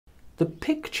The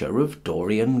Picture of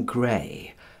Dorian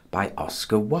Gray by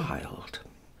Oscar Wilde.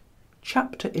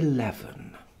 Chapter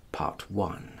 11, Part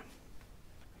 1.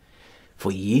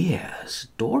 For years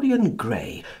Dorian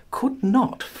Gray could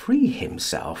not free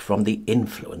himself from the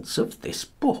influence of this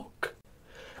book.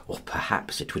 Or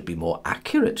perhaps it would be more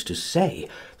accurate to say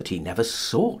that he never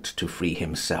sought to free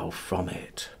himself from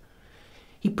it.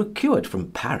 He procured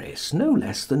from Paris no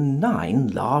less than 9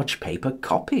 large paper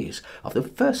copies of the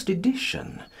first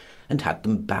edition, and had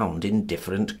them bound in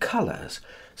different colours,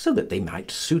 so that they might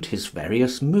suit his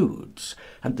various moods,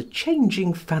 and the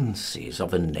changing fancies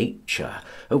of a nature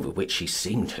over which he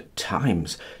seemed at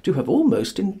times to have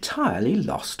almost entirely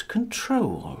lost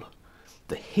control.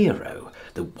 The hero,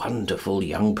 the wonderful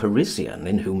young Parisian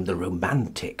in whom the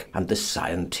romantic and the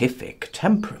scientific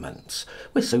temperaments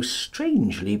were so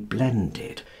strangely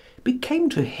blended, became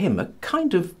to him a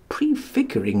kind of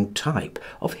prefiguring type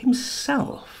of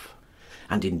himself.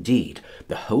 And indeed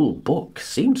the whole book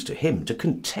seemed to him to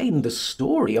contain the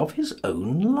story of his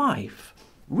own life,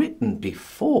 written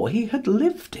before he had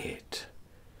lived it.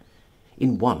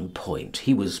 In one point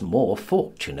he was more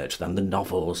fortunate than the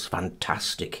novel's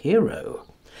fantastic hero.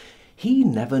 He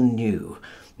never knew,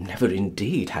 never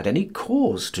indeed had any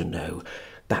cause to know,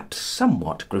 that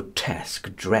somewhat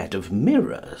grotesque dread of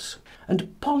mirrors,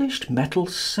 and polished metal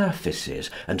surfaces,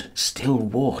 and still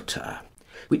water,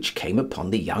 which came upon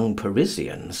the young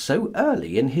Parisian so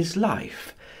early in his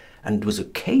life, and was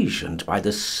occasioned by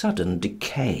the sudden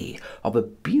decay of a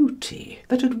beauty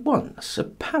that had once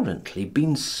apparently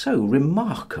been so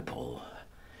remarkable.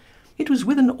 It was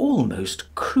with an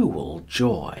almost cruel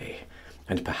joy,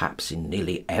 and perhaps in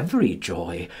nearly every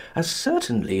joy, as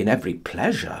certainly in every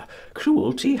pleasure,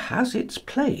 cruelty has its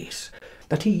place,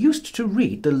 that he used to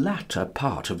read the latter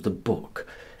part of the book,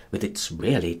 with its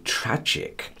really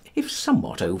tragic, if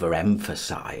somewhat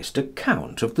over-emphasized,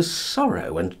 account of the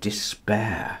sorrow and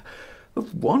despair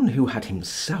of one who had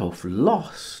himself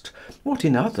lost what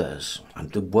in others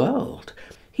and the world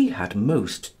he had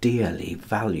most dearly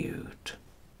valued.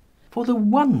 For the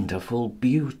wonderful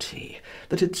beauty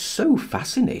that had so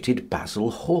fascinated Basil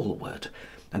Hallward,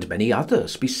 and many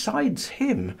others besides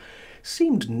him,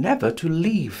 seemed never to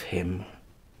leave him.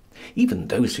 Even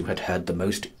those who had heard the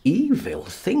most evil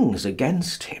things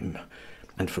against him,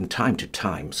 and from time to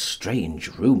time strange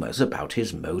rumours about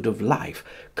his mode of life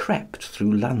crept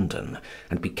through London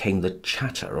and became the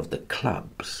chatter of the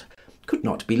clubs, could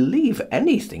not believe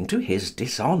anything to his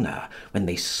dishonour when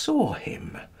they saw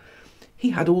him.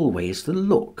 He had always the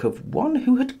look of one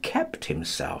who had kept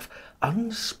himself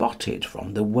unspotted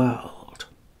from the world.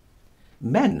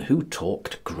 Men who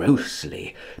talked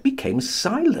grossly became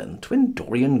silent when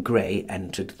Dorian Gray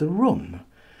entered the room.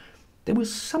 There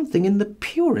was something in the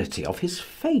purity of his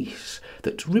face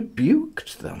that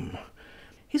rebuked them.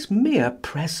 His mere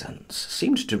presence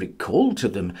seemed to recall to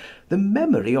them the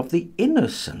memory of the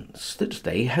innocence that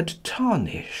they had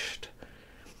tarnished.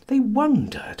 They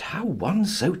wondered how one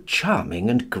so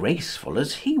charming and graceful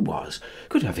as he was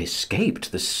could have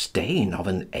escaped the stain of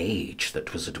an age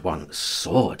that was at once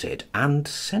sordid and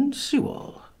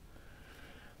sensual.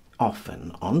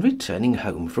 Often, on returning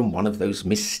home from one of those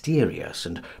mysterious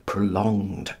and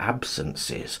prolonged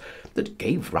absences that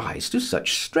gave rise to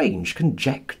such strange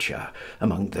conjecture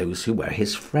among those who were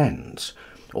his friends,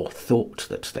 or thought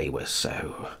that they were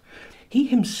so, he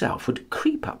himself would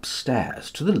creep upstairs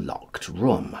to the locked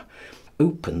room,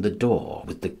 open the door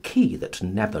with the key that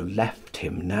never left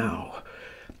him now,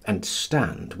 and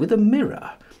stand with a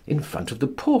mirror in front of the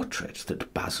portrait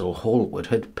that Basil Hallward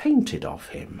had painted of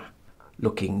him,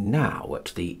 looking now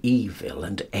at the evil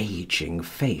and ageing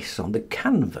face on the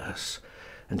canvas,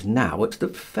 and now at the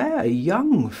fair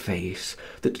young face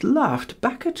that laughed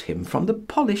back at him from the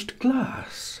polished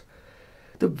glass.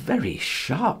 The very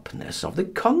sharpness of the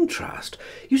contrast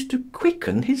used to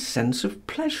quicken his sense of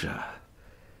pleasure.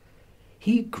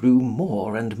 He grew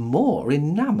more and more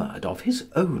enamoured of his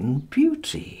own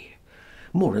beauty,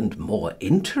 more and more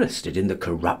interested in the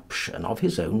corruption of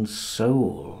his own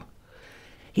soul.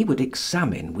 He would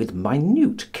examine with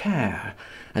minute care,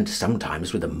 and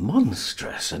sometimes with a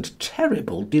monstrous and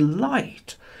terrible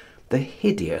delight, the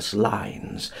hideous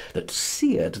lines that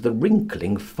seared the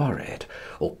wrinkling forehead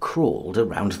or crawled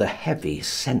around the heavy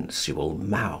sensual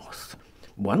mouth,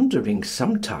 wondering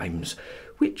sometimes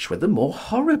which were the more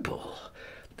horrible,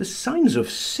 the signs of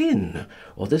sin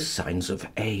or the signs of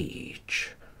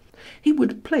age. He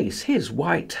would place his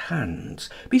white hands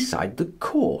beside the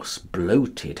coarse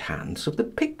bloated hands of the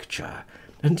picture,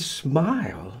 and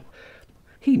smile.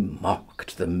 He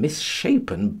mocked the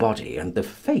misshapen body and the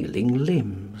failing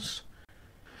limbs.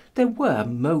 There were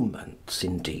moments,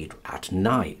 indeed, at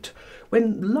night,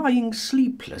 when lying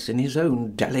sleepless in his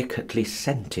own delicately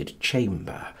scented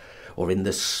chamber, or in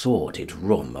the sordid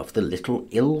room of the little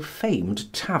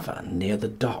ill-famed tavern near the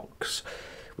docks,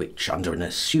 which under an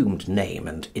assumed name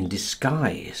and in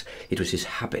disguise it was his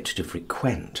habit to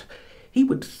frequent, he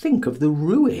would think of the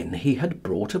ruin he had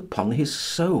brought upon his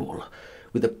soul,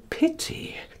 with a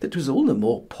pity that was all the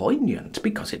more poignant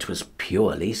because it was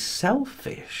purely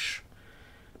selfish.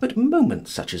 But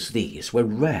moments such as these were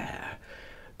rare.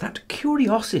 That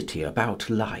curiosity about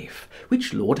life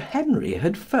which Lord Henry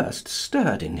had first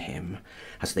stirred in him,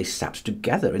 as they sat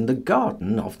together in the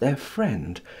garden of their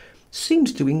friend,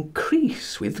 seemed to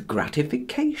increase with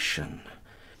gratification.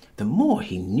 The more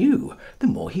he knew, the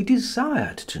more he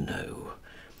desired to know.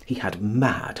 He had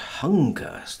mad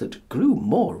hungers that grew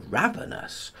more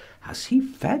ravenous as he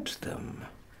fed them.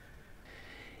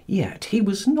 Yet he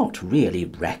was not really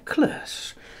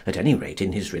reckless, at any rate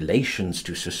in his relations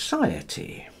to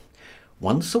society.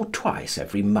 Once or twice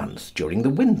every month during the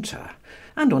winter,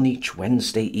 and on each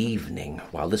Wednesday evening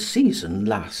while the season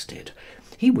lasted,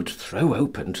 he would throw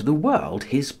open to the world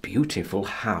his beautiful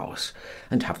house,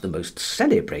 and have the most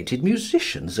celebrated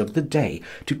musicians of the day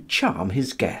to charm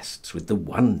his guests with the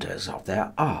wonders of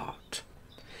their art.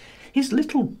 His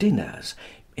little dinners,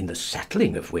 in the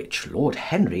settling of which Lord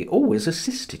Henry always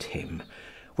assisted him,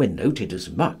 were noted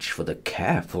as much for the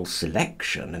careful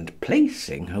selection and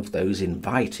placing of those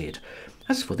invited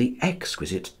as for the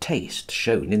exquisite taste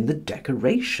shown in the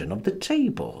decoration of the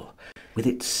table, with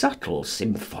its subtle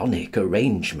symphonic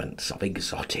arrangements of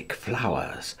exotic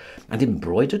flowers, and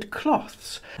embroidered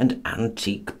cloths, and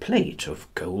antique plate of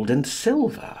gold and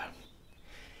silver.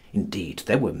 Indeed,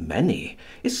 there were many,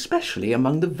 especially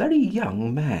among the very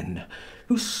young men,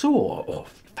 who saw, or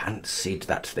fancied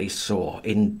that they saw,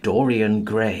 in Dorian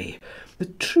Gray the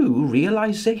true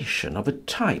realisation of a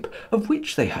type of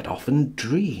which they had often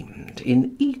dreamed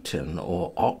in Eton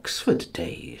or Oxford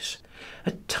days,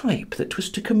 a type that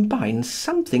was to combine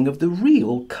something of the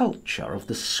real culture of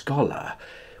the scholar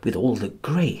with all the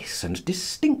grace and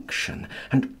distinction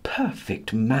and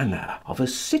perfect manner of a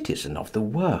citizen of the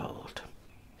world.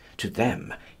 To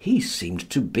them he seemed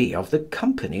to be of the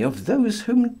company of those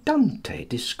whom Dante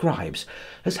describes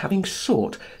as having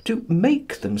sought to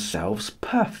make themselves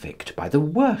perfect by the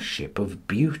worship of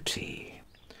beauty.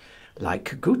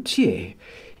 Like Gautier,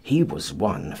 he was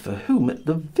one for whom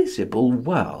the visible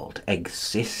world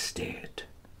existed.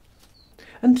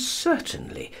 And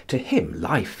certainly to him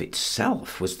life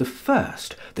itself was the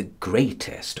first, the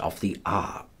greatest of the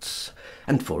arts,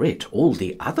 and for it all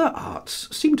the other arts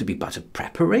seem to be but a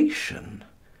preparation.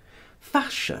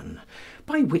 Fashion,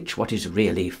 by which what is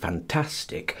really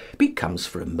fantastic becomes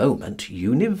for a moment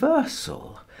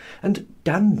universal, and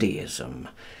dandyism,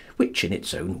 which in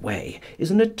its own way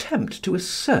is an attempt to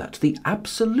assert the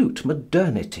absolute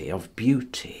modernity of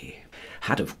beauty,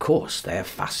 had of course their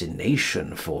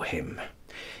fascination for him.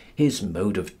 His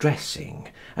mode of dressing,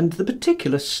 and the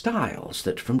particular styles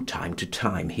that from time to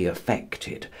time he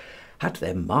affected, had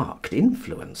their marked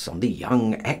influence on the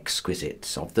young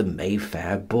exquisites of the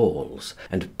Mayfair balls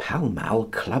and Pall Mall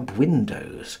club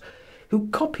windows, who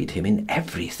copied him in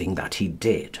everything that he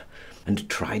did, and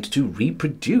tried to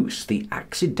reproduce the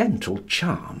accidental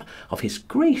charm of his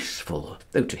graceful,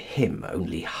 though to him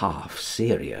only half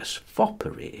serious,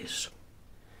 fopperies.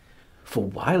 For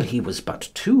while he was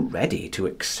but too ready to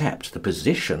accept the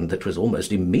position that was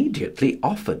almost immediately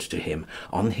offered to him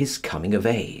on his coming of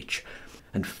age,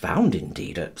 and found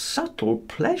indeed a subtle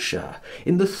pleasure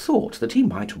in the thought that he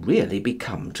might really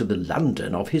become to the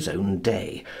London of his own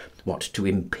day what to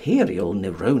imperial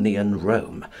Neronian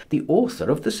Rome the author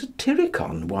of the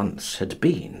Satyricon once had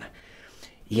been,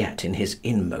 yet in his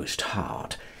inmost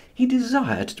heart he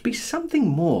desired to be something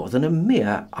more than a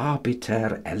mere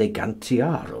arbiter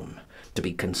elegantiarum, to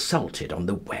be consulted on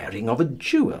the wearing of a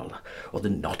jewel, or the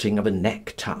knotting of a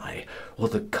necktie, or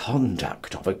the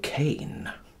conduct of a cane.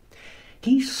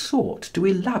 He sought to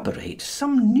elaborate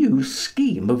some new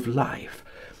scheme of life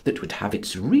that would have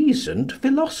its reasoned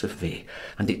philosophy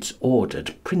and its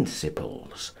ordered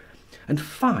principles, and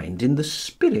find in the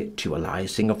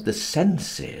spiritualising of the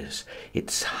senses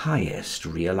its highest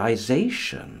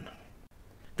realisation.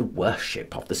 The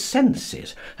worship of the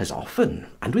senses has often,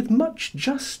 and with much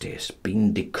justice,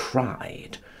 been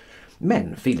decried,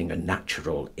 men feeling a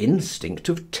natural instinct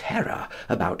of terror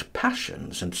about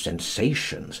passions and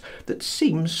sensations that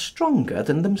seem stronger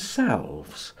than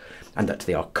themselves, and that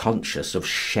they are conscious of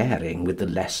sharing with the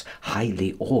less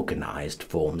highly organised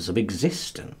forms of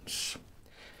existence.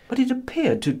 But it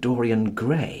appeared to Dorian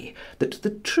Gray that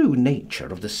the true nature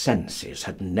of the senses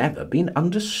had never been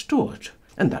understood,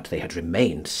 and that they had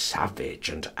remained savage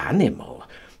and animal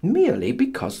merely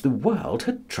because the world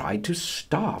had tried to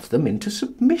starve them into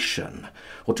submission,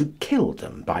 or to kill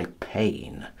them by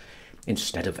pain,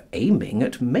 instead of aiming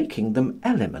at making them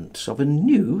elements of a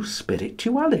new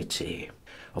spirituality,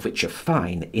 of which a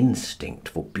fine instinct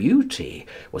for beauty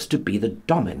was to be the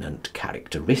dominant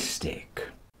characteristic.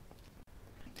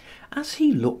 As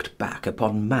he looked back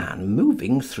upon man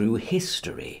moving through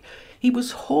history, he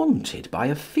was haunted by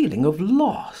a feeling of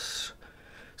loss.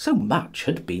 So much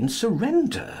had been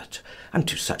surrendered, and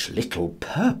to such little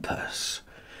purpose.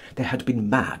 There had been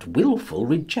mad, wilful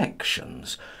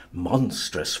rejections,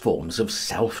 monstrous forms of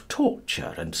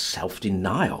self-torture and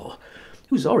self-denial,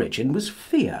 whose origin was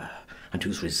fear, and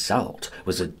whose result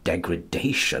was a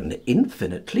degradation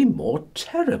infinitely more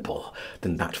terrible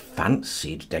than that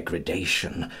fancied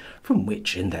degradation from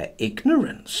which in their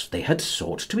ignorance they had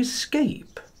sought to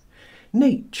escape.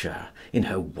 Nature, in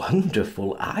her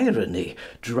wonderful irony,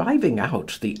 driving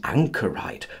out the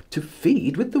anchorite to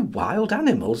feed with the wild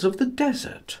animals of the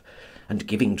desert, and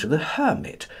giving to the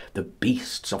hermit the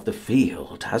beasts of the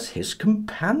field as his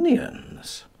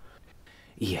companions.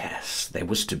 Yes, there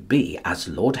was to be, as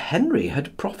Lord Henry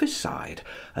had prophesied,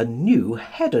 a new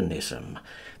hedonism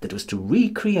that was to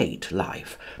recreate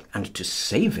life and to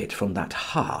save it from that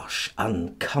harsh,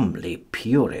 uncomely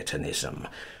Puritanism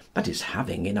that is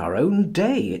having in our own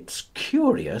day its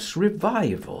curious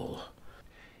revival.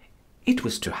 It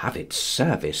was to have its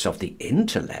service of the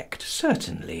intellect,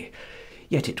 certainly,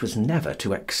 yet it was never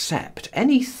to accept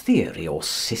any theory or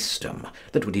system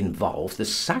that would involve the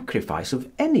sacrifice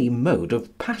of any mode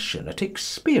of passionate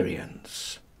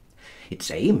experience.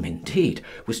 Its aim, indeed,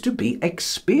 was to be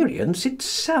experience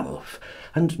itself,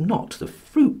 and not the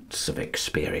fruits of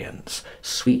experience,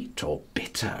 sweet or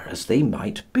bitter as they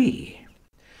might be.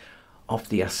 Of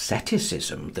the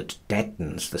asceticism that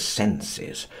deadens the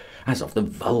senses, as of the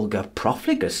vulgar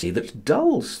profligacy that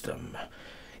dulls them,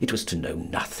 it was to know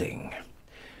nothing.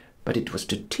 But it was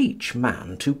to teach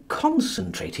man to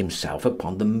concentrate himself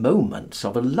upon the moments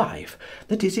of a life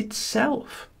that is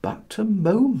itself but a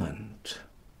moment.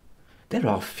 There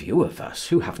are few of us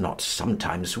who have not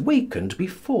sometimes wakened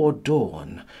before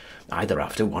dawn, either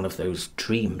after one of those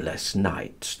dreamless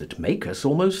nights that make us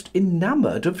almost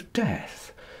enamoured of death,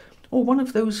 or one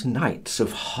of those nights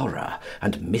of horror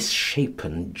and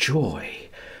misshapen joy,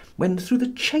 when through the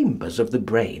chambers of the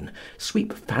brain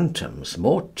sweep phantoms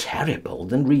more terrible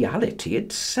than reality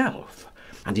itself,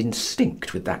 and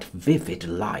instinct with that vivid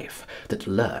life that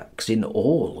lurks in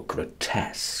all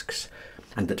grotesques,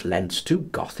 and that lends to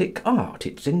Gothic art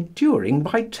its enduring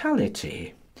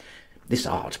vitality. This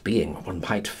art being, one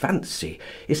might fancy,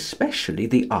 especially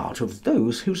the art of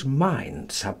those whose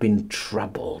minds have been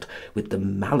troubled with the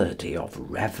malady of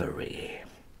reverie.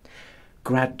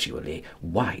 Gradually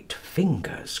white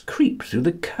fingers creep through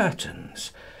the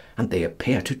curtains, and they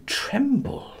appear to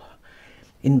tremble.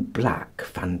 In black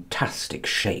fantastic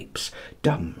shapes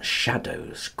dumb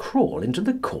shadows crawl into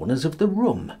the corners of the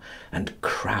room and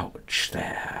crouch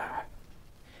there.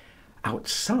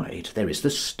 Outside there is the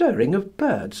stirring of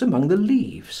birds among the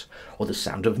leaves, or the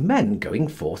sound of men going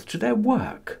forth to their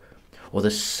work, or the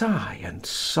sigh and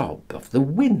sob of the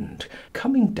wind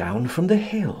coming down from the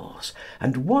hills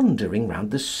and wandering round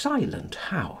the silent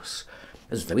house,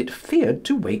 as though it feared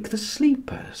to wake the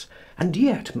sleepers, and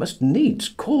yet must needs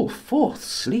call forth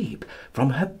sleep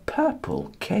from her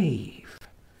purple cave.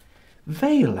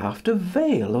 Veil after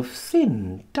veil of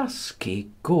thin dusky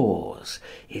gauze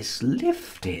is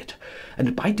lifted,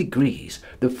 and by degrees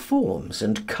the forms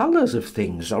and colours of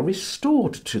things are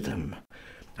restored to them,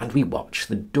 and we watch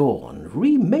the dawn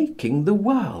remaking the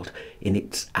world in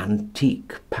its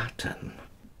antique pattern.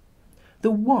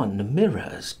 The wan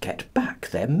mirrors get back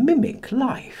their mimic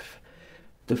life.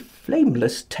 The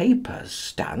flameless tapers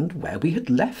stand where we had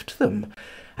left them,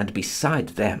 and beside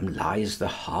them lies the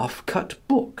half-cut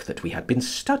book that we had been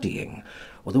studying,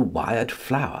 or the wired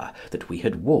flower that we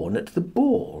had worn at the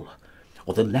ball,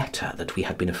 or the letter that we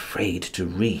had been afraid to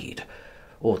read,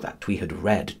 or that we had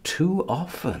read too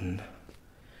often.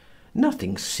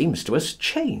 Nothing seems to us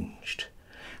changed.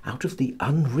 Out of the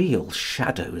unreal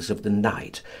shadows of the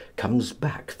night comes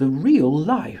back the real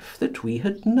life that we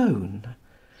had known.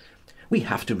 We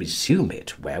have to resume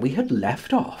it where we had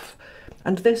left off,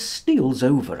 and there steals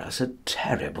over us a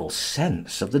terrible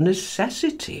sense of the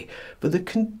necessity for the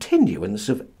continuance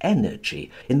of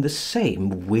energy in the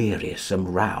same wearisome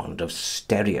round of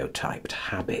stereotyped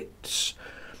habits,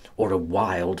 or a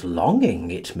wild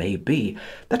longing, it may be,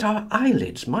 that our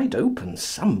eyelids might open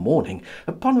some morning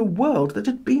upon a world that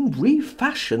had been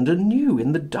refashioned anew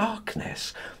in the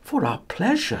darkness for our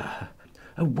pleasure,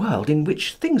 a world in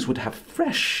which things would have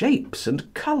fresh shapes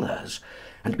and colours,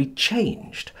 and be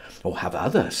changed, or have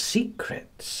other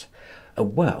secrets; a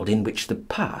world in which the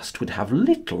past would have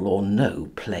little or no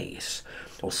place,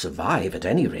 or survive at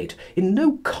any rate in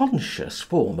no conscious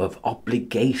form of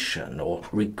obligation or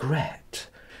regret,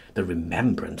 the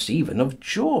remembrance even of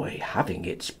joy having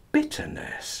its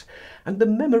bitterness, and the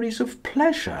memories of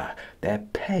pleasure their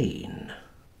pain.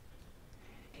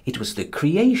 It was the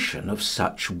creation of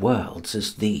such worlds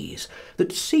as these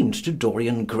that seemed to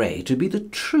Dorian Gray to be the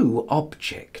true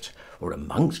object, or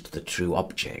amongst the true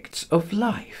objects, of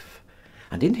life;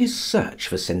 and in his search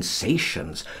for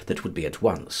sensations that would be at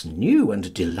once new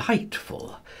and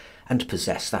delightful, and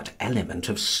possess that element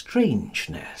of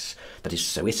strangeness that is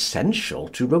so essential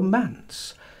to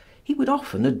romance, he would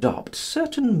often adopt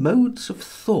certain modes of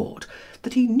thought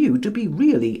that he knew to be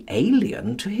really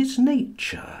alien to his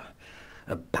nature,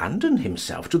 abandon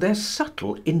himself to their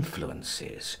subtle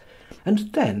influences,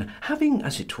 and then, having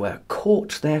as it were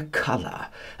caught their colour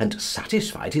and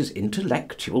satisfied his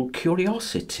intellectual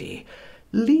curiosity,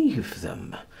 leave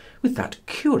them with that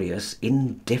curious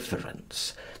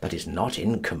indifference that is not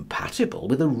incompatible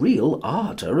with a real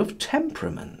ardour of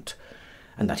temperament,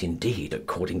 and that indeed,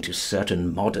 according to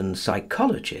certain modern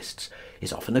psychologists,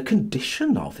 is often a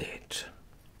condition of it.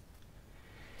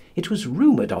 It was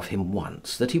rumoured of him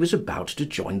once that he was about to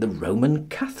join the Roman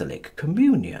Catholic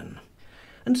communion,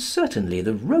 and certainly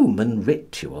the Roman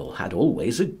ritual had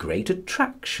always a great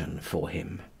attraction for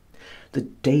him. The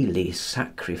daily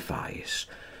sacrifice,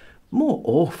 more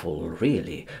awful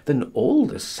really than all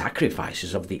the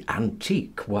sacrifices of the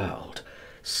antique world,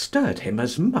 stirred him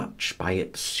as much by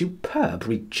its superb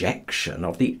rejection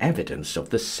of the evidence of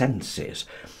the senses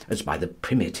as by the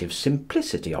primitive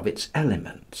simplicity of its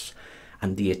elements,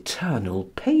 and the eternal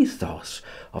pathos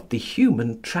of the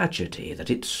human tragedy that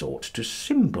it sought to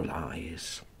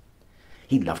symbolise.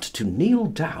 He loved to kneel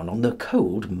down on the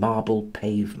cold marble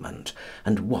pavement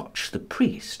and watch the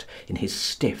priest, in his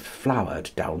stiff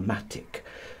flowered dalmatic,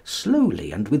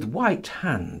 slowly and with white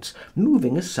hands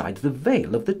moving aside the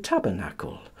veil of the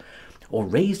tabernacle, or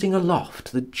raising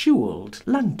aloft the jewelled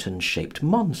lantern-shaped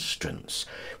monstrance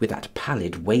with that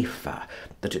pallid wafer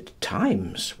that at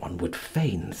times, one would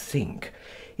fain think,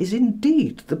 is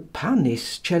indeed the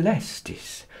panis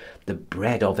celestis, the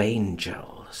bread of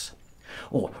angels;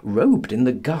 or robed in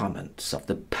the garments of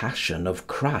the Passion of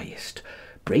Christ,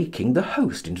 breaking the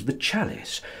host into the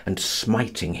chalice and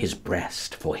smiting his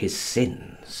breast for his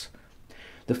sins.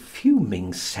 The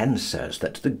fuming censers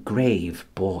that the grave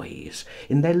boys,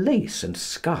 in their lace and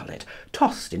scarlet,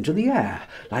 tossed into the air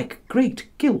like great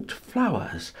gilt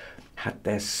flowers, had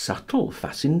their subtle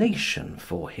fascination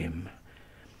for him.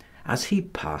 As he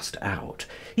passed out,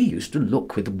 he used to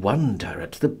look with wonder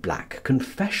at the black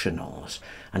confessionals,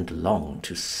 and long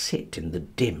to sit in the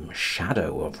dim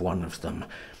shadow of one of them,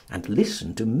 and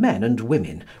listen to men and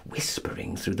women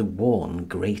whispering through the worn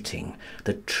grating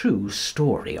the true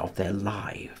story of their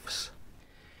lives.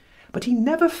 But he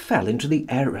never fell into the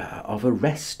error of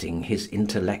arresting his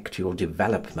intellectual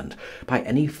development by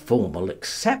any formal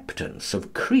acceptance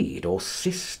of creed or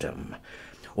system,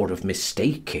 or of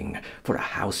mistaking for a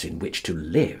house in which to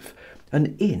live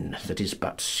an inn that is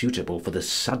but suitable for the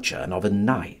sojourn of a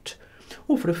night,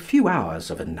 or for a few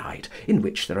hours of a night in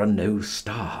which there are no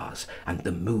stars and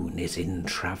the moon is in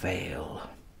travail.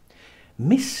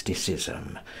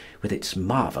 Mysticism, with its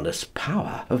marvellous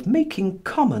power of making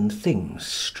common things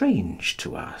strange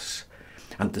to us,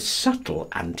 and the subtle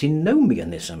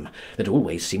antinomianism that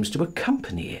always seems to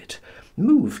accompany it,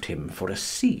 moved him for a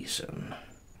season.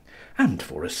 And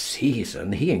for a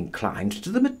season he inclined to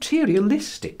the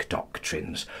materialistic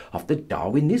doctrines of the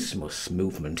Darwinismus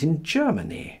movement in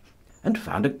Germany, and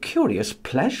found a curious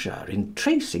pleasure in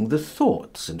tracing the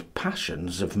thoughts and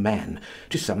passions of men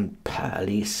to some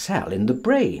pearly cell in the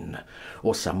brain,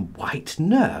 or some white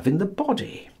nerve in the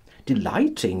body,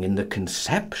 delighting in the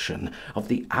conception of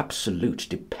the absolute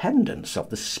dependence of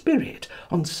the spirit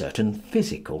on certain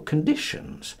physical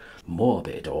conditions,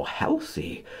 morbid or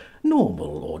healthy,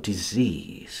 normal or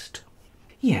diseased.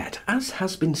 Yet, as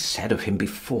has been said of him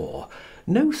before,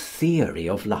 no theory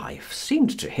of life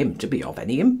seemed to him to be of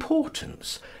any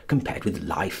importance compared with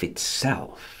life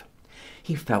itself.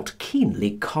 He felt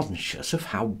keenly conscious of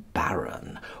how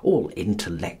barren all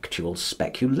intellectual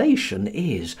speculation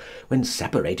is when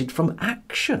separated from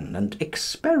action and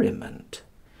experiment.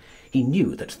 He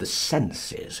knew that the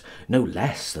senses, no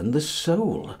less than the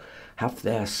soul, have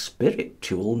their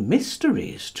spiritual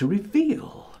mysteries to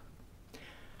reveal.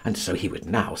 And so he would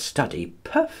now study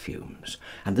perfumes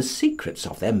and the secrets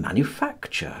of their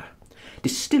manufacture,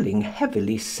 distilling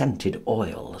heavily scented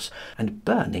oils and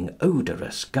burning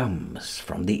odorous gums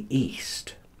from the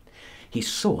East. He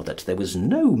saw that there was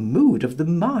no mood of the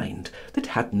mind that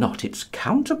had not its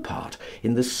counterpart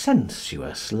in the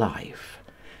sensuous life,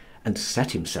 and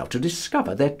set himself to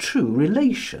discover their true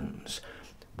relations,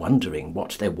 wondering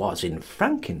what there was in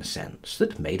frankincense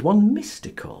that made one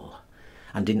mystical,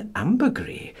 and in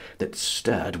ambergris that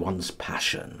stirred one's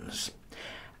passions,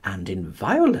 and in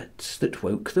violets that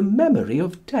woke the memory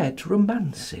of dead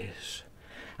romances,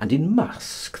 and in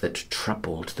musk that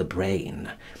troubled the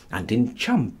brain, and in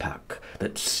champak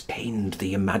that stained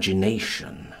the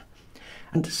imagination,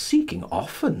 and seeking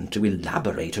often to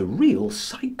elaborate a real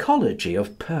psychology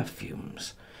of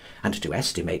perfumes, and to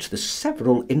estimate the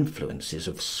several influences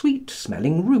of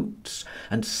sweet-smelling roots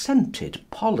and scented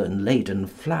pollen-laden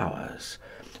flowers,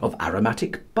 of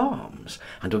aromatic balms,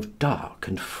 and of dark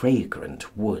and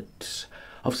fragrant woods,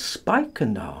 of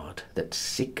spikenard that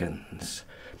sickens,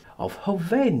 of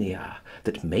hovenia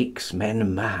that makes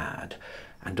men mad,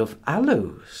 and of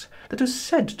aloes that are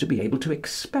said to be able to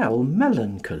expel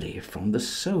melancholy from the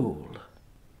soul.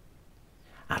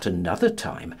 At another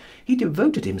time he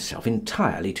devoted himself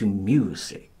entirely to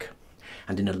music,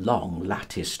 and in a long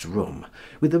latticed room,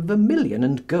 with a vermilion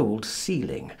and gold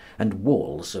ceiling and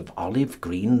walls of olive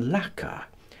green lacquer,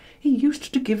 he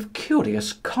used to give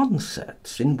curious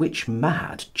concerts in which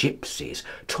mad gipsies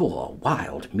tore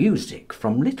wild music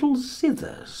from little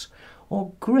zithers,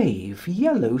 or grave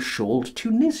yellow-shawled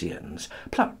Tunisians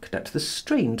plucked at the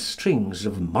strained strings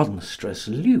of monstrous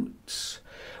lutes,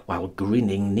 while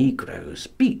grinning negroes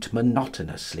beat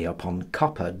monotonously upon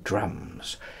copper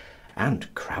drums,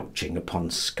 and crouching upon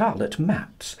scarlet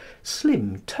mats,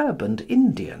 slim turbaned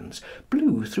Indians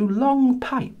blew through long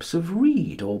pipes of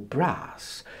reed or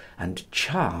brass, and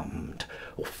charmed,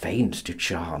 or feigned to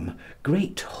charm,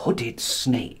 great hooded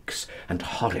snakes and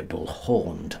horrible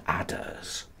horned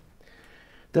adders.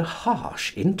 The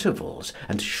harsh intervals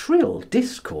and shrill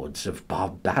discords of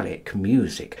barbaric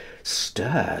music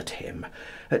stirred him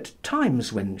at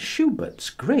times when Schubert's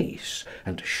grace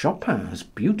and Chopin's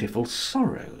beautiful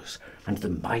sorrows and the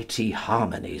mighty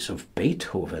harmonies of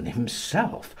Beethoven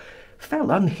himself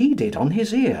fell unheeded on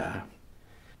his ear.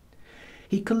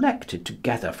 He collected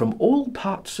together from all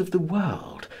parts of the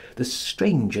world the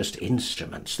strangest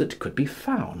instruments that could be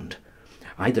found,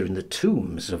 either in the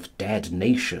tombs of dead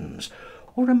nations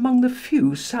or among the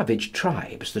few savage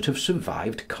tribes that have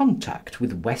survived contact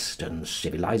with Western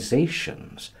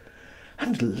civilizations,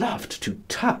 and loved to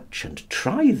touch and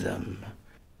try them.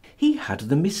 He had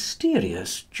the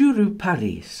mysterious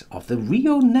juruparis of the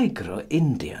Rio Negro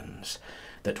Indians,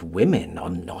 that women are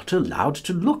not allowed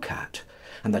to look at,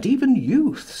 and that even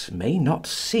youths may not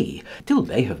see till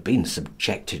they have been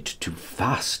subjected to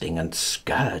fasting and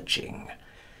scourging,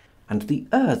 and the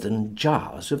earthen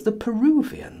jars of the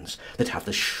Peruvians that have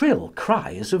the shrill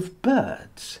cries of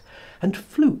birds, and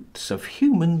flutes of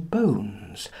human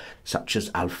bones, such as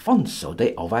Alfonso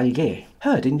de Ovalle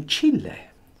heard in Chile,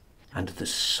 and the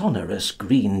sonorous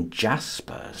green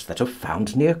jaspers that are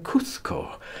found near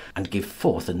Cuzco, and give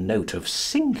forth a note of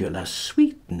singular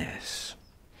sweetness.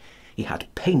 He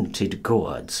had painted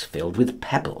gourds filled with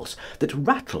pebbles that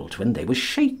rattled when they were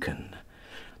shaken,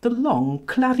 the long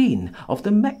clarin of the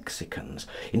Mexicans,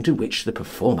 into which the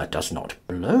performer does not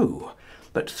blow,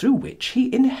 but through which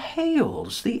he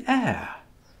inhales the air,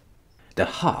 the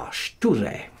harsh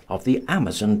ture of the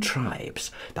Amazon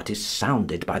tribes, that is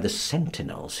sounded by the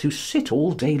sentinels who sit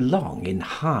all day long in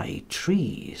high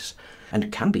trees,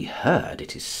 and can be heard,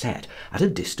 it is said, at a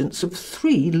distance of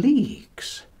 3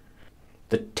 leagues,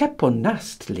 the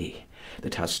teponastli,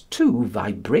 that has 2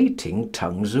 vibrating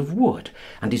tongues of wood,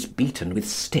 and is beaten with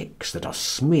sticks that are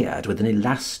smeared with an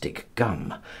elastic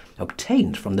gum,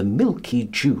 obtained from the milky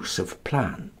juice of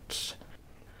plants,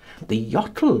 the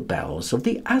yotl bells of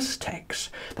the Aztecs,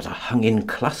 that are hung in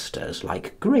clusters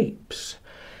like grapes,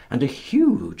 and a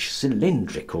huge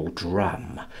cylindrical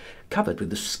drum, covered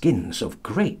with the skins of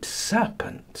great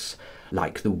serpents,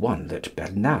 like the one that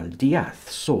Bernal Diaz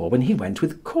saw when he went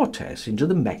with Cortes into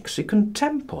the Mexican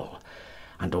temple,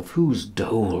 and of whose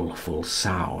doleful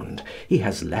sound he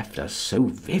has left us so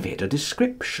vivid a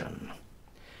description.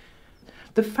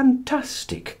 The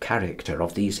fantastic character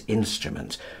of these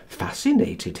instruments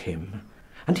fascinated him,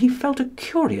 and he felt a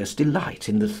curious delight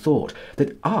in the thought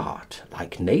that art,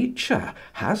 like nature,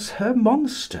 has her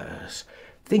monsters,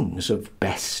 things of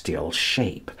bestial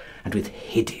shape and with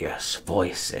hideous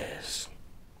voices.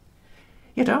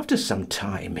 Yet after some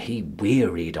time he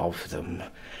wearied of them,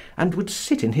 and would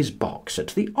sit in his box at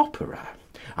the opera,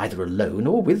 either alone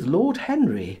or with Lord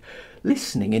Henry,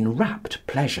 listening in rapt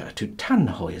pleasure to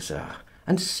Tannhäuser,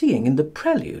 and seeing in the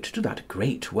prelude to that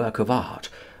great work of art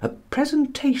a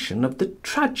presentation of the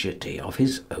tragedy of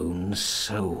his own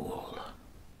soul.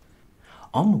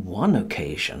 On one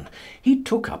occasion he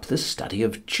took up the study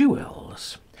of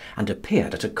jewels, and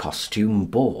appeared at a costume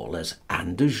ball as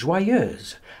Anne de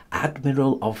Joyeuse,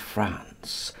 Admiral of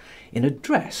France, in a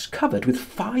dress covered with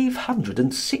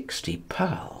 560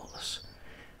 pearls.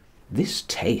 This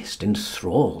taste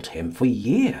enthralled him for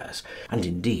years, and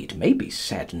indeed may be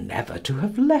said never to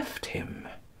have left him.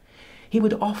 He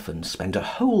would often spend a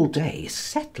whole day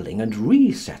settling and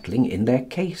resettling in their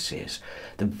cases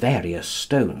the various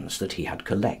stones that he had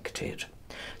collected,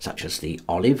 such as the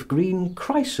olive green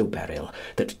chrysoberyl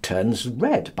that turns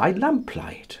red by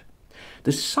lamplight,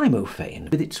 the cymophane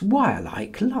with its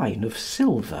wire-like line of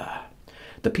silver,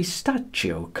 the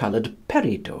pistachio-coloured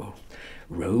peridot,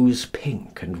 rose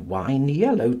pink and wine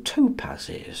yellow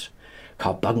topazes,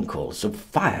 carbuncles of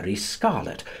fiery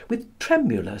scarlet with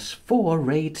tremulous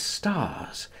four-rayed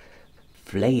stars,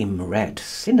 flame-red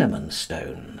cinnamon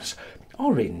stones,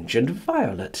 orange and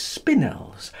violet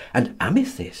spinels, and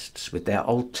amethysts with their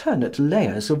alternate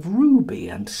layers of ruby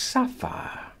and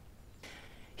sapphire.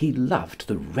 He loved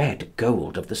the red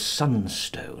gold of the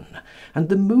sunstone, and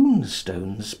the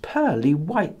moonstone's pearly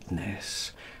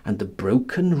whiteness, and the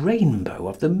broken rainbow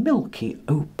of the milky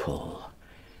opal.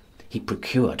 He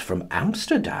procured from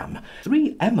Amsterdam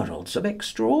 3 emeralds of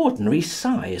extraordinary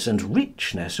size and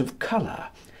richness of colour,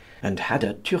 and had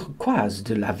a turquoise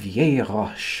de la vieille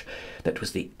roche that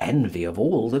was the envy of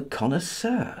all the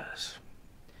connoisseurs.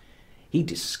 He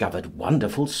discovered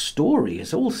wonderful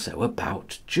stories also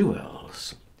about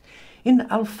jewels. In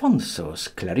Alfonso's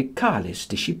Clericalis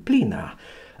Disciplina,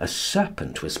 a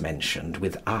serpent was mentioned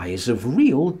with eyes of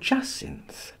real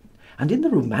jacinth, and in the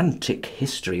romantic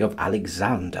history of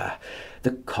Alexander,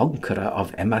 the conqueror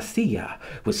of Emathia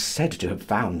was said to have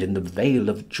found in the Vale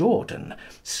of Jordan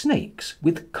snakes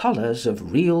with collars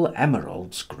of real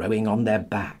emeralds growing on their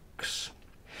backs.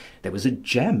 There was a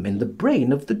gem in the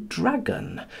brain of the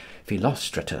dragon,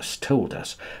 Philostratus told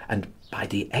us, and by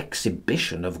the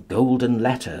exhibition of golden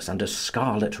letters and a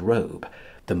scarlet robe,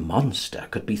 the monster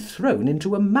could be thrown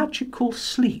into a magical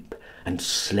sleep and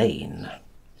slain.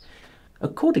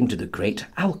 According to the great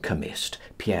alchemist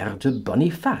Pierre de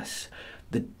Boniface,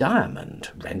 the diamond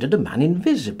rendered a man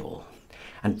invisible,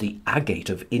 and the agate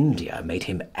of India made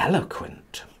him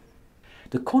eloquent.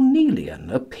 The cornelian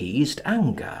appeased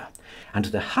anger, and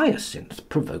the hyacinth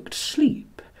provoked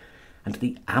sleep, and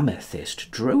the amethyst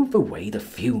drove away the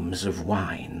fumes of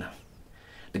wine.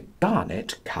 The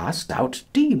garnet cast out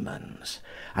demons,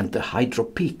 and the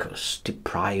hydropicus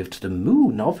deprived the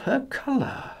moon of her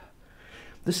colour.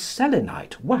 The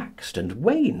selenite waxed and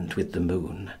waned with the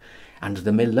moon, and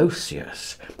the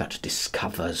melosius, that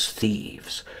discovers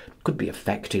thieves, could be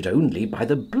affected only by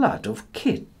the blood of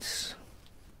kids.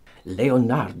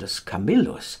 Leonardus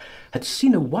Camillus had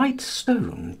seen a white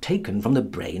stone taken from the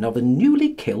brain of a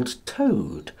newly killed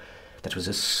toad, that was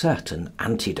a certain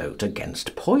antidote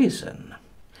against poison.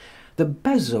 The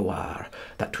bezoar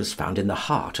that was found in the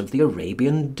heart of the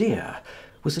Arabian deer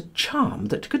was a charm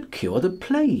that could cure the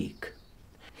plague.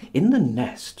 In the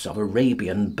nests of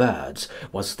Arabian birds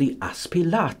was the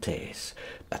aspilates,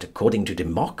 that, according to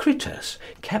Democritus,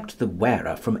 kept the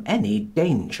wearer from any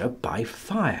danger by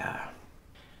fire.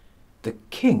 The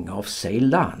king of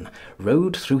Ceylon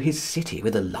rode through his city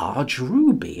with a large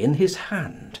ruby in his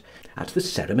hand, at the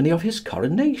ceremony of his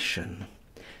coronation.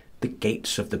 The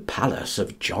gates of the palace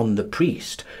of John the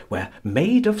priest were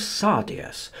made of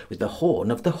sardius, with the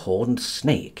horn of the horned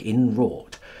snake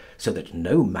inwrought, so that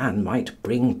no man might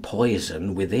bring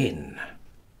poison within.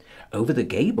 Over the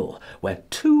gable were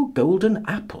 2 golden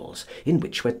apples, in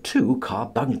which were 2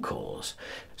 carbuncles,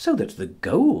 so that the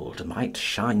gold might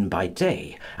shine by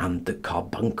day, and the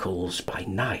carbuncles by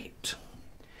night.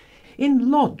 In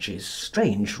Lodge's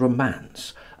strange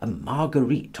romance, A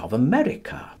Marguerite of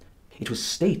America, it was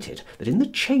stated that in the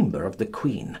chamber of the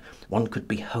Queen one could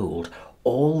behold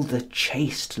all the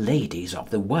chaste ladies of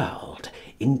the world,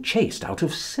 enchased out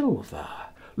of silver,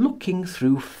 looking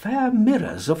through fair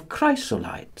mirrors of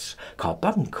chrysolites,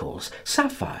 carbuncles,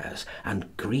 sapphires,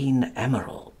 and green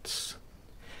emeralds.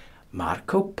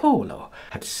 Marco Polo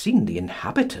had seen the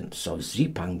inhabitants of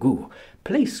Zipangu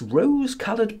place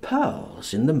rose-coloured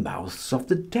pearls in the mouths of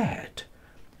the dead.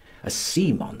 A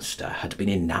sea monster had been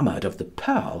enamoured of the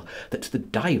pearl that the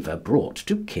diver brought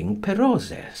to King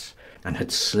Perozes, and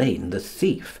had slain the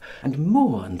thief, and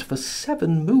mourned for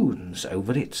 7 moons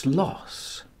over its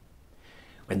loss.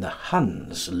 When the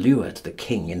Huns lured the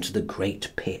king into the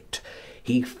great pit,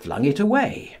 he flung it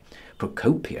away,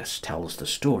 Procopius tells the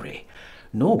story,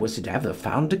 nor was it ever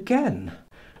found again,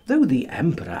 though the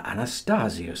Emperor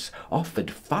Anastasius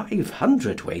offered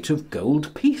 500 weight of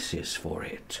gold pieces for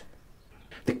it.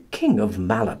 The King of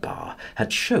Malabar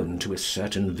had shown to a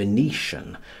certain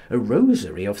Venetian a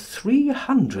rosary of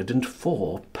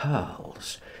 304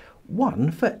 pearls,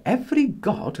 one for every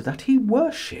god that he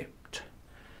worshipped.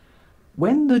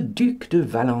 When the Duc de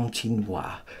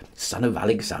Valentinois, son of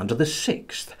Alexander VI,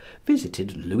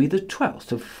 visited Louis XII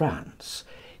of France,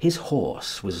 his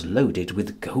horse was loaded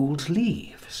with gold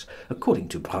leaves, according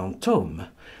to Brantôme,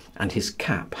 and his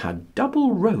cap had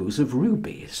double rows of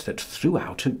rubies that threw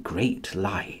out a great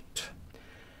light.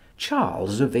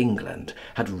 Charles of England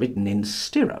had ridden in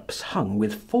stirrups hung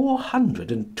with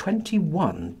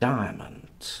 421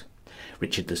 diamonds.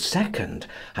 Richard II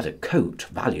had a coat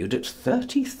valued at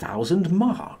 30,000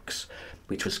 marks,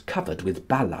 which was covered with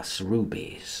balas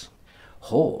rubies.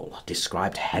 Hall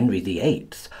described Henry VIII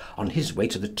on his way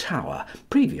to the Tower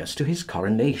previous to his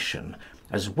coronation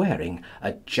as wearing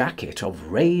a jacket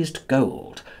of raised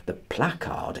gold, the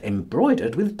placard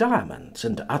embroidered with diamonds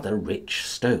and other rich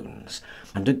stones,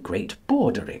 and a great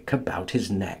borderic about his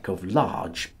neck of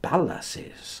large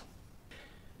balasses.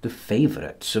 The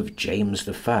favourites of James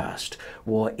I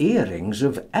wore earrings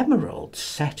of emeralds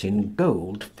set in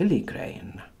gold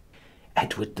filigrane.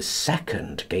 Edward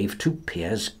II gave to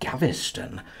Piers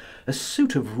Gaveston a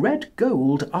suit of red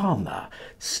gold armour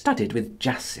studded with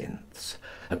jacinths,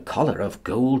 a collar of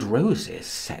gold roses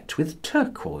set with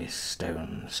turquoise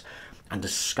stones, and a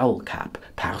skull-cap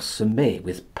parsemée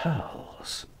with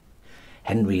pearls.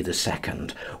 Henry II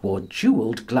wore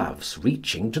jewelled gloves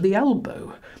reaching to the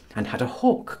elbow, and had a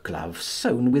hawk glove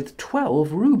sewn with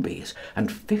 12 rubies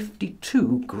and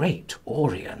 52 great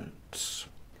orients.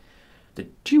 The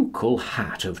ducal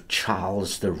hat of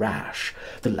Charles the Rash,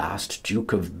 the last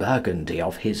Duke of Burgundy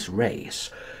of his race,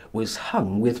 was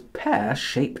hung with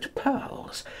pear-shaped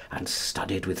pearls and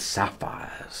studded with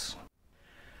sapphires.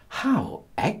 How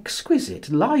exquisite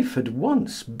life had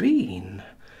once been!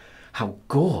 How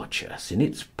gorgeous in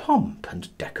its pomp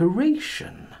and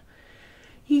decoration!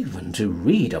 Even to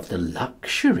read of the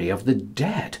luxury of the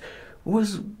dead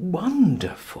was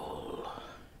wonderful.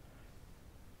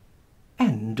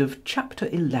 End of chapter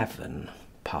 11,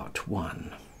 part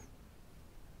 1.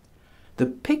 The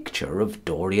Picture of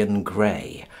Dorian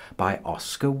Gray by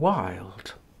Oscar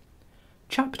Wilde.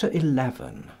 Chapter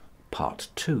 11, part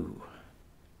 2.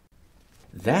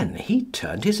 Then he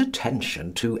turned his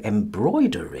attention to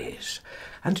embroideries,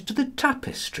 and to the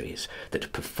tapestries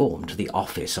that performed the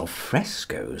office of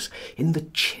frescoes in the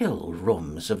chill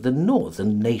rooms of the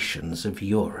northern nations of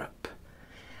Europe.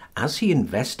 As he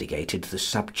investigated the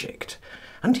subject,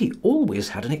 and he always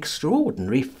had an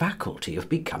extraordinary faculty of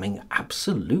becoming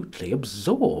absolutely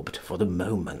absorbed for the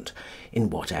moment in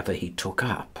whatever he took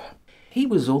up, he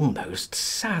was almost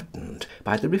saddened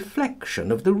by the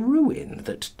reflection of the ruin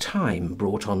that time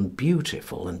brought on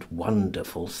beautiful and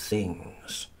wonderful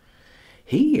things.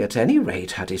 He, at any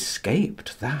rate, had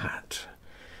escaped that.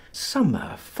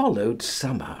 Summer followed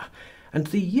summer, and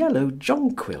the yellow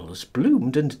jonquils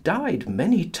bloomed and died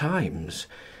many times,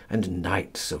 and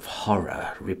nights of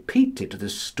horror repeated the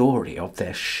story of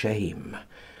their shame.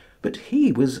 But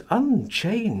he was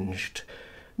unchanged.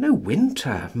 No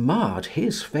winter marred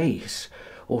his face,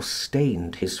 or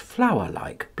stained his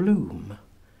flower-like bloom.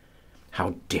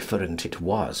 How different it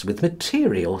was with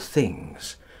material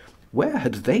things! Where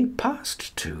had they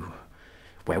passed to?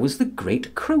 Where was the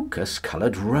great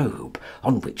crocus-coloured robe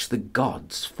on which the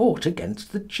gods fought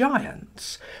against the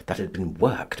giants, that had been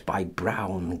worked by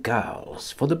brown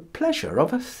girls for the pleasure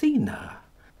of Athena?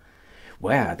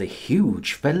 Where the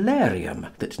huge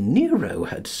velarium that Nero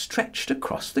had stretched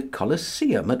across the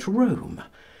Colosseum at Rome,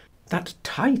 that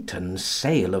Titan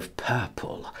sail of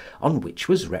purple on which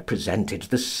was represented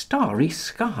the starry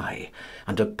sky,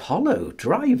 and Apollo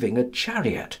driving a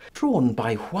chariot drawn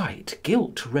by white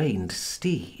gilt-reined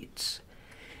steeds?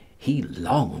 He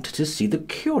longed to see the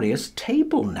curious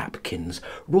table napkins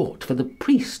wrought for the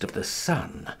priest of the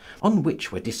sun, on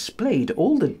which were displayed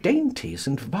all the dainties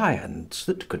and viands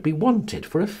that could be wanted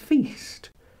for a feast.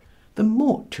 The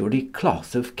mortuary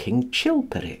cloth of King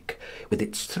Chilperic, with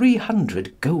its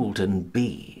 300 golden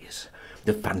bees,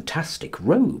 the fantastic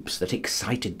robes that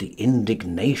excited the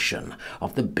indignation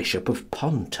of the Bishop of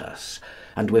Pontus,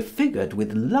 and were figured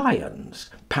with lions,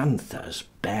 panthers,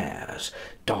 bears,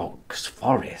 dogs,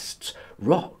 forests,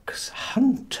 rocks,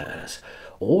 hunters,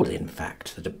 all in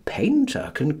fact that a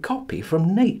painter can copy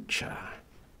from nature.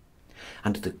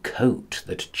 And the coat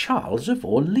that Charles of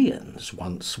Orleans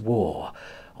once wore,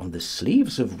 on the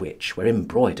sleeves of which were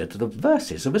embroidered the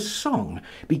verses of a song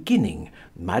beginning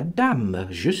Madame,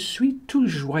 je suis tout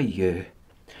joyeux,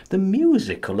 the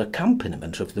musical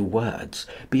accompaniment of the words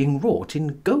being wrought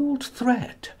in gold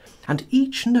thread, and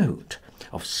each note,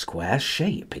 of square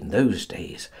shape in those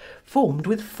days, formed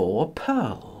with 4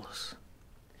 pearls.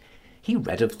 He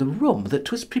read of the room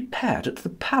that was prepared at the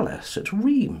palace at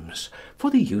Rheims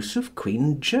for the use of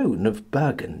Queen Joan of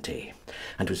Burgundy,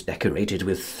 and was decorated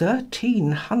with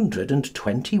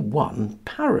 1,321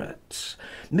 parrots,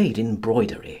 made in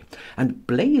broidery, and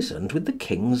blazoned with the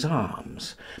king's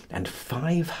arms, and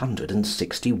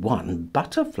 561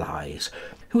 butterflies,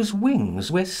 whose wings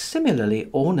were similarly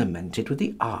ornamented with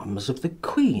the arms of the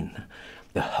queen,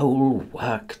 the whole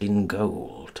worked in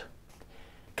gold.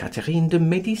 Catherine de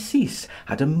Médicis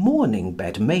had a mourning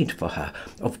bed made for her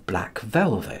of black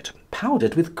velvet,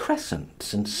 powdered with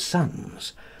crescents and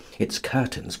suns. Its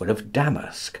curtains were of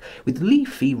damask, with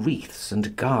leafy wreaths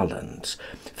and garlands,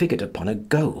 figured upon a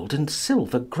gold and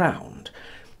silver ground,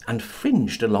 and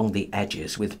fringed along the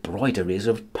edges with broideries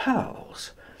of pearls.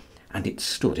 And it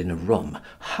stood in a room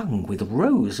hung with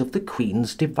rows of the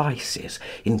Queen's devices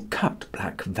in cut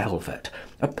black velvet,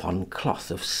 upon cloth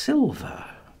of silver.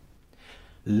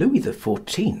 Louis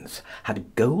XIV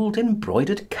had gold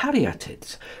embroidered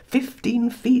caryatids 15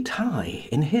 feet high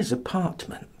in his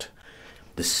apartment.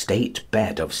 The state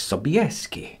bed of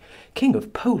Sobieski, King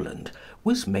of Poland,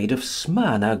 was made of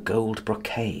Smyrna gold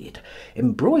brocade,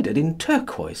 embroidered in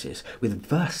turquoises with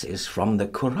verses from the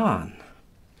Koran.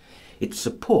 Its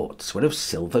supports were of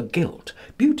silver gilt,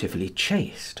 beautifully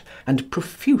chased, and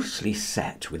profusely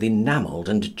set with enamelled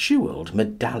and jewelled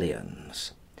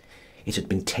medallions. It had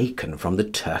been taken from the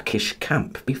Turkish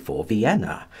camp before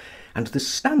Vienna, and the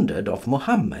standard of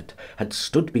Mohammed had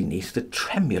stood beneath the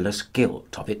tremulous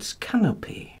gilt of its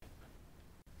canopy.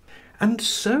 And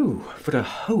so, for a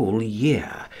whole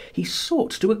year, he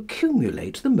sought to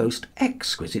accumulate the most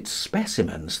exquisite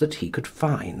specimens that he could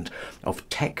find of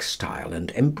textile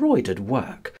and embroidered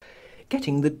work,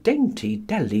 getting the dainty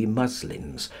Delhi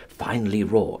muslins, finely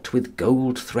wrought with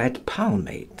gold thread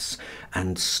palmates,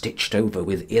 and stitched over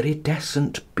with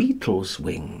iridescent beetles'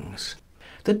 wings;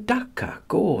 the Dhaka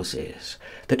gauzes,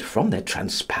 that from their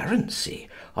transparency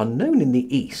are known in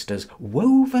the East as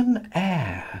woven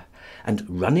air, and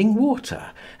running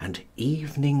water, and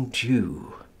evening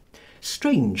dew;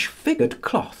 strange figured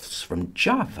cloths from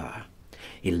Java;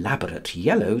 elaborate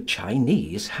yellow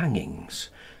Chinese hangings;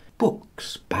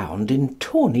 books bound in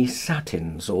tawny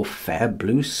satins or fair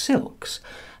blue silks,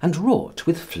 and wrought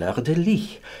with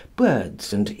fleurs-de-lis,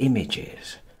 birds and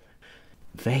images;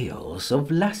 veils of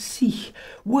lacis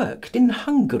worked in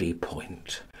Hungary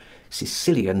point;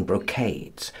 Sicilian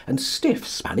brocades and stiff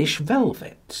Spanish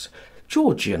velvets;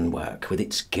 Georgian work with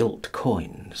its gilt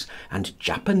coins, and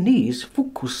Japanese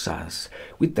fukusas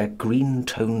with their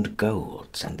green-toned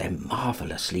golds and their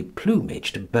marvellously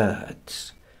plumaged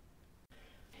birds.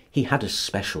 He had a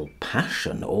special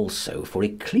passion also for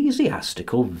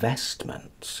ecclesiastical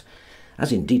vestments,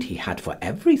 as indeed he had for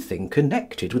everything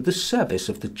connected with the service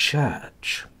of the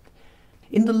church.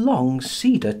 In the long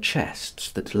cedar chests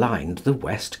that lined the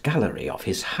west gallery of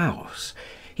his house,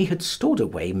 he had stored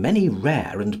away many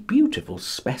rare and beautiful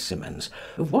specimens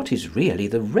of what is really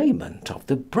the raiment of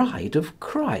the bride of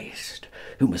Christ,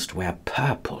 who must wear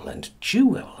purple and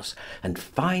jewels and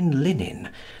fine linen,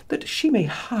 that she may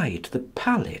hide the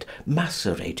pallid,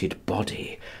 macerated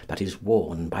body that is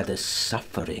worn by the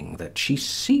suffering that she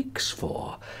seeks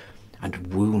for,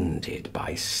 and wounded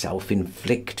by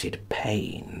self-inflicted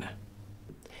pain.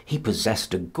 He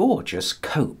possessed a gorgeous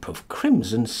cope of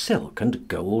crimson silk and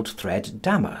gold thread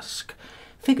damask,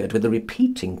 figured with a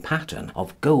repeating pattern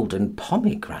of golden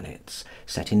pomegranates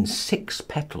set in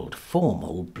 6-petalled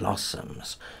formal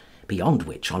blossoms, beyond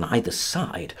which on either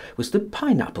side was the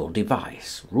pineapple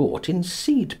device wrought in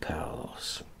seed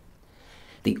pearls.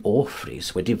 The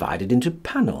orphreys were divided into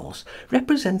panels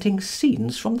representing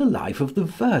scenes from the life of the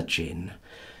Virgin,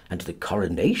 and the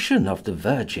coronation of the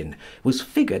Virgin was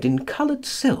figured in coloured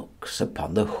silks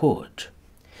upon the hood.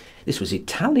 This was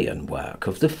Italian work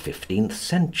of the 15th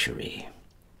century.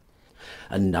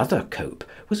 Another cope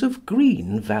was of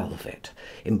green velvet,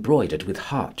 embroidered with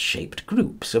heart-shaped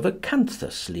groups of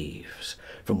acanthus leaves,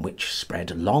 from which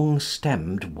spread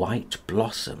long-stemmed white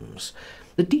blossoms,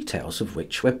 the details of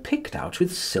which were picked out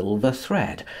with silver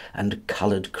thread and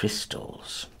coloured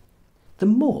crystals. The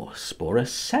morse bore a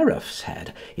seraph's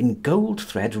head in gold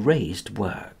thread raised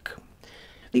work.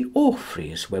 The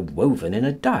orphreys were woven in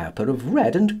a diaper of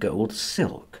red and gold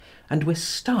silk, and were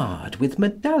starred with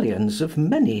medallions of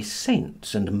many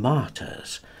saints and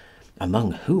martyrs,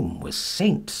 among whom was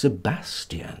Saint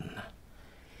Sebastian.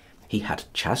 He had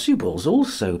chasubles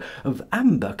also of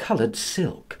amber-coloured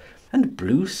silk, and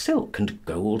blue silk and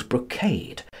gold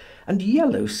brocade, and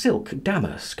yellow silk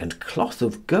damask and cloth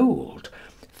of gold,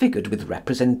 figured with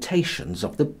representations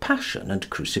of the Passion and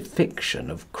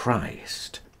Crucifixion of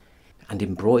Christ, and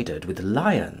embroidered with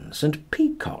lions and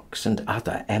peacocks and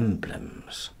other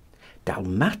emblems,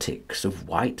 dalmatics of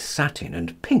white satin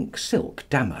and pink silk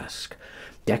damask,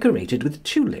 decorated with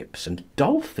tulips and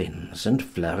dolphins and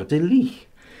fleurs-de-lis,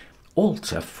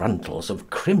 altar frontals of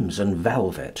crimson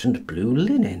velvet and blue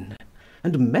linen,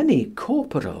 and many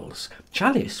corporals,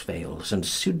 chalice veils, and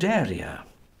sudaria.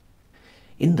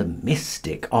 In the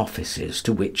mystic offices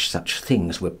to which such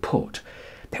things were put,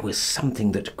 there was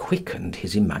something that quickened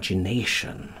his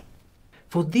imagination.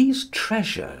 For these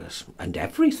treasures, and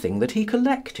everything that he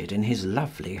collected in his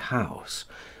lovely house,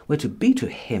 were to be to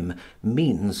him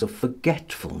means of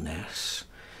forgetfulness,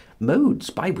 modes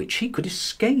by which he could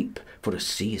escape, for a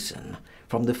season,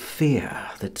 from the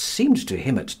fear that seemed to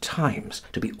him at times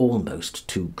to be almost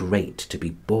too great to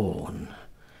be borne.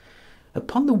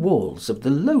 Upon the walls of the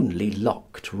lonely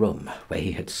locked room where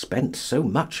he had spent so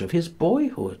much of his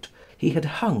boyhood, he had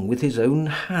hung with his own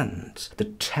hands the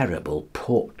terrible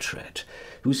portrait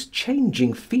whose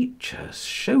changing features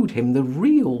showed him the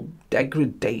real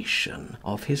degradation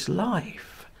of his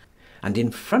life, and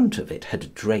in front of it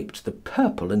had draped the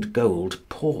purple and gold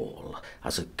pall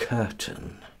as a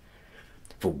curtain.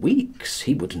 For weeks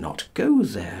he would not go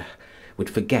there, would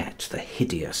forget the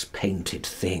hideous painted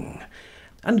thing,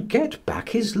 and get back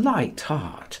his light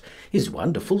heart, his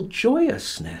wonderful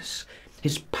joyousness,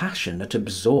 his passionate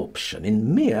absorption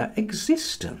in mere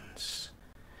existence.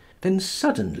 Then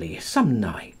suddenly some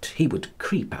night he would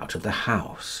creep out of the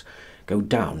house, go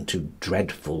down to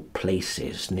dreadful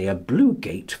places near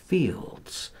Bluegate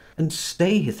Fields, and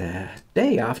stay there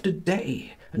day after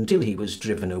day until he was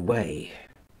driven away.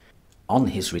 On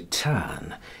his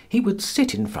return he would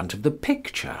sit in front of the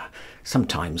picture,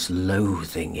 sometimes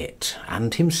loathing it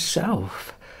and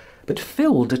himself, but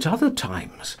filled at other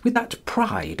times with that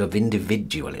pride of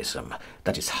individualism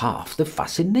that is half the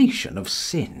fascination of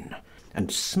sin, and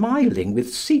smiling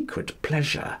with secret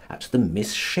pleasure at the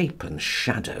misshapen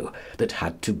shadow that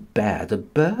had to bear the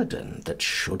burden that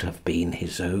should have been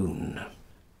his own.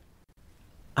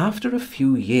 After a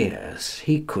few years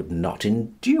he could not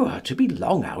endure to be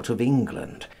long out of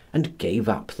England, and gave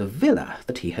up the villa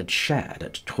that he had shared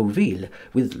at Trouville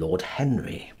with Lord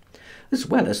Henry, as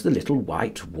well as the little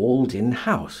white walled-in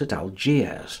house at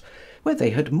Algiers, where they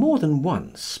had more than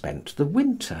once spent the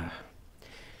winter.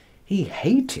 He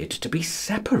hated to be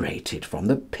separated from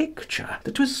the picture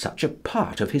that was such a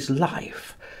part of his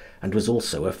life, and was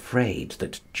also afraid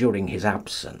that during his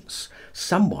absence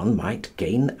some one might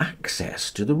gain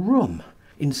access to the room,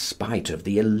 in spite of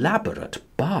the elaborate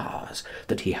bars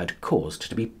that he had caused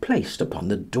to be placed upon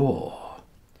the door.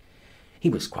 He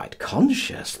was quite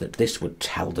conscious that this would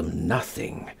tell them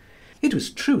nothing. It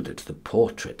was true that the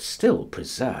portrait still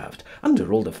preserved,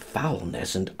 under all the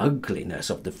foulness and ugliness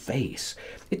of the face,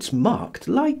 its marked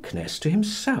likeness to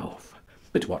himself.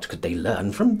 But what could they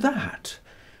learn from that?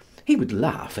 He would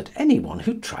laugh at any one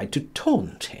who tried to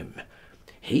taunt him.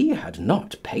 He had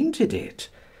not painted it.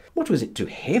 What was it to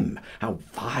him how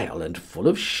vile and full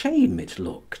of shame it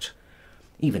looked?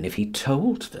 Even if he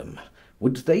told them,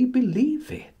 would they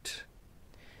believe it?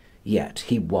 Yet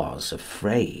he was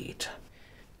afraid.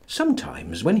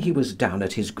 Sometimes when he was down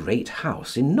at his great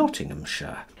house in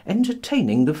Nottinghamshire,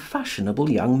 entertaining the fashionable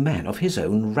young men of his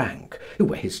own rank, who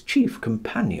were his chief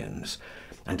companions,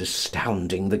 and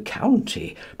astounding the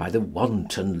county by the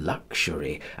wanton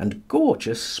luxury and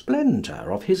gorgeous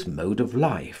splendour of his mode of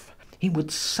life, he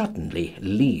would suddenly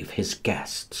leave his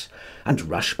guests, and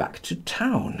rush back to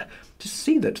town, to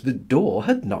see that the door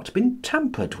had not been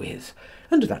tampered with,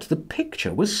 and that the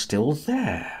picture was still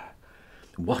there.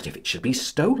 What if it should be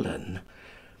stolen?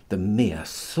 The mere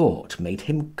thought made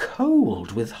him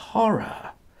cold with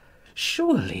horror.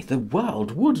 Surely the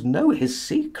world would know his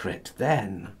secret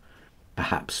then.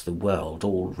 Perhaps the world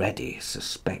already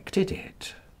suspected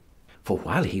it. For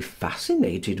while he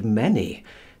fascinated many,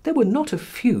 there were not a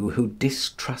few who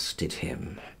distrusted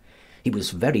him. He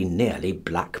was very nearly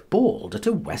blackballed at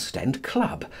a West End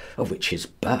club, of which his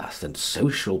birth and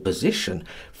social position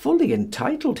fully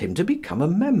entitled him to become a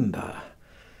member.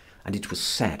 And it was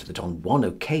said that on one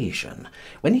occasion,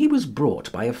 when he was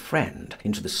brought by a friend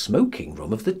into the smoking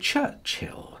room of the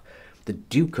Churchill, the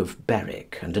Duke of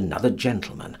Berwick and another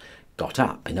gentleman got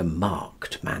up in a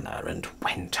marked manner and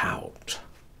went out.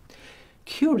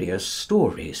 curious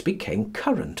stories became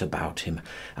current about him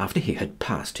after he had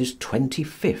passed his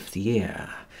 25th year.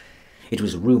 It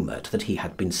was rumoured that he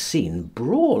had been seen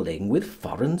brawling with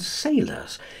foreign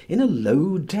sailors in a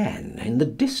low den in the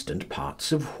distant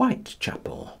parts of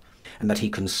Whitechapel, and that he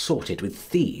consorted with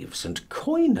thieves and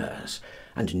coiners,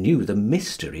 and knew the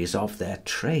mysteries of their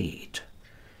trade.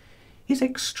 His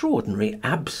extraordinary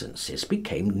absences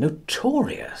became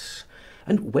notorious,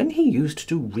 and when he used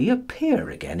to reappear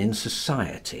again in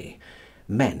society,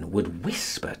 men would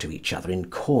whisper to each other in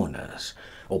corners,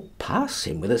 or pass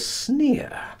him with a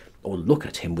sneer, or look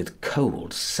at him with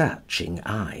cold, searching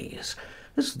eyes,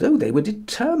 as though they were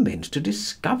determined to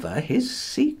discover his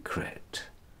secret.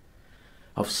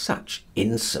 Of such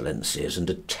insolences and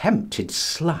attempted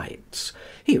slights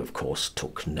he of course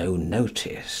took no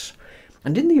notice,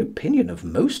 and in the opinion of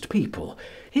most people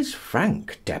his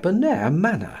frank debonair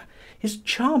manner, his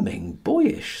charming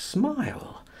boyish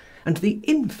smile, and the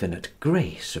infinite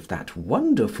grace of that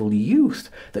wonderful youth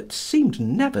that seemed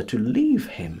never to leave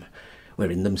him, were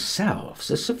in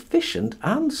themselves a sufficient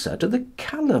answer to the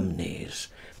calumnies,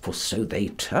 for so they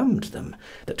termed them,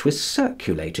 that were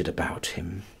circulated about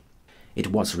him.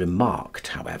 It was remarked,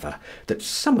 however, that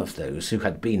some of those who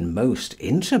had been most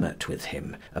intimate with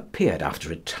him appeared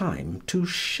after a time to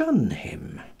shun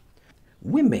him.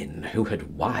 Women who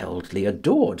had wildly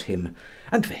adored him,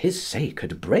 and for his sake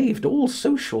had braved all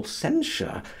social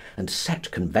censure, and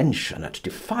set convention at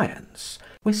defiance,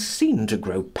 were seen to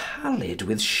grow pallid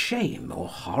with shame or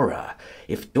horror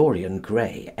if Dorian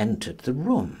Gray entered the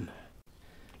room.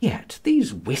 Yet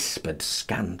these whispered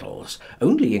scandals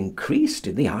only increased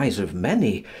in the eyes of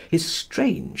many his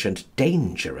strange and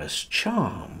dangerous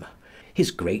charm.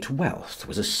 His great wealth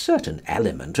was a certain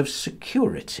element of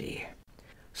security.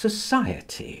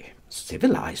 Society,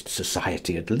 civilised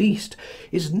society at least,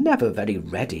 is never very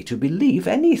ready to believe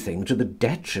anything to the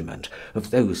detriment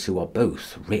of those who are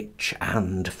both rich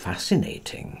and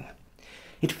fascinating.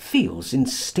 It feels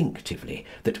instinctively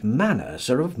that manners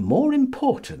are of more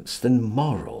importance than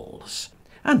morals,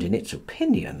 and in its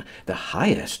opinion the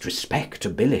highest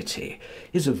respectability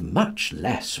is of much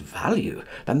less value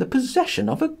than the possession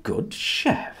of a good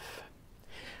chef.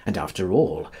 And after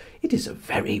all, it is a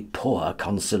very poor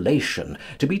consolation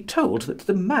to be told that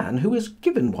the man who has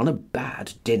given one a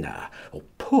bad dinner or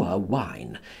poor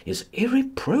wine is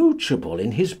irreproachable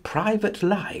in his private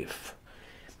life.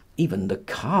 Even the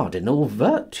cardinal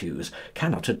virtues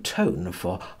cannot atone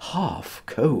for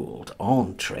half-cold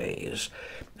entrees,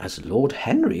 as Lord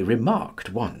Henry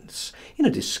remarked once in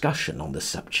a discussion on the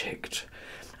subject,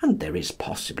 and there is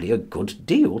possibly a good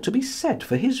deal to be said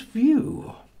for his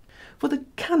view. For the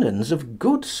canons of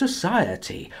good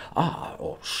society are,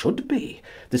 or should be,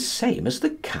 the same as the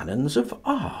canons of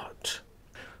art.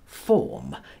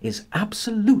 Form is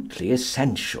absolutely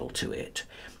essential to it.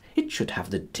 It should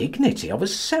have the dignity of a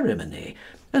ceremony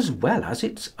as well as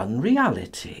its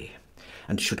unreality,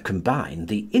 and should combine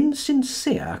the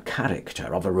insincere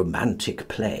character of a romantic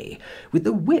play with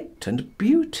the wit and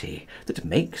beauty that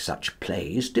make such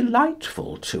plays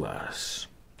delightful to us.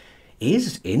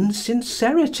 Is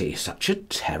insincerity such a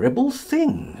terrible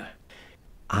thing?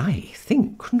 I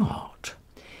think not.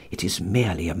 It is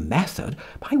merely a method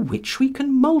by which we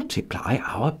can multiply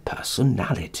our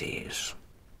personalities.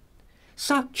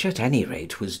 Such, at any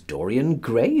rate, was Dorian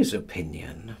Gray's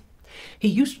opinion. He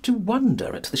used to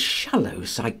wonder at the shallow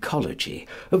psychology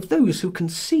of those who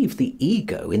conceive the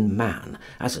ego in man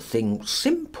as a thing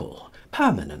simple,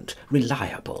 permanent,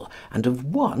 reliable, and of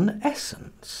one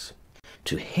essence.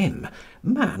 To him,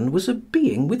 man was a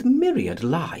being with myriad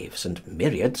lives and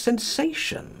myriad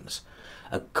sensations,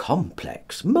 a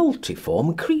complex,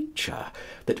 multiform creature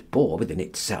that bore within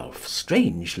itself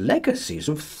strange legacies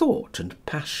of thought and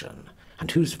passion, and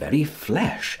whose very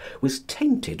flesh was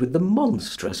tainted with the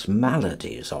monstrous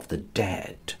maladies of the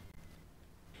dead.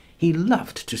 He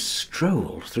loved to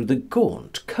stroll through the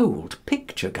gaunt, cold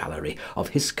picture gallery of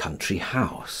his country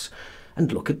house,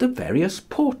 and look at the various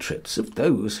portraits of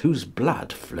those whose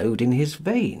blood flowed in his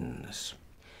veins.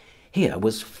 Here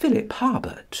was Philip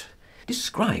Herbert,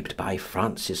 described by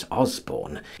Francis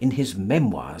Osborne in his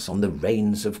Memoirs on the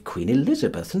Reigns of Queen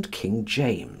Elizabeth and King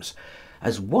James,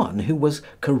 as one who was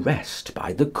caressed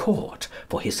by the court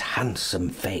for his handsome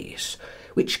face,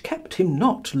 which kept him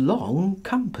not long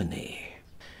company.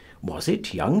 Was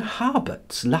it young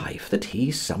Herbert's life that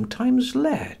he sometimes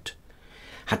led?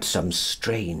 Had some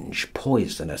strange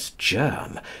poisonous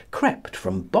germ crept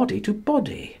from body to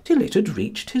body till it had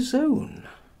reached his own?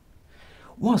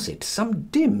 Was it some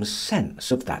dim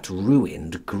sense of that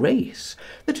ruined grace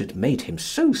that had made him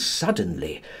so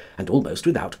suddenly, and almost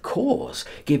without cause,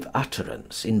 give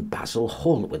utterance in Basil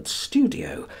Hallward's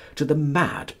studio to the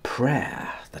mad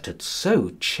prayer that had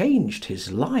so changed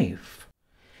his life?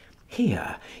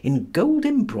 Here, in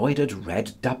gold-embroidered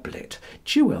red doublet,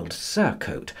 jewelled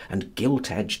surcoat, and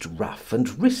gilt-edged ruff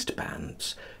and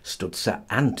wristbands, stood Sir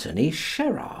Anthony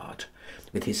Sherard,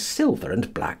 with his silver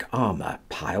and black armour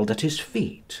piled at his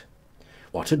feet.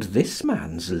 What had this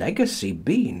man's legacy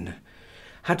been?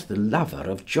 Had the lover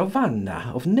of Giovanna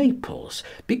of Naples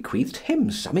bequeathed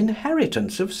him some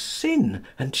inheritance of sin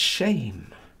and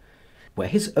shame? Were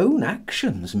his own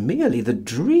actions merely the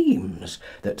dreams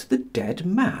that the dead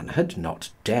man had not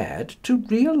dared to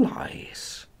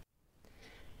realise?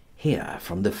 Here,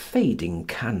 from the fading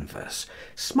canvas,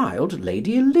 smiled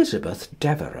Lady Elizabeth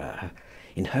Devereux,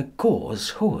 in her gauze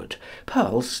hood,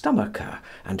 pearl stomacher,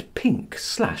 and pink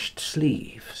slashed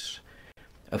sleeves.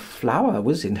 A flower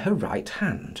was in her right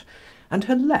hand, and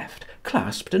her left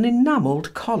clasped an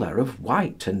enamelled collar of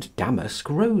white and damask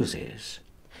roses.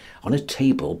 On a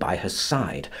table by her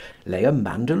side lay a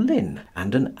mandolin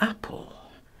and an apple.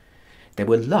 There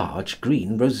were large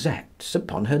green rosettes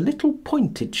upon her little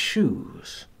pointed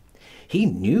shoes. He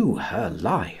knew her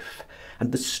life,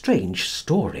 and the strange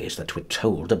stories that were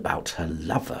told about her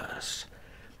lovers.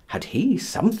 Had he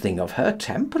something of her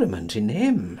temperament in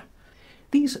him?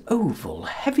 These oval,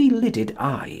 heavy-lidded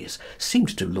eyes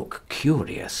seemed to look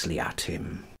curiously at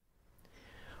him.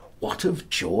 What of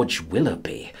George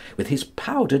Willoughby, with his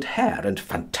powdered hair and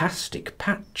fantastic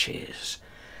patches?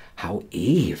 How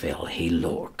evil he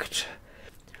looked!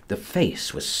 The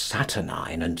face was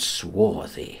saturnine and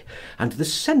swarthy, and the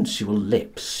sensual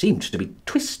lips seemed to be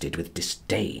twisted with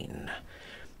disdain.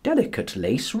 Delicate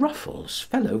lace ruffles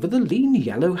fell over the lean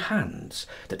yellow hands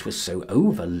that were so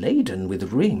overladen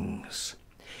with rings.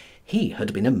 He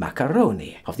had been a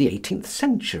macaroni of the 18th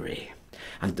century,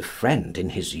 and the friend in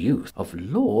his youth of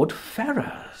Lord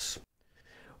Ferrers.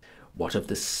 What of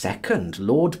the second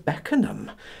Lord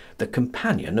Beckenham, the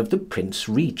companion of the Prince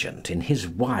Regent in his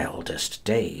wildest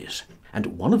days,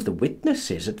 and one of the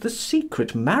witnesses at the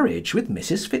secret marriage with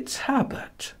Mrs.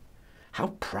 Fitzherbert? How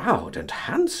proud and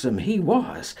handsome he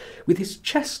was, with his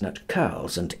chestnut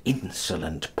curls and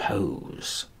insolent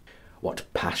pose! What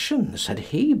passions had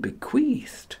he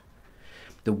bequeathed?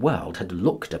 The world had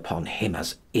looked upon him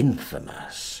as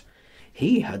infamous.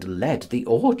 He had led the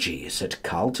orgies at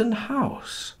Carlton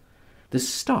House. The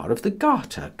Star of the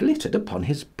Garter glittered upon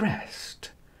his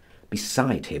breast.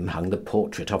 Beside him hung the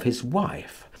portrait of his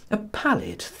wife, a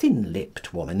pallid,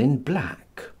 thin-lipped woman in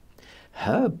black.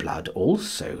 Her blood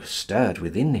also stirred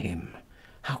within him.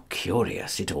 How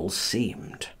curious it all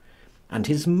seemed! And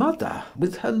his mother,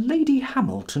 with her Lady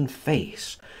Hamilton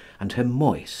face, and her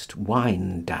moist,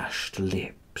 wine-dashed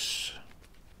lips.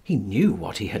 He knew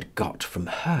what he had got from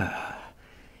her.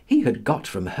 He had got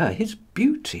from her his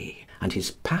beauty, and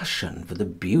his passion for the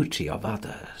beauty of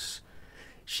others.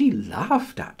 She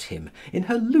laughed at him in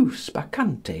her loose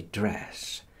bacchante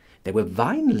dress. There were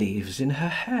vine leaves in her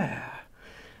hair.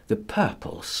 The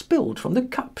purple spilled from the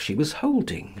cup she was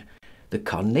holding. The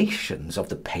carnations of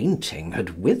the painting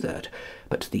had withered,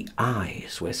 but the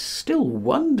eyes were still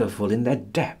wonderful in their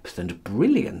depth and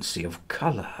brilliancy of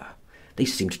colour. They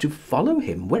seemed to follow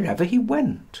him wherever he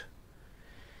went.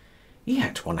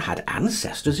 Yet one had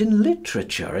ancestors in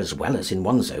literature as well as in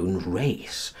one's own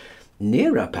race,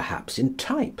 nearer perhaps in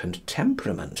type and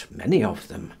temperament, many of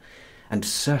them, and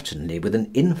certainly with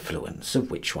an influence of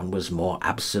which one was more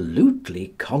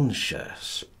absolutely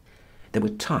conscious. There were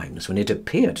times when it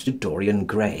appeared to Dorian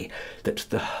Gray that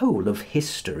the whole of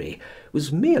history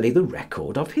was merely the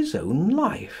record of his own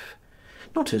life,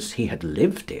 not as he had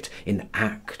lived it in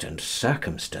act and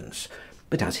circumstance,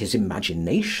 but as his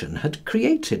imagination had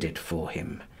created it for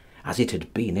him, as it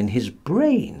had been in his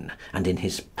brain and in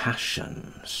his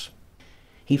passions.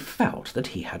 He felt that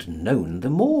he had known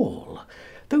them all,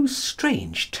 those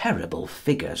strange, terrible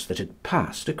figures that had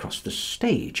passed across the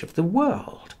stage of the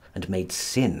world, and made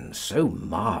sin so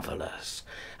marvellous,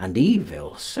 and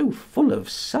evil so full of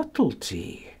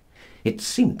subtlety. It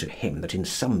seemed to him that in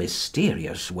some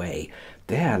mysterious way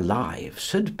their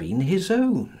lives had been his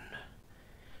own.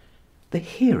 The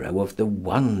hero of the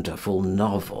wonderful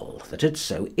novel that had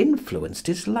so influenced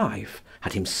his life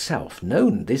had himself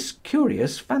known this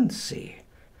curious fancy.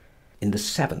 In the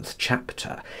 7th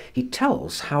chapter he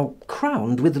tells how,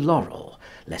 crowned with laurel,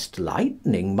 lest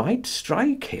lightning might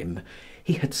strike him,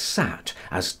 he had sat,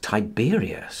 as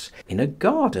Tiberius, in a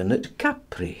garden at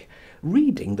Capri,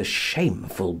 reading the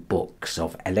shameful books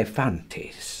of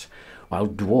Elephantis, while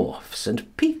dwarfs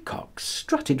and peacocks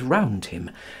strutted round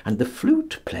him, and the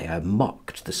flute player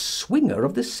mocked the swinger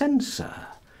of the censer;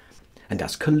 and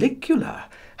as Caligula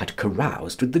had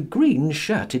caroused with the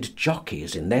green-shirted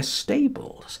jockeys in their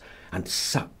stables, and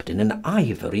supped in an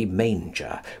ivory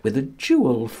manger with a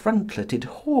jewel-frontleted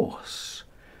horse;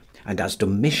 and as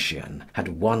Domitian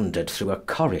had wandered through a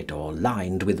corridor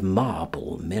lined with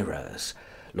marble mirrors,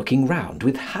 looking round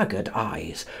with haggard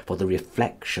eyes for the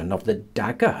reflection of the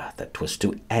dagger that was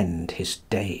to end his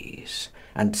days,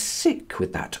 and sick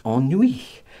with that ennui,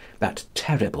 that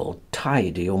terrible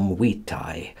tedium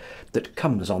vitae that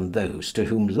comes on those to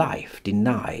whom life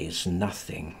denies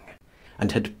nothing,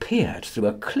 and had peered through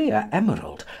a clear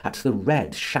emerald at the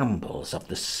red shambles of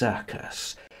the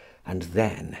circus, and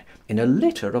then, in a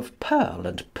litter of pearl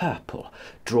and purple,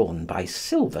 drawn by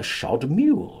silver-shod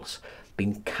mules,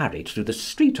 been carried through the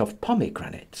street of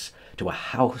pomegranates to a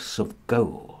house of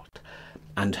gold,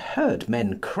 and heard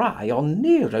men cry on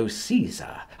Nero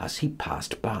Caesar as he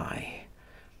passed by;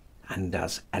 and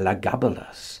as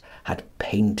Elagabalus had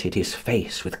painted his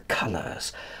face with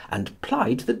colours, and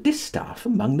plied the distaff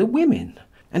among the women,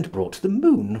 and brought the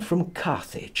moon from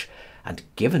Carthage, and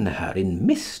given her in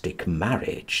mystic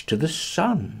marriage to the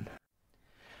sun.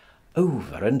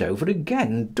 Over and over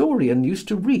again Dorian used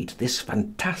to read this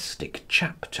fantastic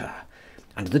chapter,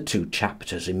 and the two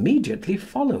chapters immediately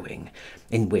following,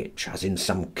 in which, as in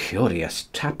some curious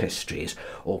tapestries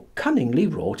or cunningly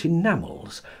wrought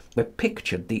enamels, were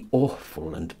pictured the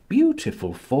awful and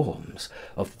beautiful forms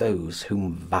of those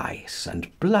whom vice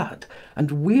and blood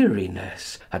and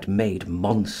weariness had made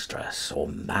monstrous or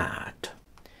mad.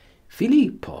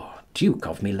 Filippo, Duke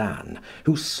of Milan,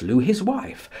 who slew his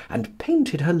wife, and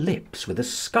painted her lips with a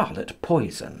scarlet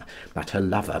poison, that her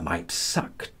lover might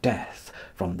suck death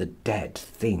from the dead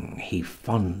thing he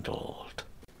fondled.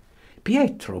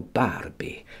 Pietro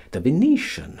Barbi, the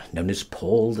Venetian, known as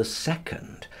Paul II.,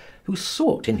 who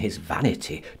sought in his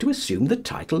vanity to assume the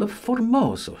title of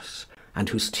Formosus, and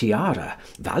whose tiara,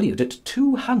 valued at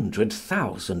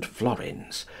 200,000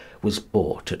 florins, was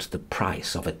bought at the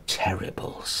price of a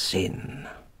terrible sin.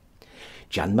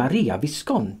 Gian Maria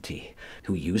Visconti,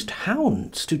 who used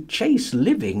hounds to chase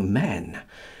living men,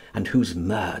 and whose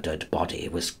murdered body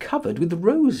was covered with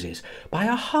roses by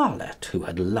a harlot who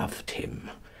had loved him.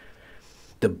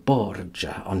 The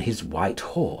Borgia on his white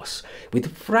horse,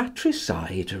 with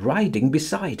fratricide riding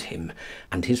beside him,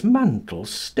 and his mantle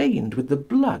stained with the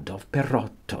blood of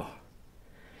Perotto.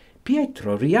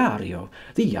 Pietro Riario,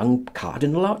 the young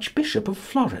Cardinal Archbishop of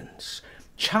Florence,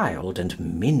 child and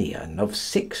minion of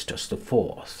Sixtus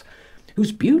IV.,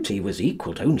 whose beauty was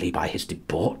equalled only by his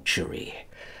debauchery,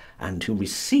 and who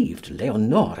received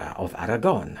Leonora of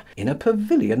Aragon in a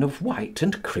pavilion of white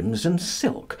and crimson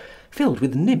silk, filled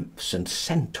with nymphs and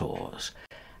centaurs,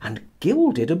 and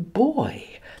gilded a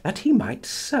boy, that he might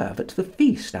serve at the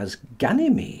feast as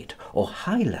Ganymede or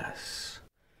Hylas.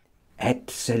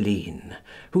 Etzeline,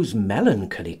 whose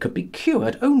melancholy could be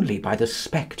cured only by the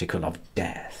spectacle of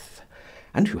death,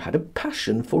 and who had a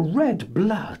passion for red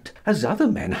blood, as other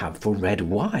men have for red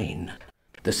wine,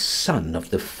 the son of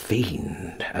the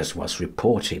fiend, as was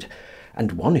reported,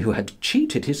 and one who had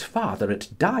cheated his father at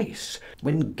dice,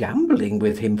 when gambling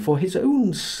with him for his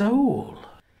own soul.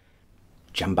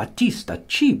 Giambattista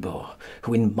Cibo,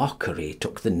 who in mockery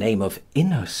took the name of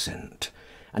Innocent,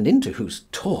 and into whose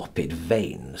torpid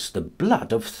veins the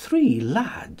blood of 3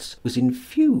 lads was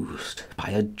infused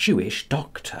by a Jewish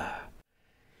doctor.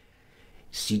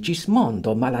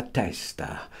 Sigismondo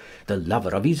Malatesta, the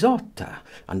lover of Isotta,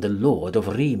 and the lord of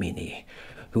Rimini,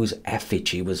 whose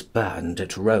effigy was burned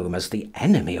at Rome as the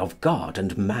enemy of God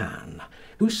and man,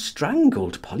 who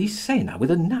strangled Polissena with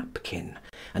a napkin,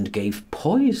 and gave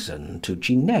poison to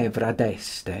Ginevra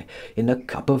d'Este in a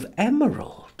cup of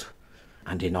emerald,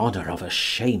 and in honour of a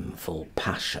shameful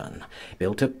passion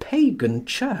built a pagan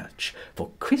church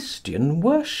for Christian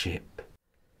worship.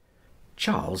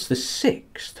 Charles VI,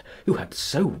 who had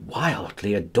so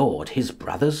wildly adored his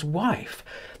brother's wife,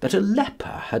 that a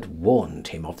leper had warned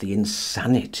him of the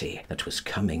insanity that was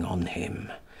coming on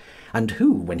him, and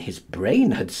who, when his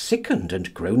brain had sickened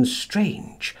and grown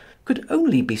strange, could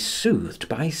only be soothed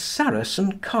by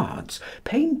Saracen cards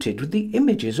painted with the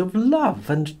images of love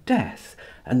and death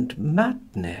and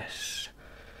madness.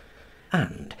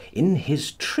 And in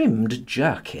his trimmed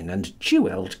jerkin and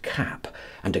jewelled cap,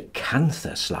 and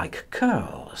acanthus-like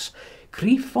curls,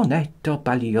 Grifonetto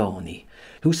Baglioni,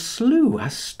 who slew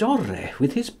Astorre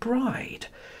with his bride,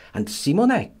 and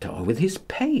Simonetto with his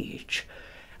page,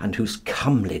 and whose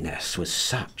comeliness was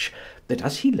such, that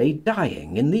as he lay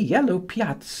dying in the yellow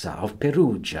piazza of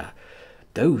Perugia,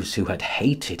 Those who had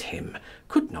hated him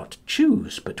could not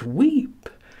choose but weep,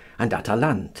 and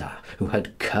Atalanta, who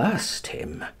had cursed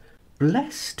him,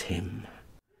 blessed him.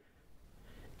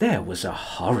 There was a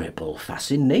horrible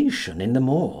fascination in them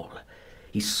all.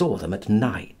 He saw them at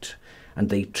night, and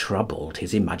they troubled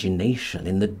his imagination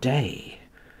in the day.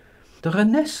 The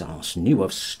Renaissance knew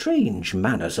of strange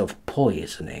manners of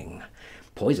poisoning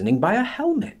by a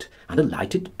helmet and a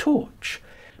lighted torch,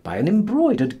 by an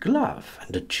embroidered glove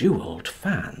and a jewelled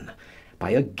fan, by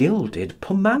a gilded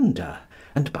pomander,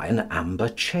 and by an amber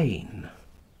chain.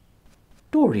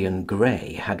 Dorian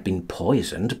Gray had been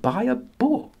poisoned by a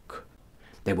book.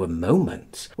 There were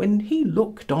moments when he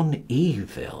looked on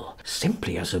evil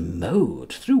simply as a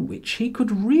mode through which he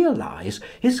could realise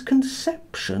his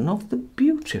conception of the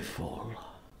beautiful.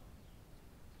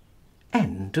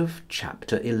 End of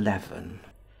chapter 11.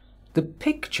 The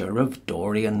Picture of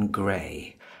Dorian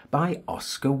Gray by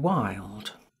Oscar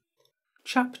Wilde.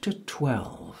 Chapter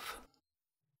 12.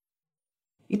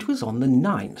 It was on the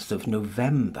 9th of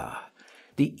November,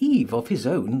 the eve of his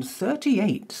own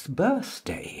 38th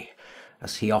birthday,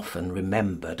 as he often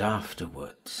remembered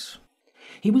afterwards.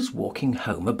 He was walking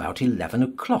home about 11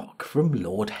 o'clock from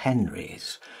Lord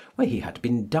Henry's, where he had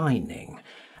been dining,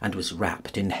 and was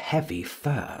wrapped in heavy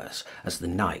furs, as the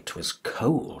night was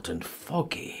cold and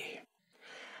foggy.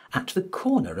 At the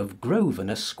corner of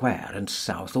Grosvenor Square and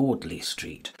South Audley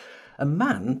Street, a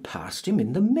man passed him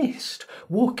in the mist,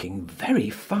 walking very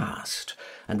fast,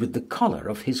 and with the collar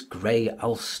of his grey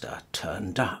ulster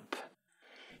turned up.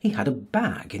 He had a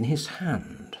bag in his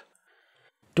hand.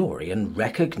 Dorian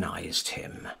recognised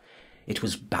him. It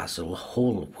was Basil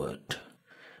Hallward.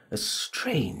 A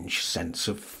strange sense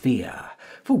of fear,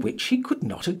 for which he could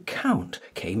not account,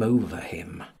 came over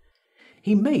him.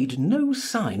 He made no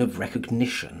sign of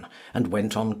recognition, and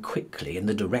went on quickly in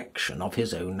the direction of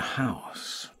his own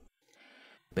house.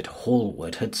 But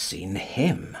Hallward had seen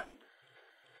him.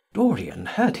 Dorian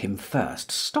heard him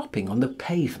first stopping on the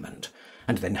pavement,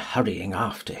 and then hurrying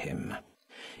after him.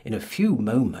 In a few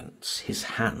moments his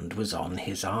hand was on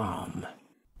his arm.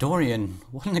 "Dorian,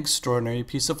 what an extraordinary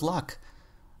piece of luck!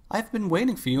 I've been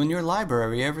waiting for you in your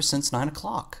library ever since 9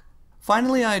 o'clock.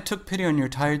 Finally, I took pity on your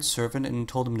tired servant and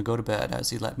told him to go to bed, as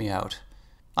he let me out.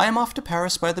 I am off to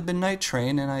Paris by the midnight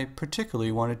train, and I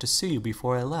particularly wanted to see you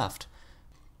before I left.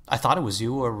 I thought it was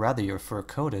you, or rather your fur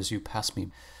coat, as you passed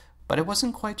me, but I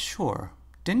wasn't quite sure.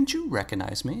 Didn't you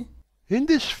recognize me?" "In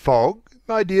this fog,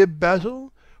 my dear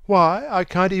Basil? Why, I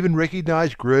can't even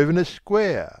recognise Grosvenor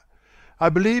Square. I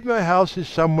believe my house is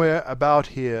somewhere about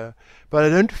here, but I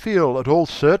don't feel at all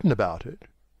certain about it.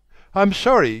 I'm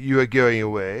sorry you are going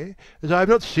away, as I have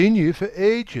not seen you for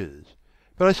ages.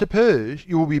 But I suppose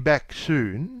you will be back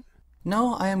soon?"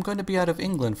 "No, I am going to be out of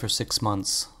England for 6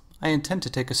 months. I intend to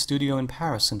take a studio in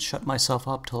Paris and shut myself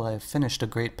up till I have finished a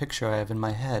great picture I have in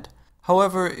my head.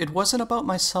 However, it wasn't about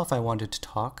myself I wanted to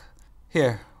talk.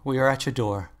 Here, we are at your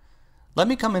door. Let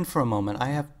me come in for a moment. I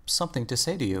have something to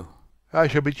say to you." "I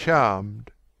shall be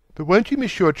charmed. But won't you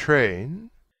miss your train?"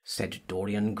 said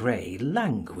Dorian Gray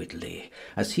languidly,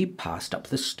 as he passed up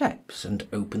the steps and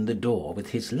opened the door with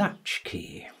his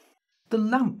latch-key. The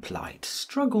lamplight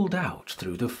struggled out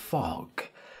through the fog,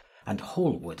 and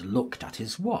Hallward looked at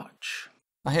his watch.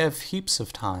 "I have heaps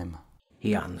of time,"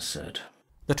 he answered.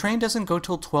 "The train doesn't go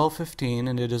till 12:15,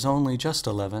 and it is only just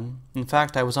 11. In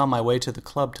fact, I was on my way to the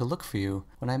club to look for you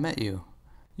when I met you.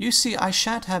 You see, I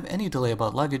shan't have any delay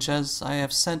about luggage, as I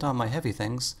have sent on my heavy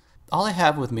things. All I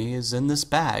have with me is in this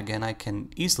bag, and I can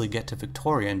easily get to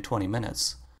Victoria in 20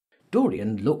 minutes.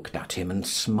 Dorian looked at him and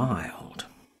smiled.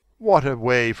 "What a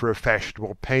way for a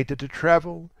fashionable painter to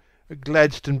travel! A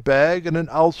Gladstone bag and an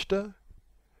ulster.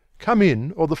 Come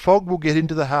in, or the fog will get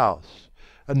into the house.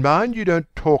 And mind you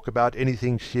don't talk about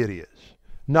anything serious.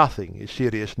 Nothing is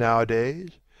serious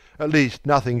nowadays. At least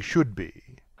nothing should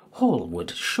be."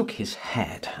 Hallward shook his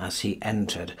head as he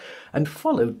entered, and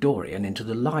followed Dorian into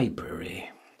the library.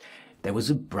 There was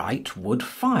a bright wood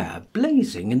fire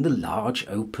blazing in the large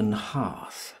open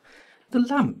hearth. The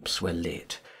lamps were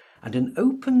lit, and an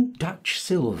open Dutch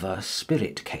silver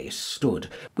spirit case stood,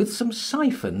 with some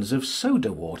siphons of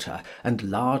soda water and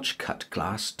large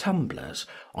cut-glass tumblers,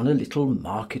 on a little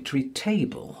marquetry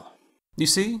table. "You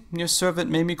see, your servant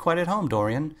made me quite at home,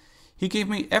 Dorian. He gave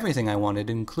me everything I wanted,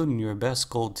 including your best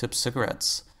gold-tipped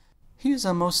cigarettes. He is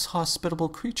a most hospitable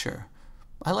creature.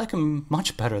 I like him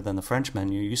much better than the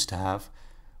Frenchmen you used to have.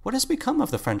 What has become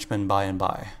of the Frenchmen by and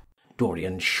by?"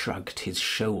 Dorian shrugged his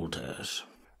shoulders.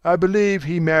 "I believe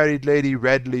he married Lady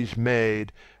Radley's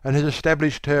maid, and has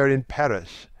established her in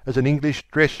Paris as an English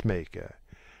dressmaker.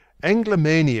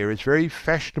 Anglomania is very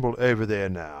fashionable over there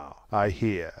now, I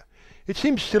hear. It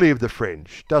seems silly of the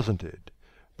French, doesn't it?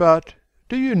 But,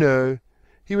 do you know,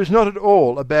 he was not at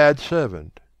all a bad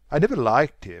servant. I never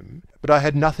liked him, but I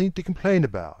had nothing to complain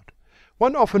about.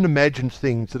 One often imagines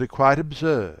things that are quite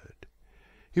absurd.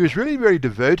 He was really very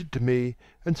devoted to me,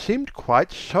 and seemed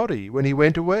quite sorry when he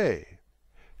went away.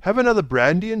 Have another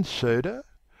brandy and soda?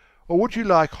 Or would you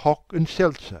like hock and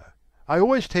seltzer? I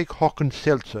always take hock and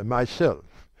seltzer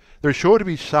myself. There is sure to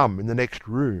be some in the next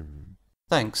room.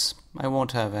 Thanks, I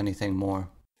won't have anything more,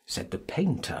 said the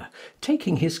painter,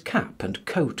 taking his cap and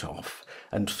coat off,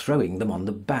 and throwing them on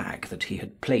the bag that he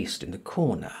had placed in the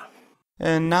corner.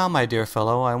 And now, my dear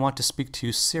fellow, I want to speak to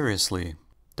you seriously.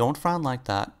 Don't frown like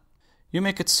that. You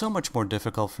make it so much more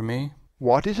difficult for me.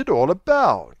 What is it all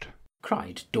about?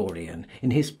 cried Dorian,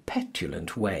 in his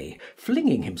petulant way,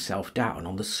 flinging himself down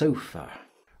on the sofa.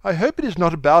 I hope it is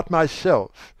not about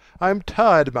myself. I am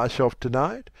tired of myself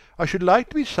tonight. I should like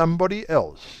to be somebody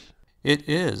else. It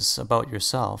is about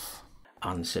yourself,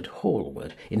 answered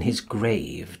Hallward in his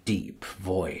grave, deep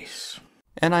voice.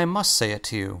 And I must say it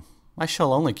to you. I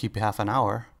shall only keep you half an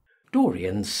hour.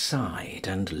 Dorian sighed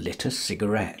and lit a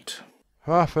cigarette.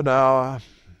 Half an hour,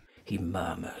 he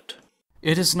murmured.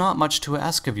 It is not much to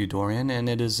ask of you, Dorian, and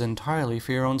it is entirely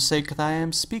for your own sake that I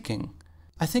am speaking.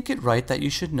 I think it right that you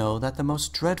should know that the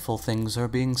most dreadful things are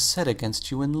being said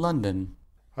against you in London.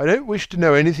 I don't wish to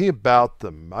know anything about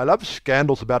them. I love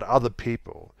scandals about other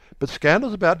people, but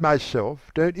scandals about myself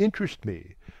don't interest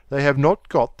me. They have not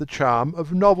got the charm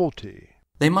of novelty.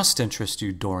 They must interest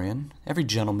you, Dorian. Every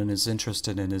gentleman is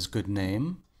interested in his good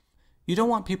name. You don't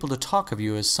want people to talk of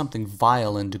you as something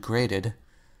vile and degraded.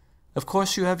 Of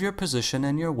course you have your position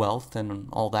and your wealth and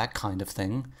all that kind of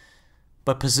thing.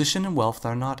 But position and wealth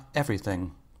are not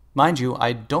everything. Mind you,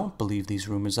 I don't believe these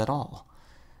rumors at all.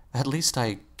 At least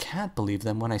I can't believe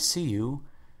them when I see you.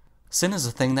 Sin is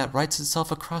a thing that writes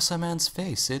itself across a man's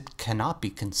face. It cannot be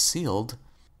concealed.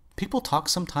 People talk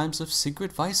sometimes of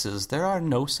secret vices. There are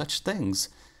no such things.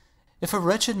 If a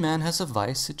wretched man has a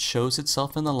vice, it shows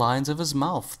itself in the lines of his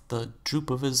mouth, the droop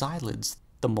of his eyelids,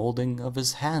 the moulding of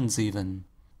his hands even.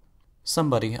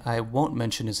 Somebody, I won't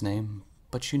mention his name,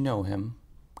 but you know him,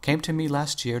 came to me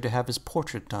last year to have his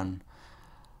portrait done.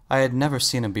 I had never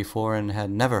seen him before and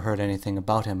had never heard anything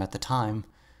about him at the time,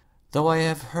 though I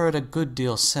have heard a good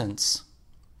deal since.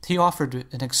 He offered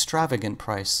an extravagant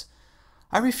price.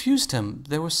 I refused him.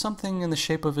 There was something in the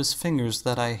shape of his fingers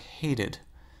that I hated.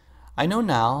 I know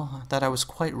now that I was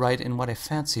quite right in what I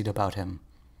fancied about him.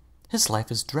 His life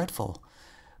is dreadful.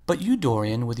 But you,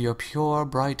 Dorian, with your pure,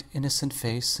 bright, innocent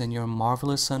face and your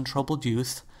marvelous, untroubled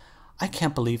youth, I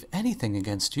can't believe anything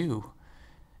against you.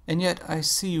 And yet I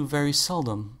see you very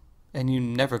seldom, and you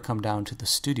never come down to the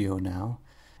studio now.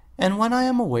 And when I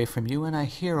am away from you and I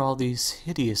hear all these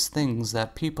hideous things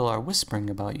that people are whispering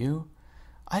about you,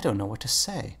 I don't know what to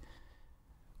say.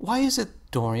 Why is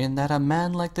it, Dorian, that a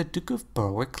man like the Duke of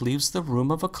Berwick leaves the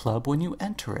room of a club when you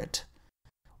enter it?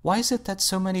 Why is it that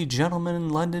so many gentlemen in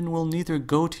London will neither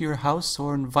go to your house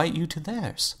or invite you to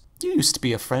theirs? You used to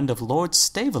be a friend of Lord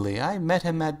Staveley. I met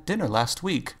him at dinner last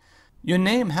week. Your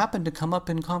name happened to come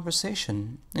up in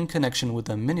conversation, in connection with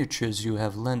the miniatures you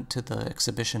have lent to the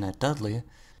exhibition at Dudley.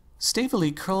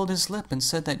 Staveley curled his lip and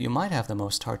said that you might have the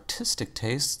most artistic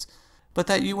tastes, but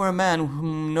that you were a man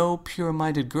whom no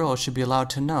pure-minded girl should be allowed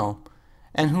to know,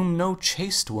 and whom no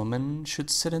chaste woman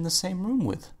should sit in the same room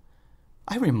with.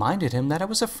 I reminded him that I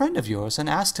was a friend of yours, and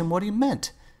asked him what he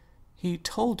meant. He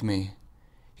told me.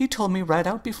 He told me right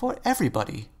out before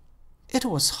everybody. It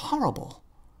was horrible.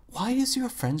 Why is your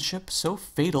friendship so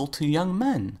fatal to young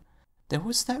men? There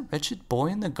was that wretched boy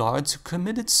in the Guards who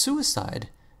committed suicide.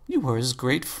 You were his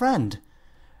great friend.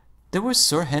 There was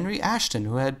Sir Henry Ashton,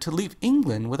 who had to leave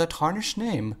England with a tarnished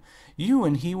name. You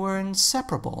and he were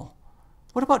inseparable.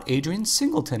 What about Adrian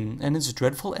Singleton and his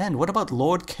dreadful end? What about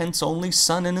Lord Kent's only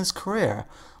son and his career?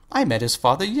 I met his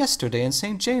father yesterday in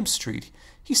St. James Street.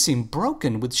 He seemed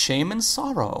broken with shame and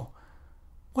sorrow.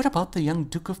 What about the young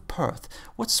Duke of Perth?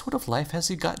 What sort of life has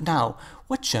he got now?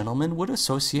 What gentleman would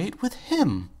associate with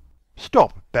him?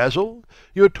 Stop, Basil.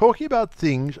 You are talking about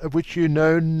things of which you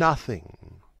know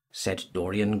nothing, said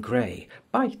Dorian Gray,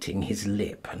 biting his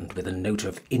lip and with a note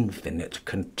of infinite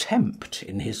contempt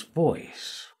in his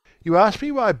voice. You ask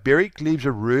me why Berwick leaves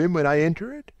a room when I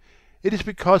enter it? It is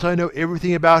because I know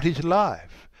everything about his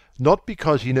life, not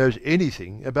because he knows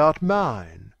anything about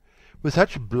mine. With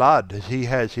such blood as he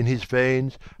has in his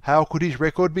veins, how could his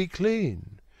record be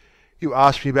clean? You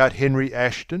ask me about Henry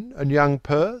Ashton and young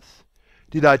Perth.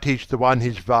 Did I teach the one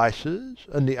his vices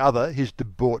and the other his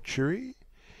debauchery?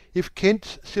 If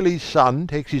Kent's silly son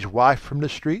takes his wife from the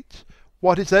streets,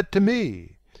 what is that to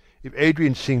me? If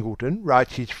Adrian Singleton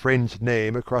writes his friend's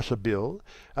name across a bill,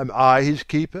 am I his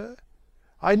keeper?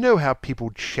 I know how people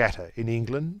chatter in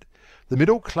England. The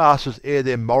middle classes air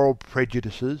their moral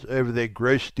prejudices over their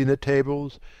gross dinner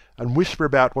tables, and whisper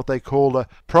about what they call the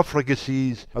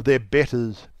profligacies of their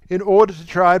betters, in order to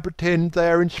try and pretend they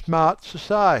are in smart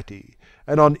society,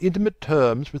 and on intimate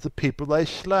terms with the people they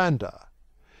slander.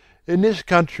 In this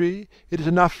country it is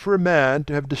enough for a man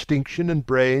to have distinction and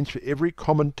brains for every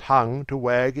common tongue to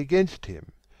wag against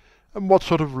him. And what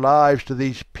sort of lives do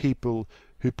these people,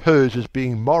 who pose as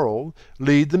being moral,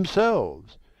 lead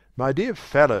themselves? My dear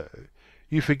fellow,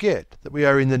 you forget that we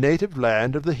are in the native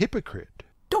land of the hypocrite.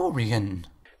 Dorian!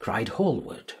 cried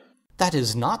Hallward. That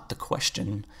is not the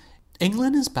question.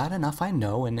 England is bad enough, I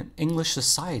know, and English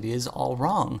society is all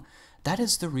wrong. That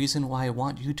is the reason why I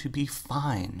want you to be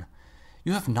fine.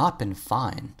 You have not been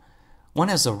fine. One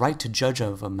has a right to judge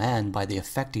of a man by the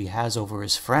effect he has over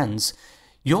his friends.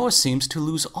 Yours seems to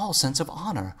lose all sense of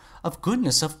honor, of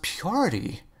goodness, of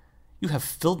purity. You have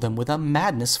filled them with a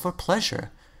madness for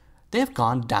pleasure. They have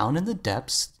gone down in the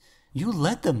depths. You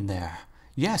led them there.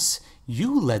 Yes,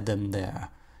 you led them there.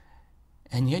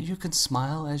 And yet you can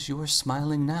smile as you are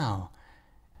smiling now.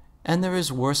 And there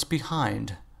is worse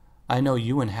behind. I know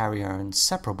you and Harry are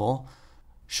inseparable.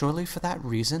 Surely for that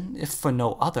reason, if for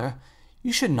no other,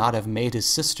 you should not have made his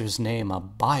sister's name a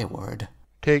byword.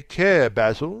 Take care,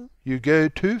 Basil. You go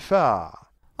too far.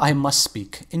 I must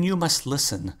speak, and you must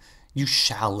listen. You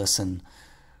shall listen.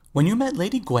 When you met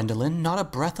Lady Gwendolen, not a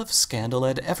breath of scandal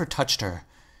had ever touched her.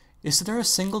 Is there a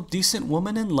single decent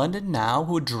woman in London now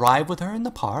who would drive with her in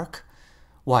the park?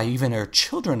 Why, even her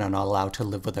children are not allowed to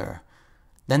live with her.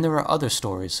 Then there are other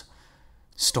stories.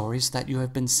 Stories that you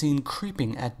have been seen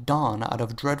creeping at dawn out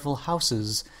of dreadful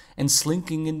houses and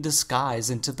slinking in disguise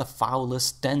into the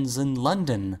foulest dens in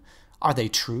London. Are they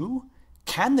true?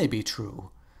 Can they be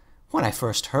true? When I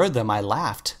first heard them, I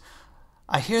laughed.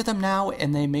 I hear them now,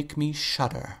 and they make me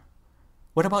shudder.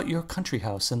 What about your country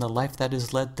house and the life that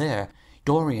is led there?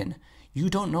 Dorian, you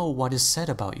don't know what is said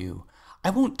about you. I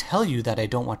won't tell you that I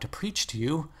don't want to preach to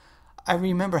you. I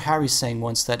remember Harry saying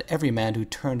once that every man who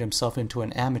turned himself into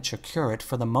an amateur curate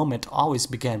for the moment always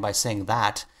began by saying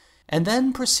that, and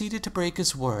then proceeded to break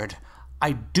his word.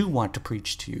 I do want to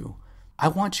preach to you. I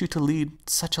want you to lead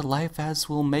such a life as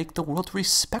will make the world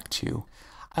respect you.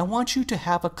 I want you to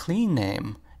have a clean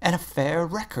name and a fair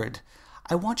record.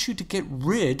 I want you to get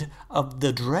rid of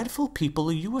the dreadful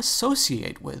people you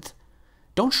associate with.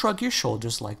 Don't shrug your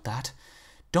shoulders like that.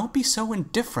 Don't be so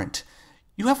indifferent.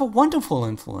 You have a wonderful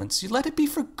influence. You let it be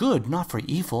for good, not for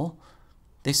evil.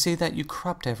 They say that you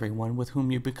corrupt everyone with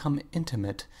whom you become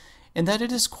intimate, and that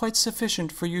it is quite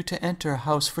sufficient for you to enter a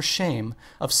house for shame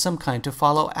of some kind to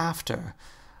follow after.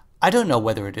 I don't know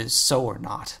whether it is so or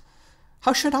not.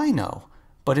 How should I know?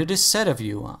 But it is said of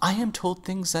you. I am told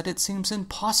things that it seems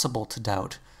impossible to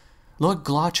doubt.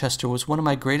 Lord.Chapter was one of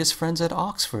my greatest friends at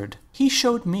Oxford. He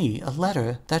showed me a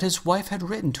letter that his wife had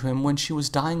written to him when she was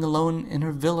dying alone in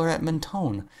her villa at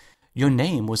Mentone. Your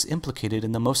name was implicated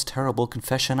in the most terrible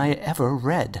confession I ever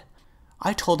read.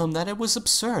 I told him that it was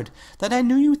absurd, that I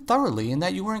knew you thoroughly, and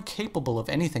that you were incapable of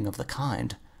anything of the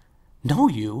kind. Know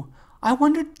you? I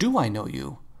wonder, do I know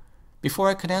you? Before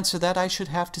I could answer that, I should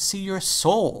have to see your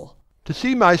soul. To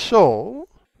see my soul?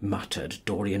 Muttered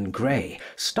Dorian Gray,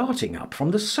 starting up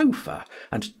from the sofa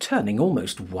and turning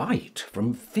almost white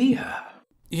from fear.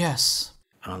 Yes,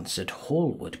 answered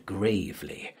Hallward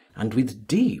gravely, and with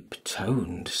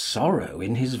deep-toned sorrow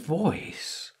in his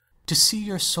voice. To see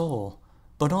your soul,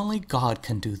 but only God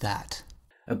can do that.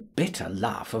 A bitter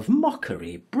laugh of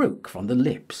mockery broke from the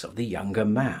lips of the younger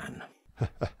man.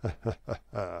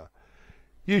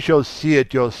 You shall see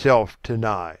it yourself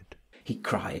tonight, he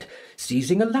cried,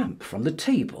 seizing a lamp from the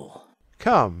table.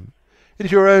 Come, it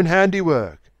is your own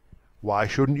handiwork. Why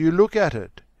shouldn't you look at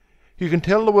it? You can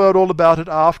tell the world all about it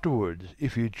afterwards,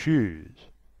 if you choose.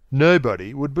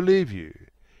 Nobody would believe you.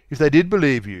 If they did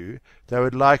believe you, they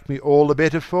would like me all the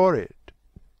better for it.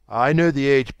 I know the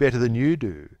age better than you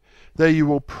do, though you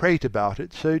will prate about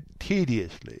it so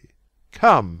tediously.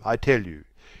 Come, I tell you,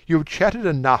 you have chatted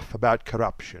enough about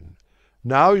corruption.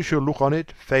 Now you shall look on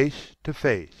it face to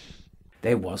face.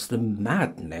 There was the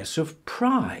madness of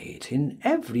pride in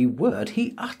every word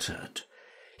he uttered.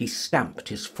 He stamped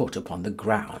his foot upon the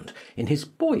ground in his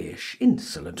boyish,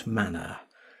 insolent manner.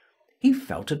 He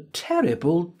felt a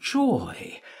terrible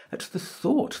joy at the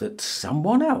thought that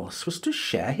someone else was to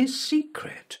share his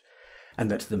secret, and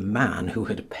that the man who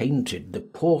had painted the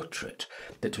portrait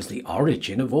that was the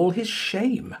origin of all his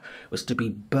shame was to be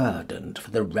burdened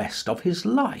for the rest of his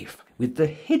life with the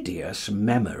hideous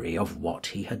memory of what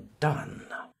he had done.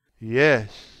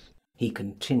 Yes, he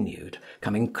continued,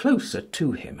 coming closer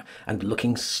to him and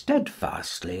looking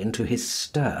steadfastly into his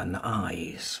stern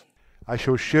eyes. I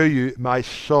shall show you my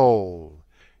soul.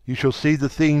 You shall see the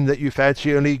thing that you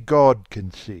fancy only God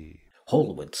can see.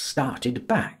 Hallward started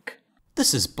back.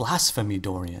 This is blasphemy,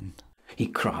 Dorian, he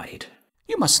cried.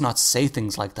 You must not say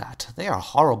things like that. They are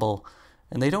horrible,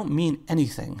 and they don't mean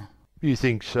anything. You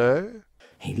think so?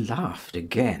 He laughed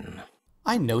again.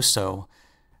 I know so.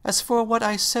 As for what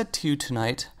I said to you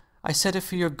tonight, I said it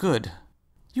for your good.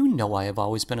 You know I have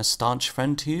always been a staunch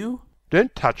friend to you.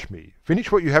 Don't touch me.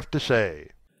 Finish what you have to say.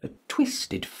 A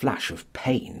twisted flash of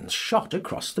pain shot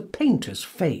across the painter's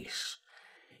face.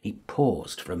 He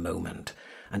paused for a moment,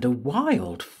 and a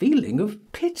wild feeling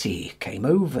of pity came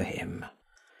over him.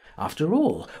 After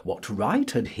all, what right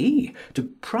had he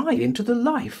to pry into the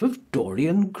life of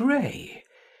Dorian Gray?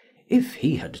 If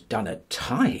he had done a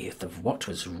tithe of what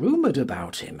was rumoured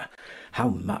about him, how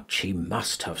much he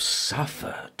must have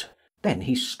suffered! Then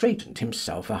he straightened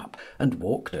himself up and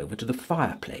walked over to the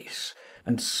fireplace,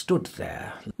 and stood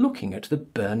there looking at the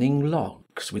burning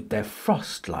logs with their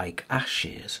frost-like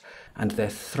ashes and their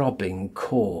throbbing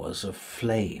cores of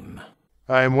flame.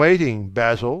 I am waiting,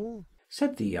 Basil,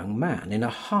 said the young man in a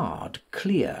hard,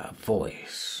 clear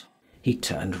voice. He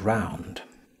turned round.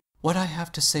 What I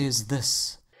have to say is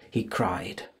this, he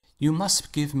cried. You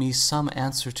must give me some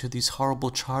answer to these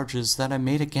horrible charges that I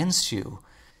made against you.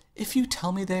 If you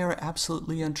tell me they are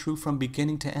absolutely untrue from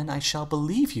beginning to end, I shall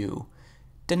believe you.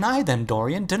 Deny them,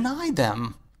 Dorian, deny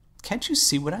them. Can't you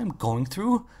see what I am going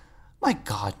through? My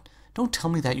God, don't tell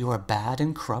me that you are bad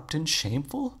and corrupt and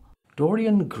shameful.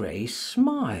 Dorian Gray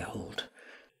smiled.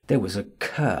 There was a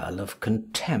curl of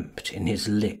contempt in his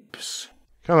lips.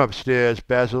 Come upstairs,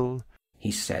 Basil,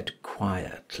 he said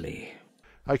quietly.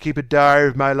 I keep a diary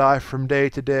of my life from day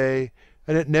to day,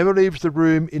 and it never leaves the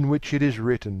room in which it is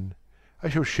written. I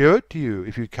shall show it to you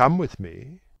if you come with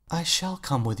me. I shall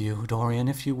come with you, Dorian,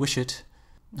 if you wish it.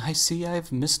 I see I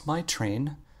have missed my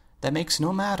train. That makes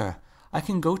no matter. I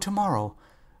can go tomorrow.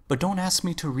 But don't ask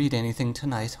me to read anything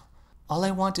tonight. All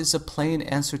I want is a plain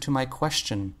answer to my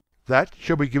question. That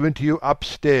shall be given to you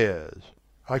upstairs.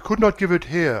 I could not give it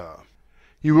here.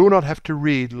 You will not have to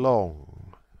read long.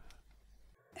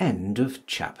 End of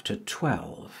chapter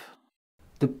 12.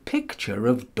 The Picture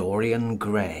of Dorian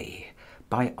Gray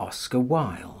by Oscar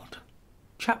Wilde.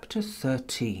 Chapter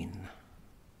 13.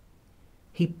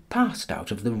 He passed out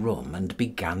of the room and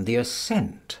began the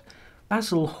ascent,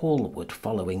 Basil Hallward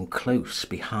following close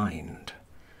behind.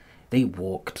 They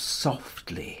walked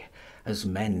softly, as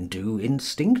men do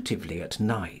instinctively at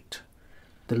night.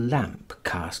 The lamp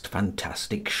cast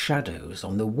fantastic shadows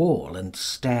on the wall and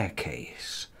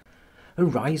staircase. A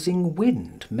rising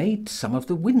wind made some of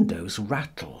the windows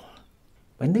rattle.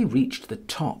 When they reached the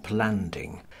top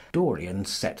landing, Dorian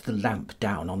set the lamp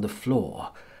down on the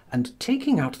floor, and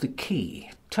taking out the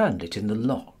key, turned it in the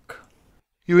lock.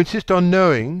 You insist on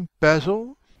knowing,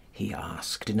 Basil? he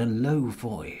asked in a low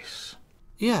voice.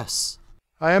 Yes.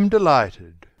 I am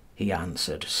delighted, he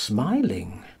answered,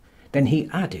 smiling. Then he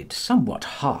added somewhat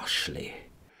harshly,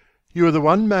 You are the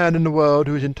one man in the world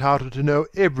who is entitled to know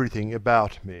everything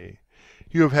about me.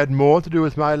 You have had more to do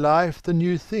with my life than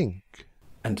you think.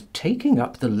 And taking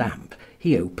up the lamp,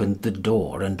 he opened the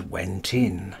door and went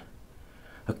in.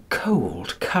 A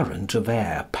cold current of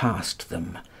air passed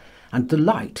them, and the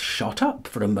light shot up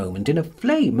for a moment in a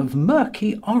flame of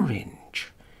murky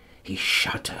orange. He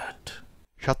shuddered.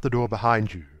 Shut the door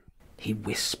behind you, he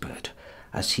whispered,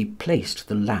 as he placed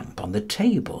the lamp on the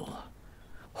table.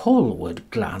 Hallward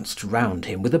glanced round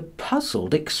him with a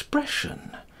puzzled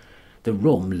expression. The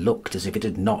room looked as if it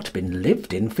had not been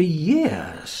lived in for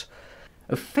years.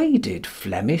 A faded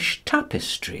Flemish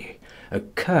tapestry, a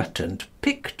curtained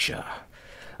picture,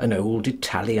 an old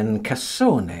Italian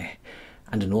cassone,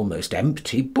 and an almost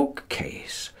empty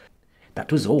bookcase.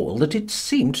 That was all that it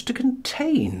seemed to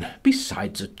contain,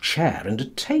 besides a chair and a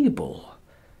table.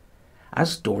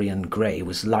 As Dorian Gray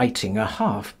was lighting a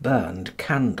half-burned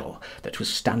candle that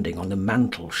was standing on the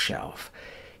mantel-shelf,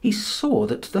 he saw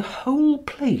that the whole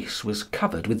place was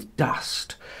covered with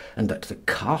dust, and that the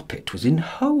carpet was in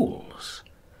holes.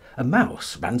 A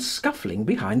mouse ran scuffling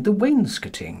behind the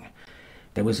wainscoting.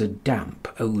 There was a damp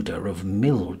odour of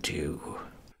mildew.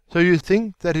 So you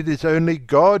think that it is only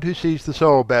God who sees the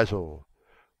soul, Basil?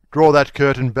 Draw that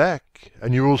curtain back,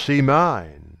 and you will see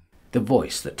mine. The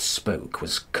voice that spoke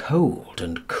was cold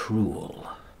and cruel.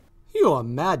 You are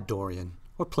mad, Dorian,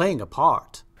 or playing a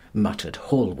part, muttered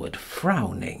Hallward,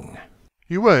 frowning.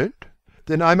 You won't?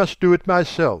 Then I must do it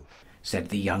myself, said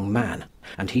the young man,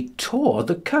 and he tore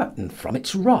the curtain from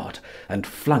its rod and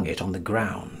flung it on the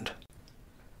ground.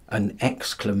 An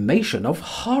exclamation of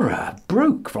horror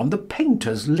broke from the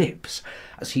painter's lips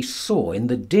as he saw in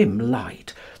the dim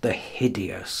light the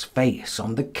hideous face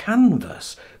on the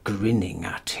canvas grinning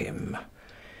at him.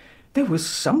 There was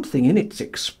something in its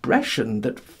expression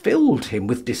that filled him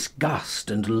with disgust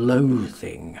and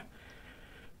loathing.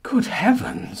 Good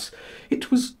heavens!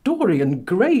 It was Dorian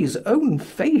Gray's own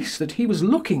face that he was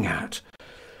looking at.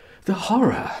 The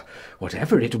horror,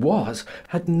 whatever it was,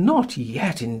 had not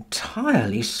yet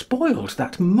entirely spoiled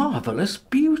that marvellous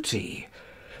beauty.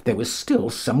 There was still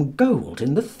some gold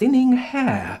in the thinning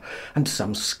hair, and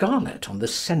some scarlet on the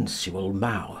sensual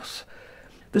mouth.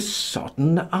 The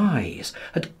sodden eyes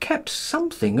had kept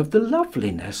something of the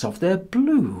loveliness of their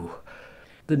blue.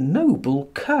 The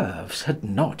noble curves had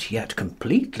not yet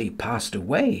completely passed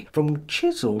away from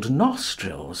chiselled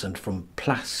nostrils and from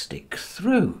plastic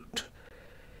throat.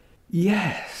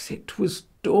 Yes, it was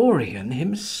Dorian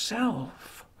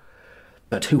himself.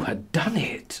 But who had done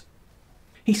it?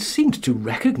 He seemed to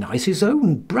recognise his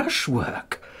own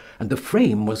brushwork, and the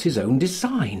frame was his own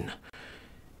design.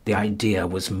 The idea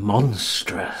was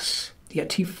monstrous,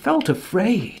 yet he felt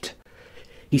afraid.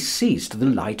 He seized the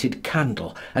lighted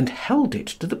candle and held it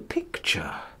to the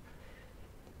picture.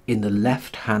 In the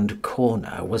left-hand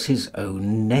corner was his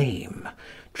own name,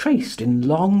 traced in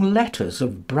long letters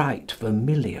of bright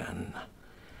vermilion.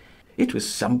 It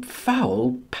was some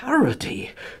foul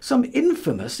parody, some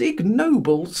infamous,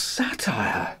 ignoble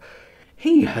satire.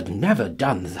 He had never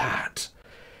done that.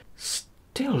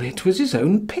 Still, it was his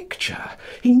own picture.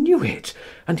 He knew it,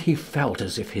 and he felt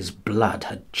as if his blood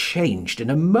had changed in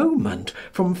a moment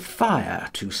from fire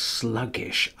to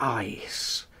sluggish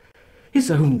ice.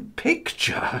 His own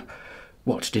picture!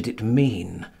 What did it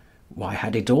mean? Why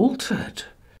had it altered?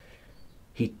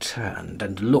 He turned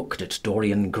and looked at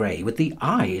Dorian Gray with the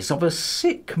eyes of a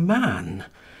sick man.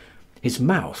 His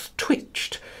mouth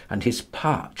twitched, and his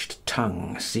parched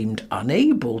tongue seemed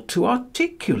unable to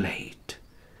articulate.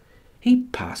 He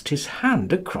passed his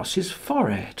hand across his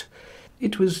forehead.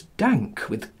 It was dank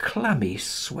with clammy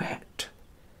sweat.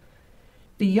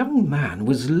 The young man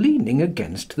was leaning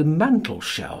against the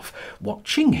mantel-shelf,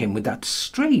 watching him with that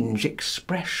strange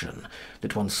expression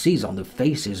that one sees on the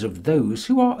faces of those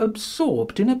who are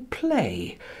absorbed in a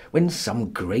play when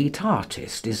some great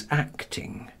artist is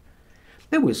acting.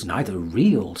 There was neither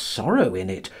real sorrow in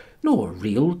it, nor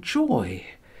real joy.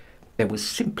 There was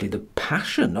simply the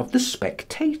passion of the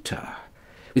spectator,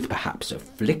 with perhaps a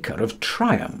flicker of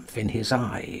triumph in his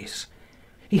eyes.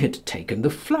 He had taken the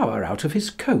flower out of his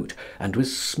coat and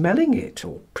was smelling it,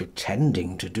 or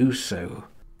pretending to do so.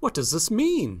 What does this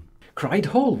mean? Cried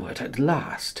Hallward at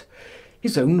last.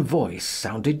 His own voice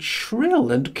sounded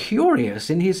shrill and curious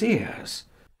in his ears.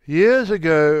 Years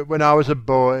ago, when I was a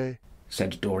boy,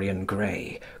 said Dorian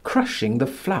Gray, crushing the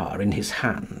flower in his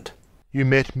hand, you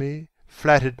met me,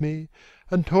 flattered me,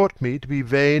 and taught me to be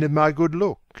vain of my good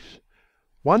looks.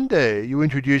 One day you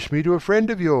introduced me to a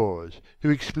friend of yours, who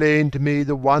explained to me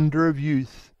the wonder of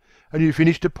youth, and you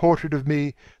finished a portrait of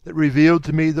me that revealed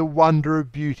to me the wonder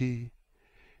of beauty.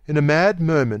 In a mad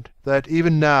moment that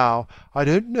even now I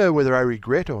don't know whether I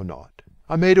regret or not,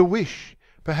 I made a wish,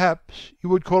 perhaps you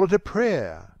would call it a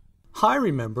prayer. I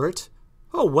remember it.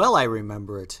 Oh, well, I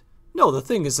remember it. No, the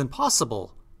thing is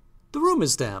impossible. The room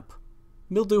is damp.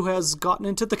 Mildew has gotten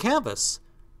into the canvas.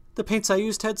 The paints I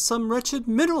used had some wretched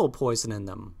mineral poison in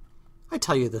them. I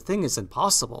tell you, the thing is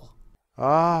impossible.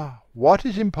 Ah, what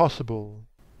is impossible?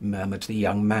 Murmured the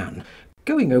young man,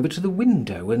 going over to the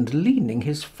window and leaning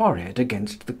his forehead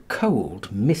against the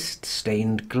cold,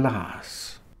 mist-stained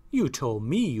glass. You told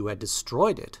me you had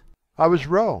destroyed it. I was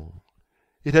wrong.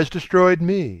 It has destroyed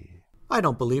me. I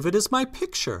don't believe it is my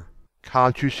picture.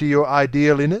 Can't you see your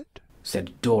ideal in it?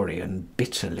 Said Dorian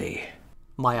bitterly.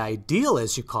 My ideal,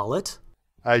 as you call it.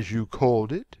 As you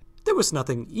called it? There was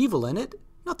nothing evil in it,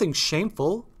 nothing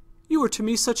shameful. You were to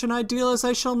me such an ideal as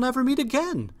I shall never meet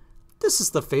again. This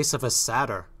is the face of a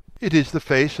satyr. It is the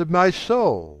face of my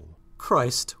soul.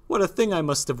 Christ, what a thing I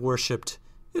must have worshipped.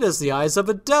 It has the eyes of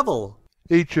a devil.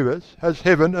 Each of us has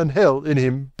heaven and hell in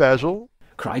him, Basil,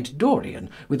 cried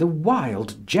Dorian with a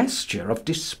wild gesture of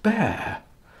despair.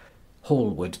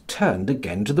 Hallward turned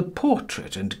again to the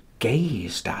portrait and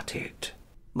gazed at it.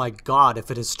 My God,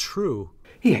 if it is true,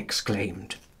 he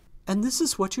exclaimed. And this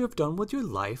is what you have done with your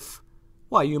life?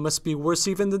 Why, you must be worse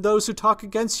even than those who talk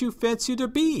against you fancy you to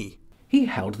be. He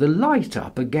held the light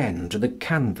up again to the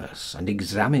canvas and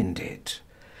examined it.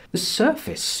 The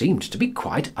surface seemed to be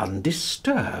quite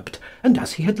undisturbed, and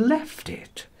as he had left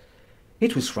it.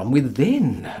 It was from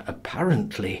within,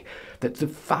 apparently, that the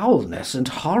foulness and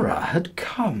horror had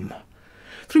come.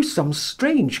 through some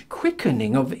strange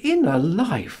quickening of inner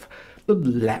life, the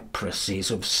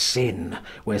leprosies of sin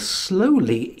were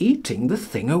slowly eating the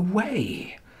thing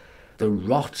away. The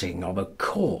rotting of a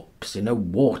corpse in a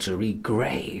watery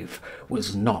grave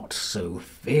was not so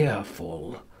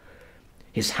fearful.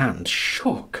 His hand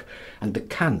shook, and the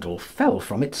candle fell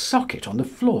from its socket on the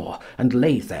floor and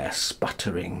lay there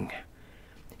sputtering.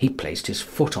 He placed his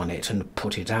foot on it and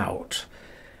put it out.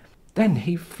 Then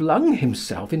he flung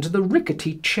himself into the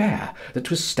rickety chair that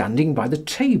was standing by the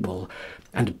table,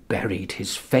 and buried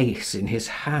his face in his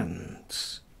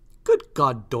hands. Good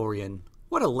God, Dorian,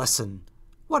 what a lesson!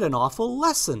 What an awful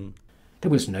lesson! There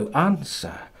was no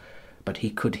answer, but he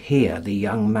could hear the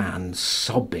young man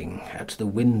sobbing at the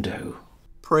window.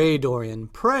 Pray, Dorian,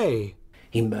 pray,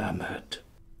 he murmured.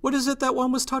 What is it that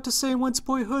one was taught to say in one's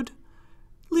boyhood?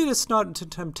 Lead us not into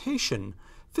temptation.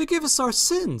 Forgive us our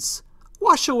sins.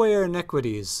 Wash away our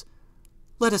iniquities.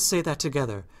 Let us say that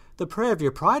together. The prayer of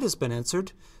your pride has been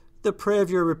answered. The prayer of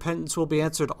your repentance will be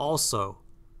answered also.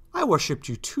 I worshipped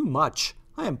you too much.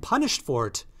 I am punished for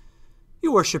it.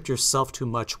 You worshipped yourself too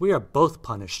much. We are both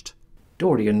punished.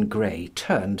 Dorian Gray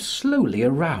turned slowly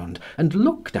around and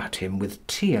looked at him with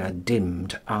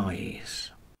tear-dimmed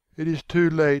eyes. It is too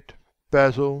late,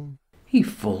 Basil, he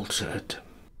faltered.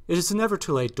 It is never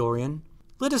too late, Dorian.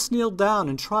 Let us kneel down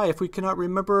and try if we cannot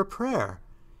remember a prayer.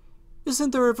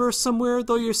 Isn't there a verse somewhere,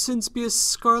 though your sins be as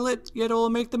scarlet, yet I will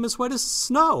make them as white as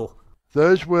snow?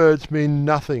 Those words mean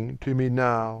nothing to me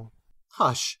now.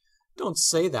 Hush, don't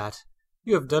say that.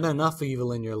 You have done enough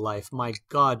evil in your life. My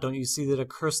God, don't you see that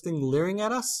accursed thing leering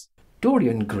at us?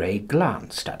 Dorian Gray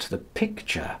glanced at the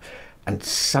picture, and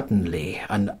suddenly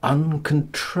an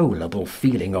uncontrollable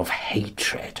feeling of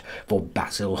hatred for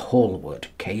Basil Hallward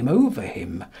came over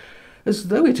him, as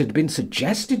though it had been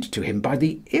suggested to him by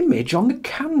the image on the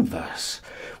canvas,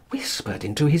 whispered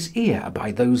into his ear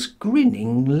by those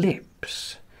grinning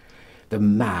lips. The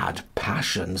mad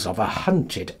passions of a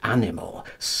hunted animal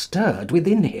stirred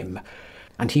within him,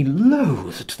 and he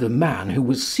loathed the man who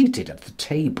was seated at the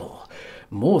table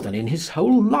more than in his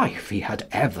whole life he had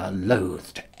ever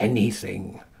loathed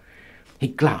anything. He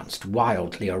glanced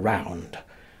wildly around.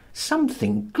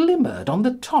 Something glimmered on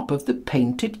the top of the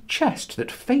painted chest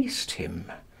that faced him.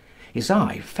 His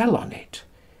eye fell on it.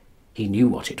 He knew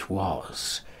what it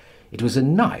was. It was a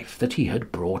knife that he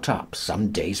had brought up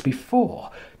some days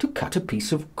before to cut a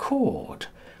piece of cord,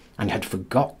 and had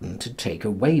forgotten to take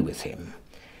away with him.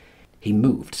 He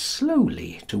moved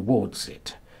slowly towards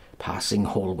it, passing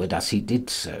Hallward as he did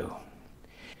so.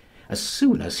 As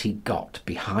soon as he got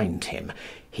behind him,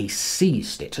 he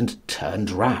seized it and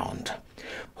turned round.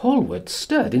 Hallward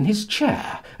stirred in his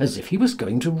chair as if he was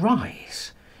going to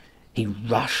rise. He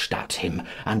rushed at him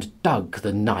and dug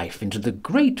the knife into the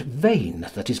great vein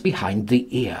that is behind the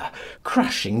ear,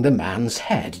 crushing the man's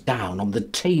head down on the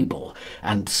table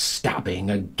and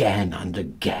stabbing again and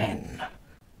again.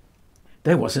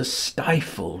 There was a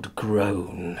stifled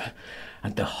groan,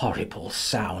 and the horrible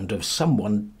sound of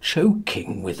someone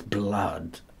choking with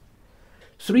blood.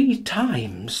 3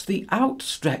 times the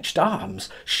outstretched arms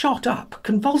shot up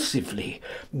convulsively,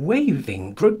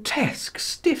 waving grotesque,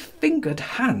 stiff-fingered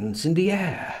hands in the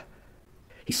air.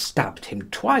 He stabbed him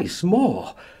twice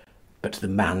more, but the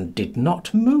man did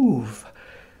not move.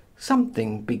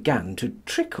 Something began to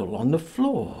trickle on the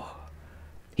floor.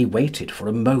 He waited for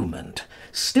a moment,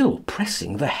 still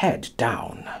pressing the head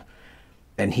down.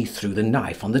 Then he threw the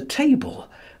knife on the table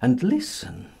and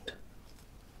listened.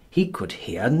 He could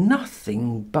hear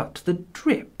nothing but the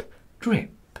drip,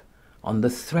 drip on the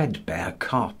threadbare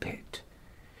carpet.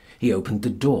 He opened the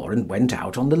door and went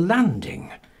out on the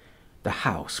landing. The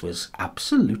house was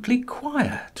absolutely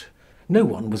quiet. No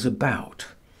one was about.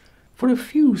 For a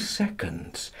few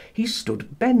seconds he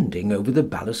stood bending over the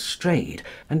balustrade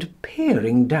and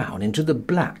peering down into the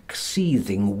black,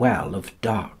 seething well of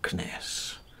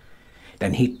darkness.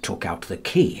 Then he took out the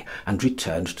key and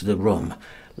returned to the room,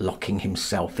 locking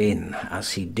himself in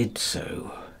as he did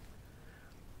so.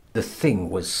 The thing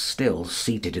was still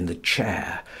seated in the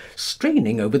chair,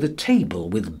 straining over the table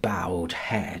with bowed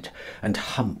head and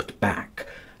humped back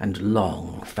and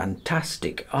long,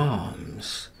 fantastic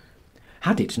arms.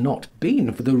 Had it not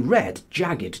been for the red,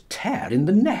 jagged tear in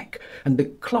the neck and the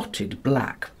clotted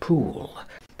black pool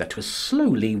that was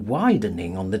slowly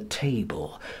widening on the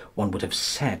table, one would have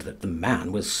said that the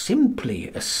man was simply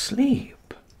asleep.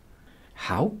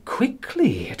 How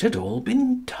quickly it had all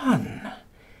been done!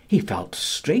 He felt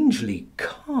strangely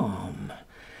calm,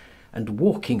 and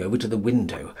walking over to the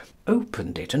window,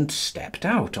 opened it and stepped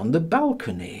out on the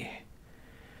balcony.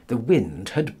 The wind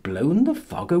had blown the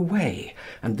fog away,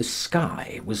 and the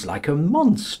sky was like a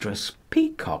monstrous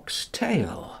peacock's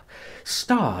tail,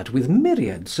 starred with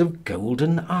myriads of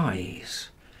golden eyes.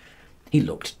 He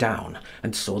looked down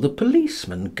and saw the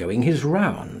policeman going his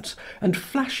rounds and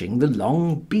flashing the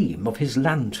long beam of his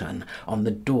lantern on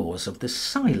the doors of the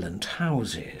silent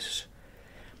houses.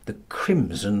 The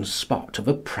crimson spot of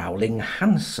a prowling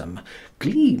hansom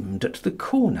gleamed at the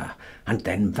corner and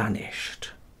then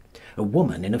vanished. A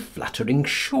woman in a fluttering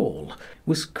shawl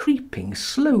was creeping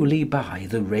slowly by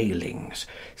the railings,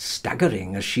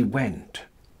 staggering as she went.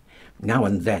 Now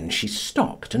and then she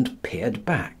stopped and peered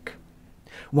back.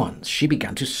 Once she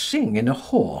began to sing in a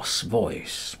hoarse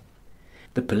voice.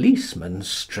 The policeman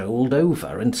strolled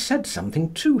over and said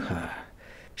something to her.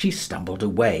 She stumbled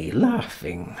away,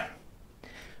 laughing.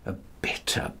 A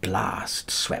bitter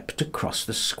blast swept across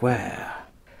the square.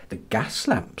 The gas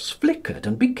lamps flickered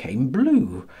and became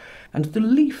blue, and the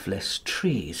leafless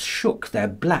trees shook their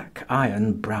black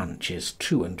iron branches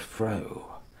to and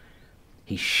fro.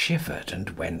 He shivered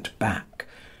and went back,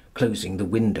 closing the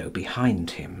window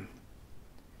behind him.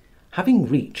 Having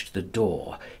reached the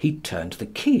door, he turned the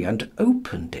key and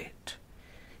opened it.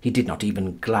 He did not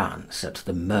even glance at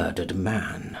the murdered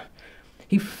man.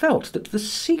 He felt that the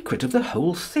secret of the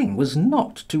whole thing was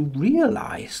not to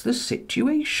realize the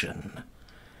situation.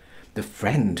 The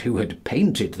friend who had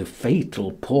painted the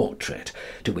fatal portrait,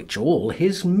 to which all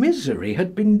his misery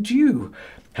had been due,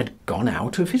 had gone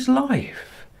out of his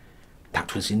life.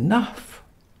 That was enough.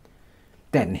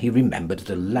 Then he remembered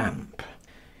the lamp.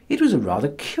 It was a rather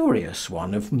curious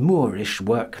one of Moorish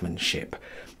workmanship,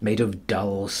 made of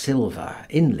dull silver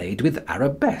inlaid with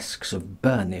arabesques of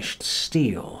burnished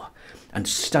steel, and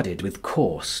studded with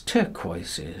coarse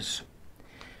turquoises.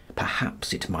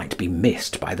 Perhaps it might be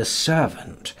missed by the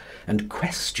servant, and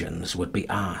questions would be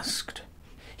asked.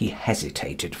 He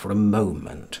hesitated for a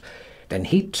moment, then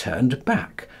he turned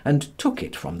back and took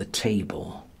it from the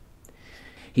table.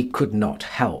 He could not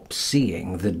help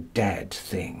seeing the dead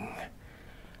thing.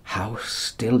 How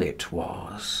still it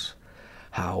was!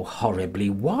 How horribly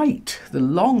white the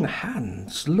long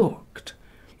hands looked!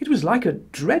 It was like a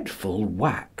dreadful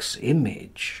wax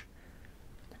image.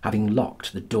 Having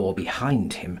locked the door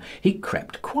behind him, he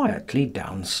crept quietly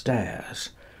downstairs.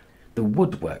 The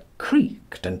woodwork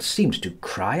creaked and seemed to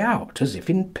cry out as if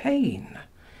in pain.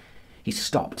 He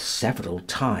stopped several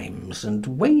times and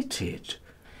waited.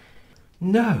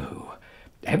 No,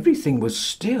 everything was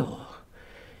still.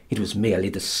 It was merely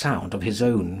the sound of his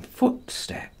own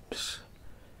footsteps.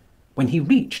 When he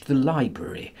reached the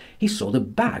library, he saw the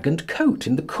bag and coat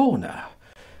in the corner.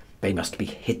 They must be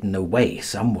hidden away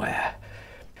somewhere.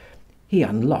 He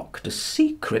unlocked a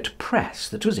secret press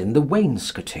that was in the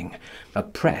wainscoting, a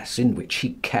press in which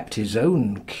he kept his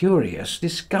own curious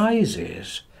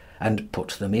disguises, and put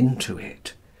them into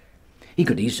it. He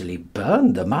could easily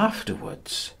burn them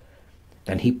afterwards.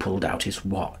 Then he pulled out his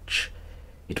watch.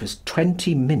 It was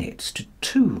 20 minutes to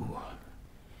 2.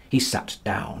 He sat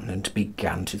down and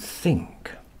began to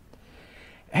think.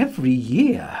 Every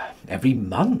year, every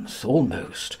month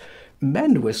almost,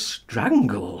 men were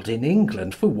strangled in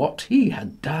England for what he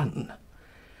had done.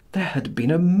 There had been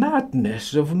a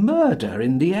madness of murder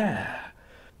in the air.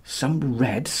 Some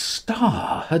red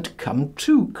star had come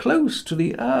too close to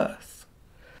the earth.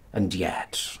 And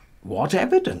yet, what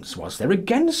evidence was there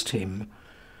against him?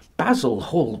 Basil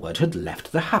Hallward had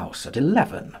left the house at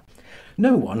 11.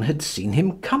 No one had seen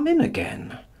him come in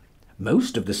again.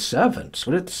 Most of the servants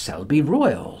were at Selby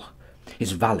Royal.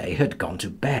 His valet had gone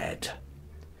to bed.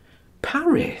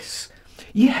 Paris!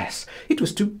 Yes, it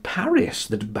was to Paris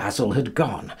that Basil had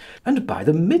gone, and by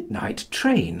the midnight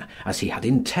train, as he had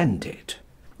intended.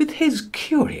 With his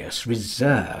curious,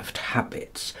 reserved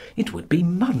habits, it would be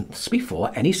months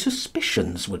before any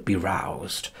suspicions would be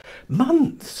roused.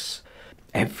 Months!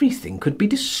 Everything could be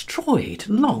destroyed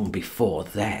long before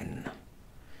then.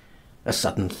 A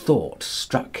sudden thought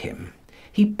struck him.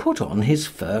 He put on his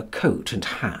fur coat and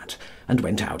hat and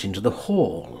went out into the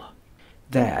hall.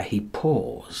 There he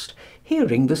paused,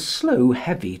 hearing the slow,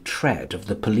 heavy tread of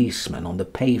the policeman on the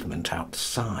pavement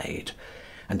outside,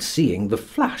 and seeing the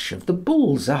flash of the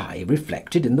bull's eye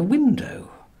reflected in the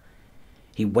window.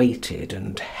 He waited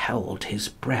and held his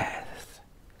breath.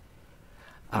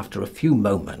 After a few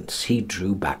moments he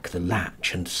drew back the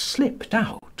latch and slipped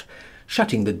out,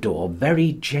 shutting the door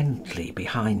very gently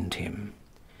behind him.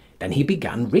 Then he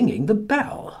began ringing the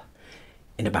bell.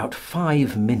 In about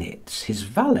 5 minutes his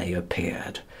valet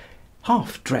appeared,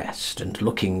 half-dressed and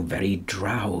looking very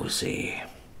drowsy.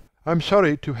 "I'm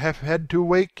sorry to have had to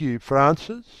wake you,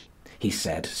 Francis," he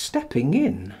said, stepping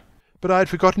in. "But I had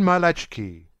forgotten my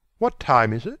latchkey. What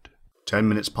time is it? 10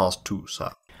 minutes past 2, sir.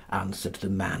 answered the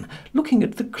man, looking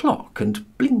at the clock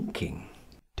and blinking.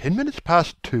 10 minutes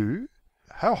past 2?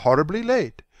 How horribly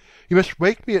late. You must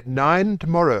wake me at 9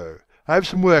 tomorrow. I have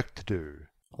some work to do.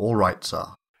 All right, sir.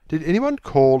 Did anyone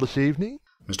call this evening?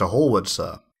 Mr. Hallward,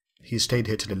 sir. He stayed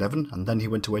here till 11, and then he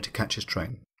went away to catch his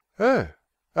train. Oh,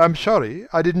 I'm sorry,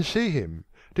 I didn't see him.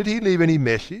 Did he leave any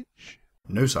message?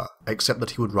 No, sir, except that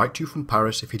he would write to you from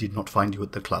Paris if he did not find you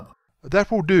at the club.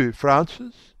 That will do,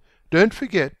 Francis. Don't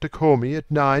forget to call me at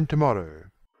 9 tomorrow.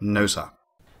 No, sir.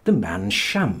 The man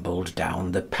shambled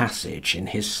down the passage in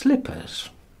his slippers.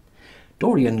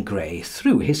 Dorian Gray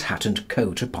threw his hat and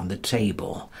coat upon the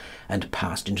table, and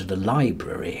passed into the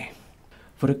library.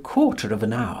 For a quarter of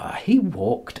an hour he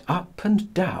walked up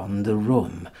and down the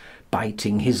room,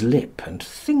 biting his lip and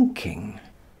thinking.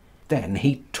 Then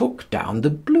he took down the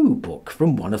blue book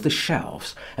from one of the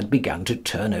shelves and began to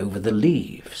turn over the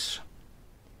leaves.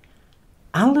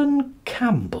 Alan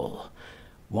Campbell,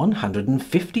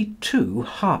 152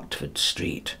 Hertford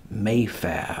Street,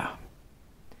 Mayfair.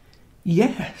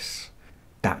 Yes,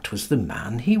 that was the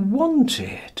man he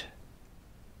wanted.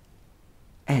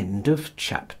 End of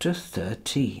chapter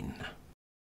 13.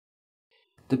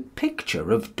 The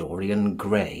Picture of Dorian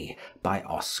Gray by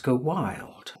Oscar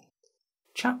Wilde.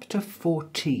 Chapter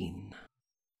 14.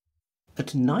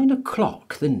 At 9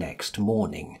 o'clock the next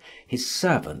morning, his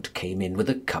servant came in with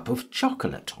a cup of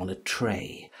chocolate on a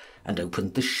tray, and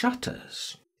opened the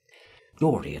shutters.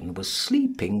 Dorian was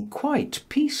sleeping quite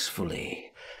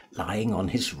peacefully, lying on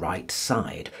his right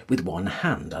side with one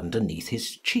hand underneath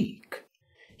his cheek.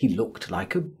 He looked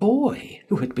like a boy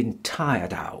who had been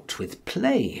tired out with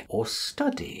play or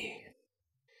study.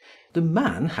 The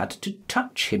man had to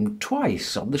touch him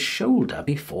twice on the shoulder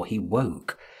before he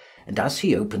woke, and as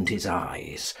he opened his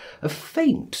eyes, a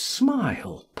faint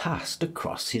smile passed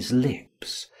across his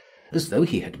lips, as though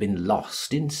he had been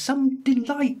lost in some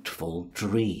delightful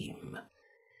dream.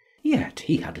 Yet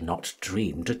he had not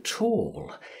dreamed at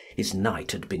all. His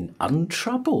night had been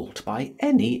untroubled by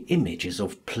any images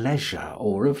of pleasure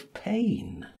or of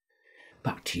pain.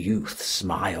 But youth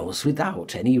smiles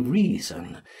without any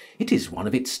reason. It is one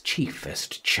of its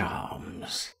chiefest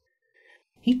charms.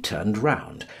 He turned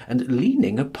round, and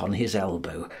leaning upon his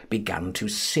elbow, began to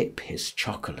sip his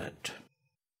chocolate.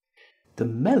 The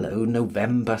mellow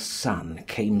November sun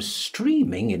came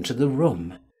streaming into the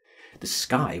room. The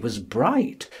sky was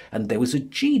bright, and there was a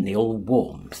genial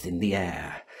warmth in the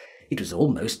air. It was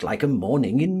almost like a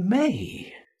morning in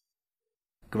May.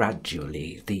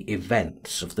 Gradually the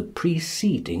events of the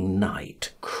preceding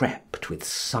night crept with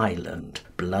silent,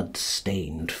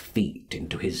 blood-stained feet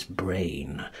into his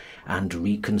brain, and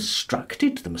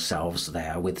reconstructed themselves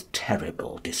there with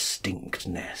terrible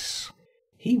distinctness.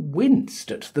 He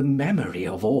winced at the memory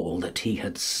of all that he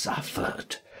had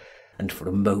suffered, and for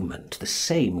a moment the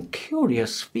same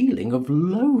curious feeling of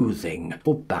loathing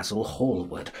for Basil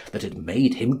Hallward that had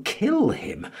made him kill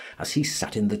him as he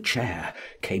sat in the chair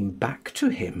came back to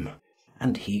him,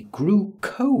 and he grew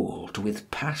cold with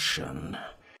passion.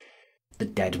 The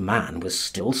dead man was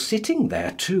still sitting there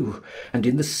too, and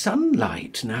in the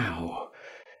sunlight now.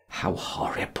 How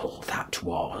horrible that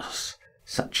was!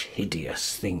 Such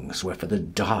hideous things were for the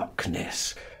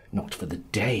darkness, not for the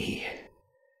day.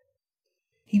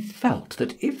 He felt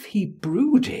that if he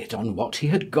brooded on what he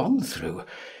had gone through,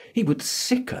 he would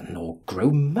sicken or grow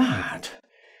mad.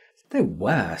 There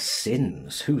were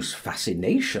sins whose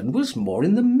fascination was more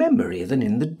in the memory than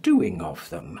in the doing of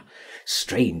them,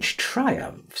 strange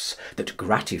triumphs that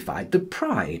gratified the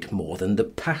pride more than the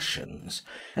passions,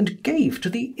 and gave to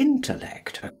the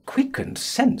intellect a quickened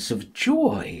sense of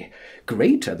joy,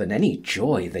 greater than any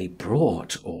joy they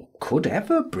brought or could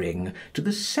ever bring to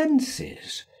the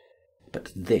senses.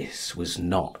 But this was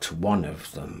not one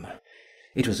of them.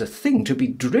 It was a thing to be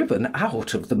driven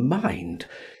out of the mind,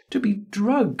 to be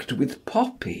drugged with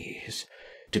poppies,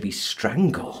 to be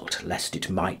strangled lest it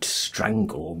might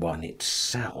strangle one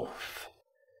itself.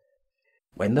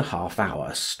 When the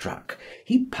half-hour struck,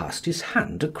 he passed his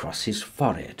hand across his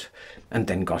forehead, and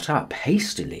then got up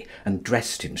hastily and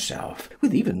dressed himself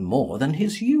with even more than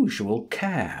his usual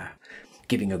care,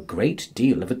 giving a great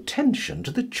deal of attention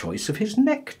to the choice of his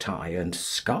necktie and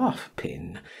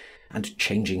scarf-pin, and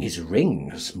changing his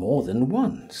rings more than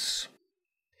once.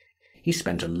 He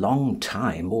spent a long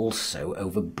time also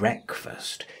over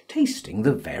breakfast, tasting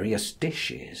the various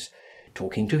dishes,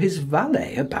 talking to his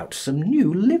valet about some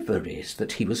new liveries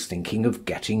that he was thinking of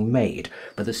getting made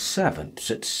for the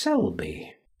servants at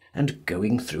Selby, and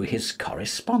going through his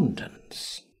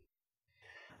correspondence.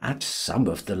 At some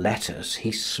of the letters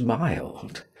he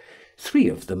smiled. 3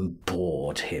 of them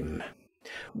bored him.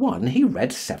 One he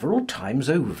read several times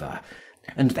over,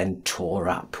 and then tore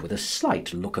up with a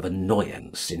slight look of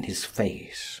annoyance in his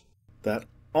face. That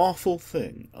awful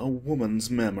thing, a woman's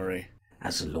memory,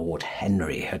 as Lord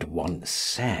Henry had once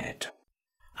said.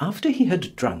 After he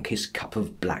had drunk his cup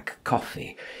of black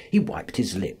coffee, he wiped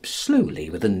his lips slowly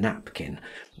with a napkin,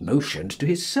 motioned to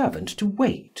his servant to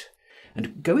wait,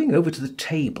 and going over to the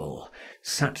table,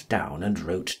 sat down and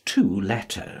wrote 2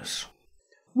 letters.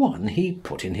 One he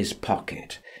put in his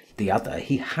pocket, the other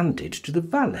he handed to the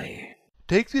valet.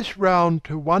 Take this round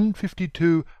to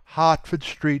 152 Hertford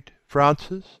Street,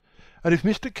 Francis, and if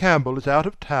Mr. Campbell is out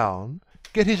of town,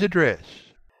 get his address.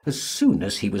 As soon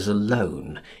as he was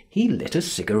alone, he lit a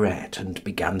cigarette and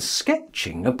began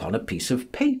sketching upon a piece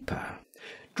of paper,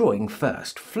 drawing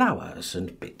first flowers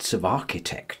and bits of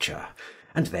architecture,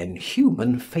 and then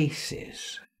human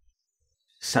faces.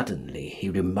 Suddenly he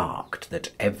remarked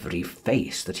that every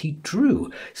face that he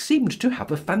drew seemed to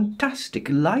have a fantastic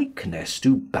likeness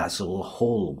to Basil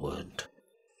Hallward.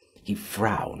 He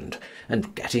frowned,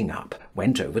 and getting up,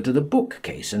 went over to the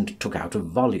bookcase and took out a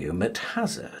volume at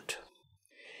hazard.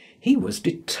 He was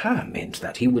determined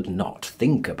that he would not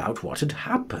think about what had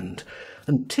happened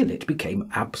until it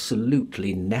became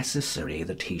absolutely necessary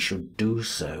that he should do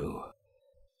so.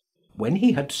 When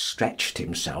he had stretched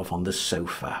himself on the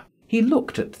sofa, he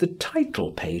looked at the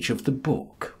title page of the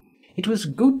book. It was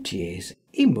Gautier's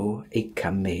Imo et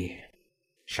Camé,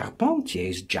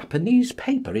 Charpentier's Japanese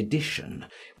paper edition,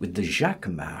 with the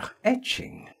Jacquemart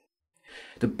etching.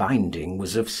 The binding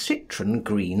was of citron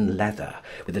green leather,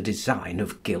 with a design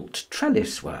of gilt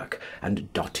trellis work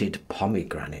and dotted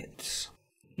pomegranates.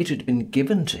 It had been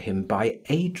given to him by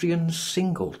Adrian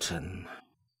Singleton.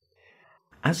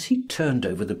 As he turned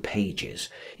over the pages,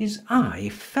 his eye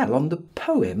fell on the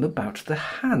poem about the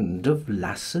hand of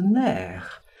Lacenaire,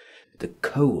 the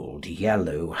cold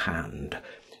yellow hand,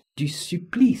 du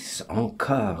supplice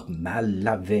encore mal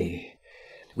lavé,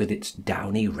 with its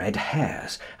downy red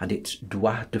hairs and its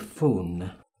doigts de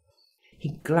faune.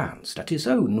 He glanced at his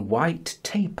own white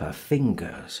taper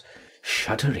fingers,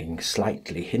 shuddering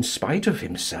slightly in spite of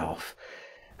himself,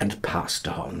 and passed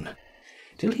on,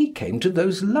 till he came to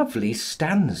those lovely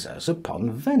stanzas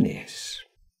upon Venice.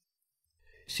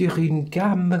 Sur une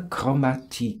gamme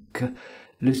chromatique,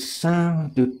 le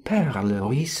sein de perles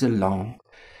ruisselant,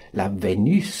 la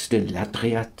Vénus de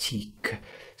l'Adriatique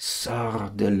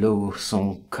sort de l'eau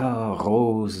son corps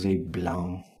rose et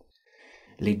blanc.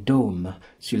 Les dômes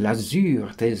sur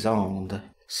l'azur des Andes,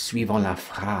 suivant la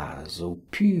phrase au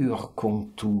pur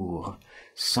contour,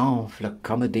 s'enflent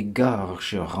comme des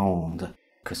gorges rondes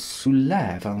que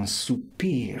soulève un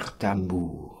soupir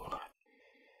d'amour.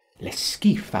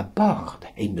 L'esquif aborde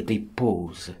et me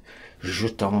dépose,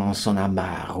 jetant son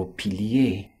amarre au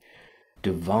pilier,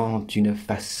 devant une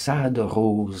façade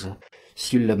rose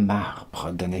sur le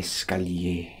marbre d'un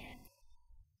escalier.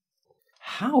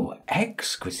 How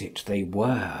exquisite they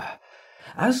were!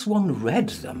 As one read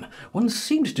them, one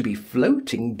seemed to be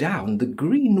floating down the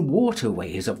green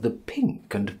waterways of the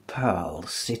pink and pearl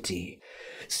city,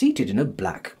 seated in a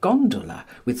black gondola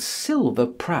with silver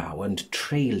prow and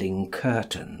trailing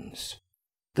curtains.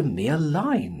 The mere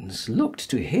lines looked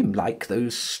to him like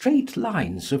those straight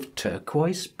lines of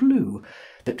turquoise blue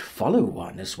that follow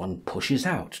one as one pushes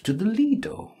out to the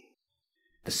Lido.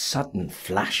 The sudden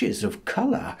flashes of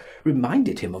colour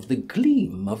reminded him of the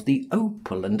gleam of the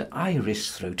opal and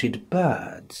iris-throated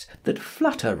birds that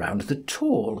flutter round the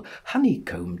tall,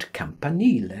 honeycombed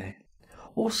campanile,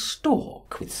 or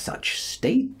stalk with such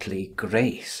stately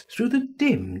grace through the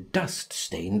dim,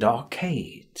 dust-stained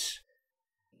arcades.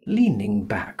 Leaning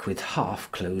back with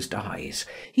half-closed eyes,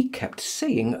 he kept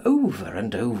saying over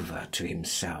and over to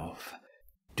himself,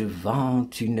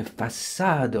 "Devant une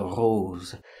façade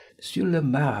rose, sur le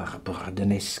marbre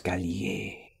d'un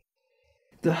escalier."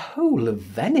 The whole of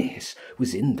Venice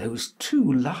was in those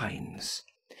 2 lines.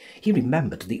 He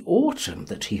remembered the autumn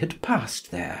that he had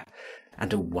passed there,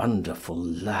 and a wonderful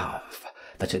love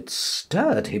that had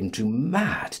stirred him to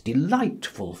mad,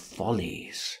 delightful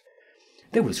follies.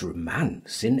 There was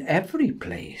romance in every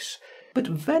place, but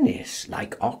Venice,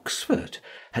 like Oxford,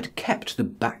 had kept the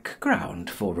background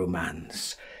for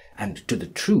romance, and to the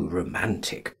true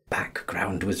romantic,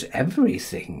 background was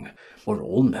everything, or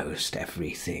almost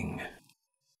everything.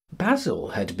 Basil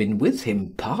had been with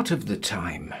him part of the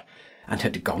time, and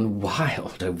had gone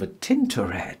wild over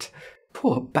Tintoret.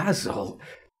 Poor Basil!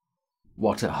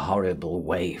 What a horrible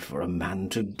way for a man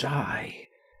to die!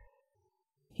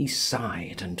 He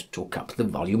sighed and took up the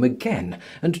volume again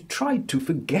and tried to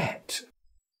forget.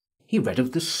 He read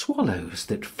of the swallows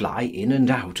that fly in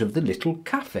and out of the little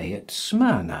cafe at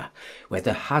Smyrna, where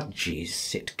the hadjis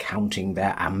sit counting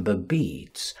their amber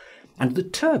beads, and the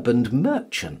turbaned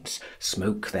merchants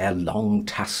smoke their long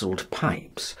tasselled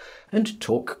pipes and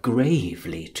talk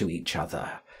gravely to each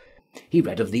other. He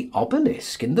read of the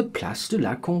obelisk in the Place de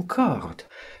la Concorde,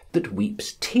 that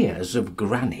weeps tears of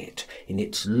granite in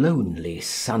its lonely,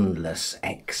 sunless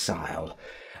exile,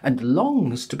 and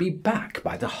longs to be back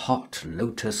by the hot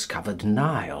lotus-covered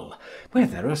Nile, where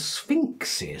there are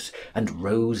sphinxes, and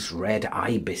rose-red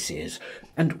ibises,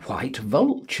 and white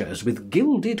vultures with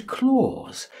gilded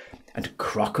claws, and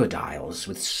crocodiles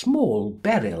with small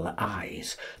beryl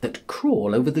eyes that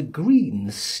crawl over the green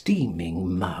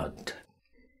steaming mud.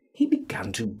 He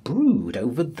began to brood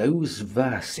over those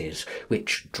verses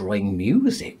which, drawing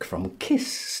music from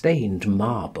kiss-stained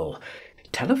marble,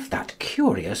 tell of that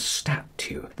curious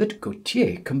statue that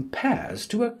Gautier compares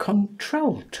to a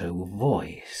contralto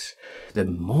voice, the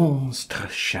monstre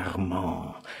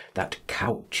charmant that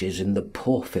couches in the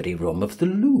porphyry room of the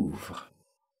Louvre.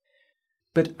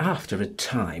 But after a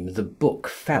time the book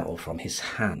fell from his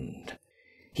hand.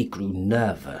 He grew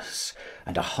nervous,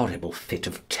 and a horrible fit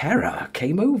of terror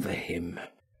came over him.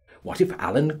 What if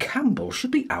Alan Campbell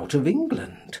should be out of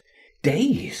England?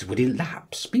 Days would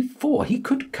elapse before he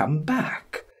could come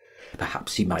back.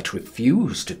 Perhaps he might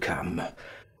refuse to come.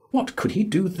 What could he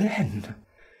do then?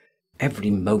 Every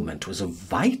moment was of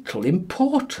vital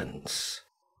importance.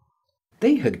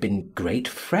 They had been great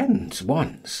friends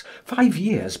once, 5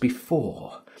 years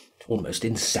before, almost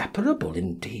inseparable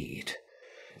indeed.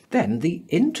 Then the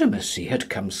intimacy had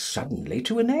come suddenly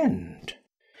to an end.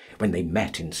 When they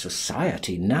met in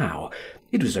society now,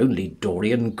 it was only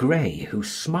Dorian Gray who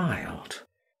smiled.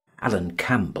 Alan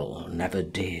Campbell never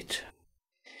did.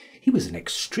 He was an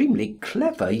extremely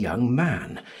clever young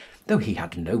man, though he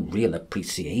had no real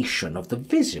appreciation of the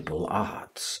visible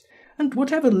arts, and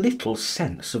whatever little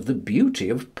sense of the beauty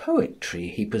of poetry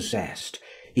he possessed,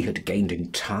 he had gained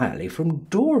entirely from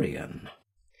Dorian.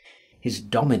 His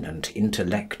dominant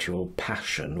intellectual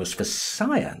passion was for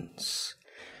science.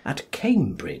 At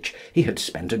Cambridge he had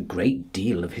spent a great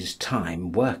deal of his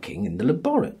time working in the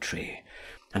laboratory,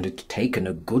 and had taken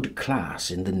a good class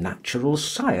in the natural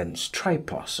science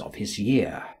tripos of his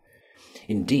year.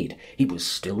 Indeed, he was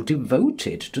still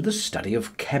devoted to the study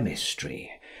of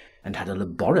chemistry, and had a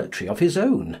laboratory of his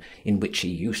own in which he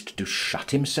used to shut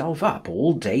himself up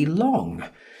all day long,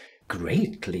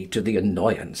 greatly to the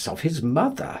annoyance of his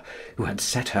mother, who had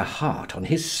set her heart on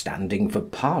his standing for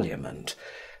Parliament,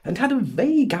 and had a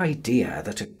vague idea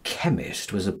that a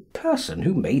chemist was a person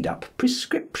who made up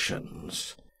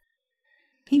prescriptions.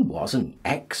 He was an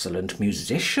excellent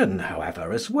musician,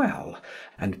 however, as well,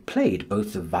 and played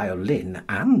both the violin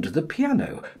and the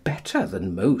piano better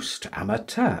than most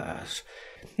amateurs.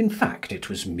 In fact, it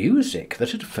was music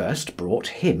that had first brought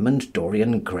him and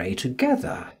Dorian Gray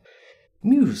together.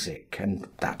 Music, and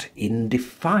that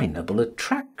indefinable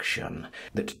attraction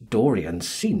that Dorian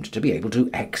seemed to be able to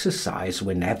exercise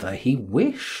whenever he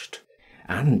wished,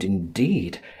 and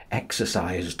indeed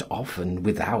exercised often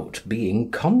without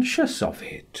being conscious of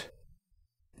it.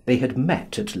 They had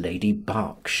met at Lady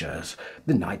Berkshire's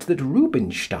the night that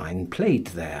Rubinstein played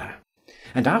there,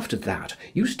 and after that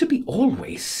used to be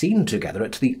always seen together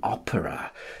at the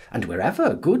opera and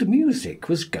wherever good music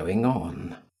was going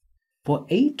on. For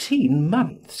 18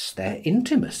 months their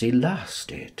intimacy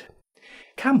lasted.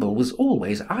 Campbell was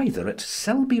always either at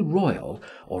Selby Royal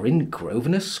or in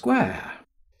Grosvenor Square.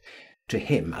 To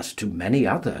him, as to many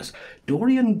others,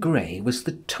 Dorian Gray was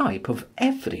the type of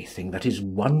everything that is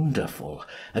wonderful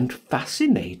and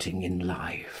fascinating in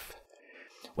life.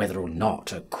 Whether or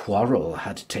not a quarrel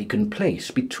had taken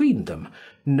place between them,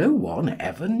 no one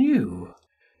ever knew.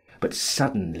 But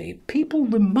suddenly people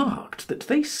remarked that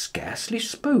they scarcely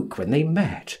spoke when they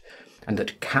met, and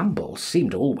that Campbell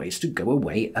seemed always to go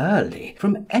away early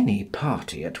from any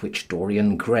party at which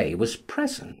Dorian Gray was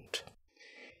present.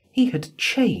 He had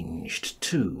changed,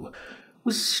 too,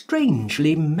 was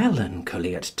strangely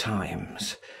melancholy at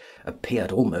times,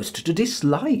 appeared almost to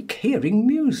dislike hearing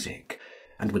music,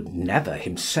 and would never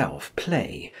himself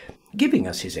play, giving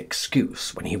as his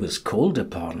excuse when he was called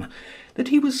upon that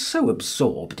he was so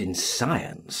absorbed in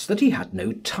science that he had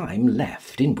no time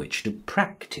left in which to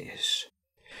practice.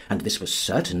 And this was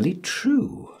certainly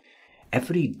true.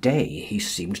 Every day he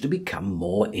seemed to become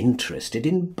more interested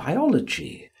in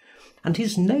biology, and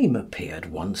his name appeared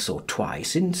once or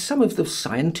twice in some of the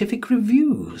scientific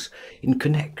reviews in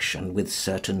connection with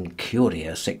certain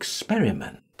curious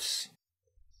experiments.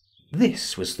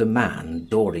 This was the man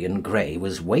Dorian Gray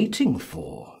was waiting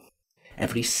for.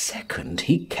 Every second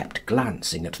he kept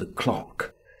glancing at the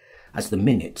clock. As the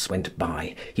minutes went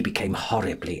by, he became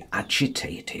horribly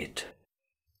agitated.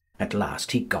 At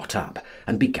last he got up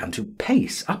and began to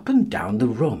pace up and down the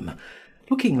room,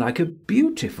 looking like a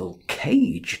beautiful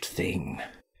caged thing.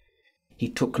 He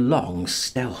took long,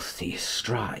 stealthy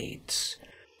strides.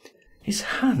 His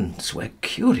hands were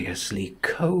curiously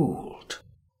cold.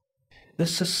 The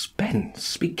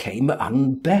suspense became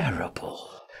unbearable.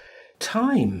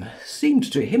 Time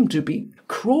seemed to him to be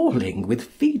crawling with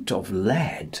feet of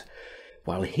lead,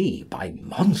 while he, by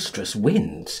monstrous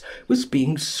winds, was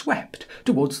being swept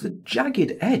towards the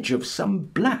jagged edge of some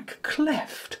black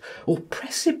cleft or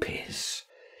precipice.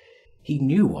 He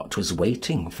knew what was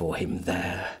waiting for him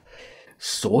there,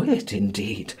 saw it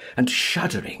indeed, and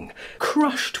shuddering,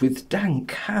 crushed with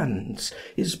dank hands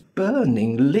his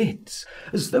burning lids,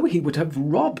 as though he would have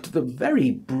robbed the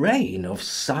very brain of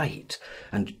sight,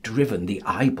 and driven the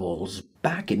eyeballs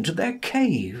back into their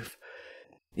cave.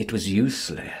 It was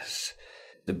useless.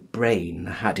 The brain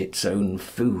had its own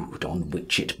food on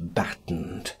which it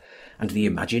battened, and the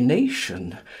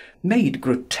imagination, made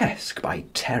grotesque by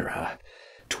terror,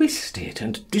 twisted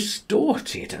and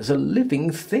distorted as a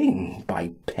living thing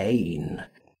by pain,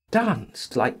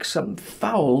 danced like some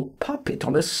foul puppet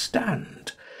on a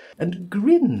stand, and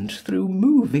grinned through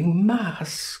moving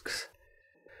masks.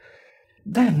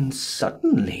 Then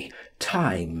suddenly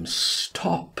time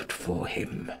stopped for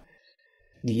him.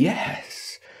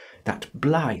 Yes, that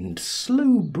blind,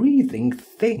 slow-breathing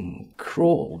thing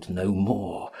crawled no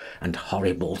more, and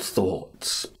horrible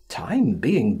thoughts, time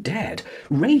being dead,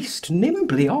 raced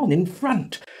nimbly on in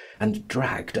front, and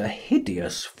dragged a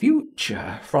hideous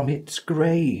future from its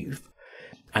grave,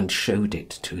 and showed it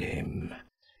to him.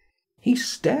 He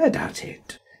stared at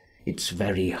it. Its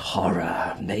very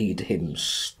horror made him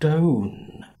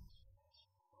stone.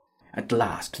 At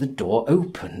last the door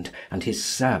opened, and his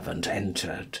servant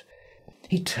entered.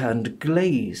 He turned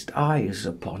glazed eyes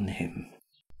upon him.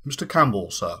 "Mr.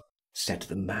 Campbell, sir," said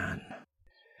the man.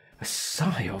 A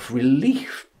sigh of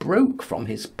relief broke from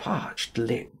his parched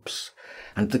lips,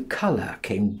 and the colour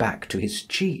came back to his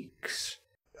cheeks.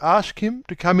 Ask him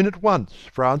to come in at once,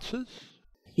 Francis.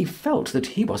 He felt that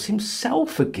he was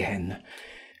himself again.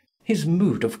 His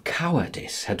mood of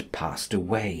cowardice had passed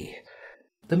away.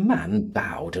 The man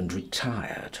bowed and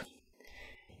retired.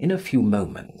 In a few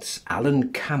moments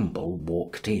Alan Campbell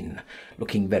walked in,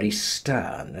 looking very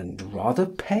stern and rather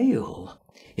pale,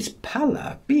 his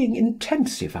pallor being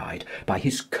intensified by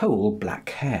his coal-black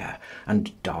hair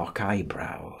and dark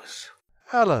eyebrows.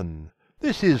 Alan,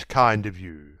 this is kind of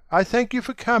you. I thank you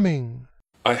for coming.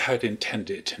 I had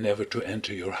intended never to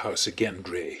enter your house again,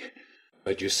 Gray,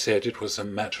 but you said it was a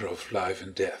matter of life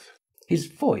and death. His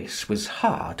voice was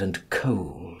hard and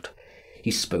cold.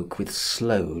 He spoke with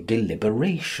slow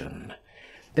deliberation.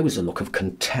 There was a look of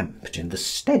contempt in the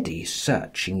steady,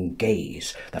 searching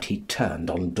gaze that he turned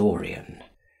on Dorian.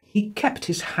 He kept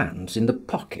his hands in the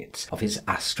pockets of his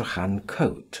Astrakhan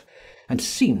coat, and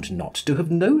seemed not to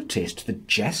have noticed the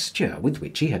gesture with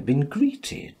which he had been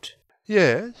greeted.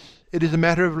 Yes, it is a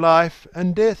matter of life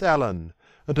and death, Alan,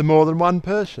 and to more than one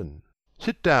person.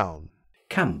 Sit down.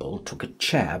 Campbell took a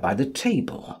chair by the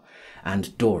table,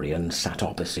 and Dorian sat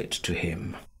opposite to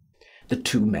him. The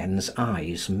two men's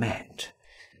eyes met.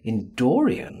 In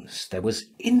Dorian's there was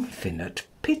infinite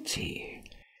pity.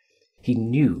 He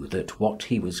knew that what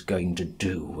he was going to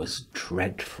do was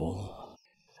dreadful.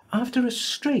 After a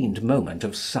strained moment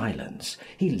of silence,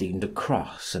 he leaned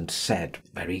across and said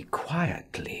very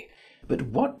quietly, but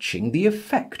watching the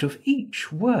effect of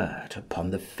each word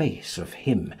upon the face of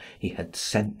him he had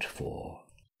sent for.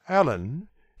 Alan,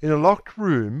 in a locked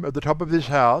room at the top of this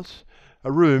house,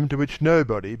 a room to which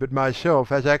nobody but myself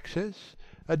has access,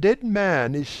 a dead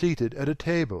man is seated at a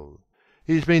table.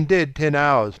 He has been dead 10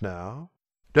 hours now.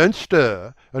 Don't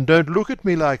stir, and don't look at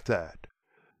me like that.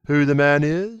 Who the man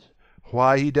is,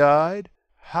 why he died,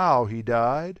 how he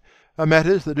died, are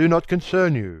matters that do not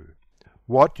concern you.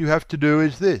 What you have to do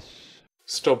is this.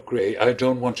 Stop, Gray. I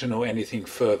don't want to know anything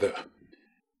further.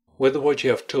 Whether what you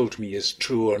have told me is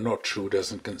true or not true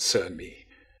doesn't concern me.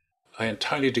 I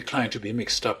entirely decline to be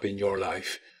mixed up in your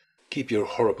life. Keep your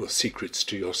horrible secrets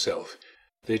to yourself.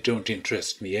 They don't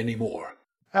interest me any more.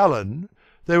 Alan,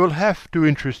 they will have to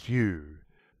interest you.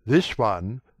 This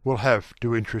one will have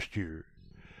to interest you.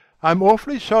 I'm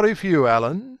awfully sorry for you,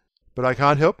 Alan, but I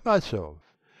can't help myself.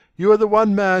 You are the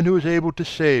one man who is able to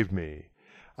save me.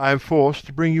 I am forced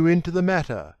to bring you into the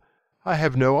matter. I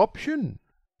have no option.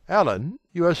 Alan,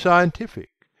 you are scientific.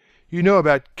 You know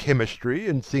about chemistry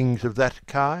and things of that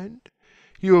kind.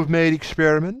 You have made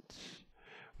experiments.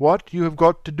 What you have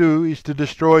got to do is to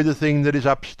destroy the thing that is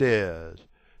upstairs,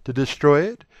 to destroy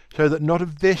it so that not a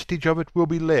vestige of it will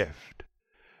be left.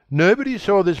 Nobody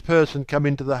saw this person come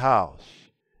into the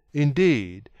house.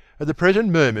 Indeed, at the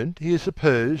present moment he is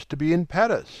supposed to be in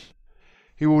Paris.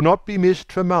 He will not be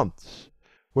missed for months.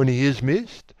 When he is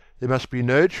missed, there must be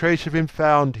no trace of him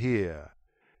found here.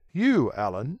 You,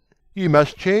 Alan, you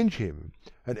must change him,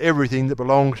 and everything that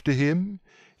belongs to him,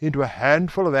 into a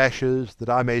handful of ashes that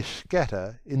I may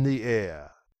scatter in the air."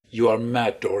 You are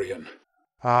mad, Dorian.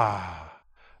 Ah,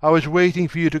 I was waiting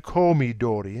for you to call me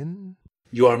Dorian.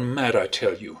 You are mad, I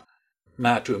tell you.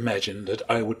 Mad to imagine that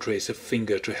I would raise a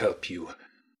finger to help you.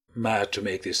 Mad to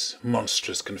make this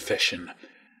monstrous confession.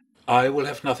 I will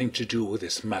have nothing to do with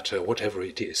this matter, whatever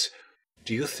it is.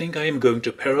 Do you think I am going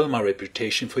to peril my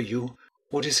reputation for you?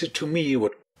 What is it to me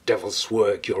what devil's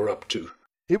work you're up to?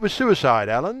 It was suicide,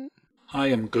 Alan. I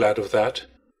am glad of that.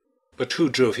 But who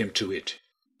drove him to it?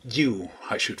 You,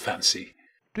 I should fancy.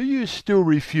 Do you still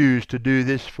refuse to do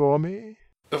this for me?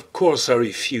 Of course I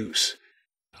refuse.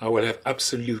 I will have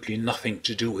absolutely nothing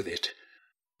to do with it.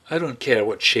 I don't care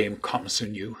what shame comes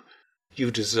on you. You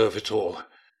deserve it all.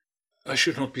 I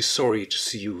should not be sorry to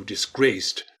see you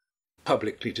disgraced,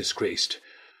 publicly disgraced.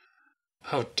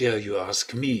 How dare you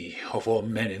ask me, of all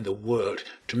men in the world,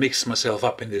 to mix myself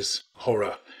up in this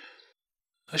horror?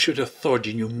 I should have thought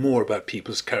you knew more about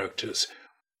people's characters.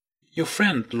 Your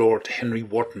friend Lord Henry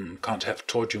Wotton can't have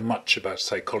taught you much about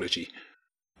psychology,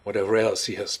 whatever else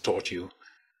he has taught you.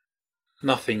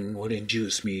 Nothing will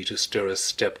induce me to stir a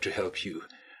step to help you.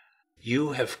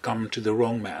 You have come to the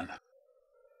wrong man.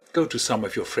 Go to some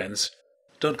of your friends.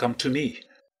 Don't come to me.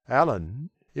 Alan,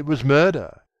 it was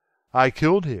murder. I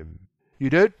killed him. You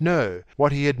don't know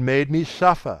what he had made me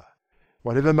suffer.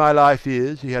 Whatever my life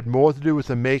is, he had more to do with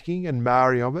the making and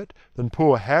marring of it than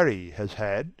poor Harry has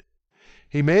had.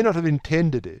 He may not have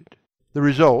intended it. The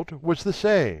result was the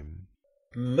same.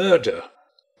 Murder?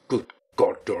 Good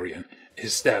God, Dorian,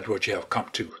 is that what you have come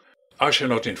to? I shall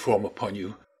not inform upon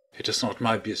you. It is not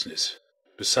my business.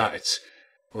 Besides,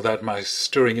 without my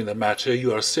stirring in the matter,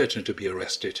 you are certain to be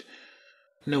arrested.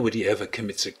 Nobody ever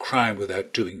commits a crime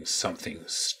without doing something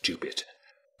stupid.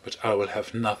 But I will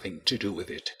have nothing to do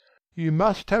with it. You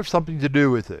must have something to do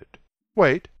with it.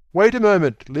 Wait a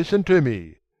moment. Listen to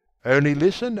me. Only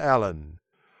listen, Alan.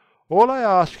 All I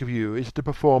ask of you is to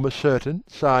perform a certain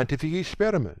scientific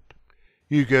experiment.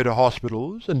 You go to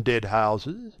hospitals and dead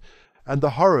houses, and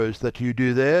the horrors that you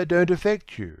do there don't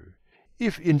affect you.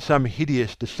 If in some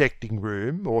hideous dissecting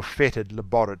room or fetid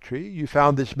laboratory you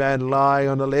found this man lying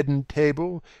on a leaden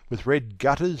table with red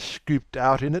gutters scooped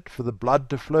out in it for the blood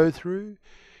to flow through,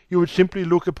 you would simply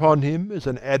look upon him as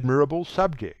an admirable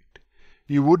subject.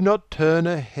 You would not turn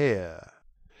a hair.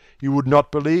 You would not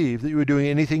believe that you were doing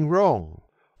anything wrong.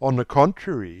 On the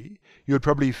contrary, you would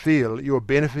probably feel that you were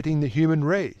benefiting the human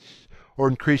race, or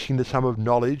increasing the sum of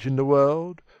knowledge in the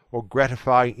world, or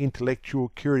gratifying intellectual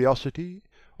curiosity,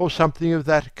 or something of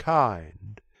that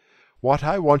kind. What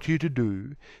I want you to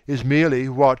do is merely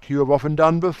what you have often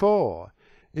done before.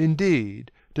 Indeed,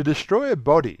 to destroy a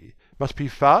body must be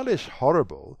far less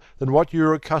horrible than what you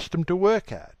are accustomed to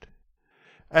work at.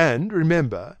 And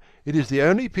remember, it is the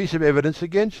only piece of evidence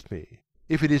against me.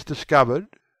 If it is discovered,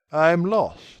 I am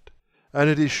lost. And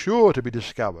it is sure to be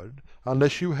discovered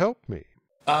unless you help me.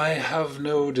 I have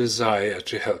no desire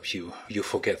to help you. You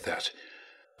forget that.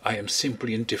 I am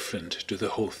simply indifferent to the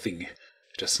whole thing.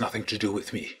 It has nothing to do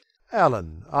with me.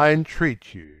 Alan, I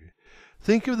entreat you.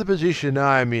 Think of the position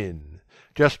I am in.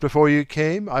 Just before you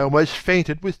came, I almost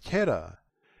fainted with terror.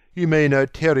 You may know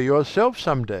terror yourself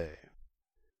some day.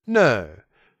 No,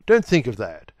 don't think of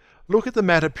that. Look at the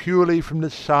matter purely from the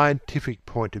scientific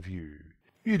point of view.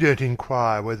 You don't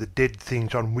inquire where the dead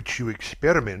things on which you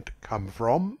experiment come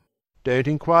from. Don't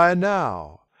inquire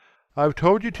now. I've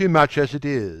told you too much as it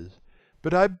is,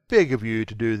 but I beg of you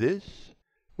to do this.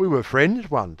 We were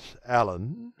friends once,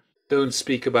 Alan. Don't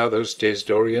speak about those days,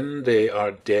 Dorian. They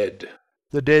are dead.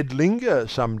 The dead linger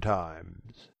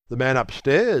sometimes. The man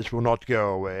upstairs will not go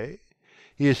away.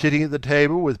 He is sitting at the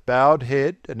table with bowed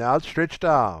head and outstretched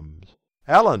arms.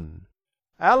 Alan!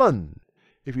 Alan!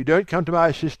 If you don't come to my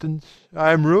assistance,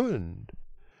 I am ruined.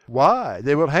 Why,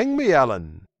 they will hang me,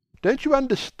 Alan. Don't you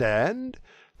understand?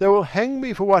 They will hang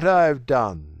me for what I have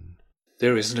done.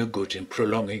 There is no good in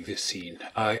prolonging this scene.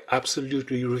 I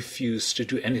absolutely refuse to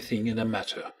do anything in the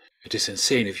matter. It is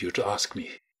insane of you to ask me.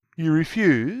 You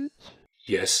refuse?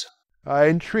 Yes. I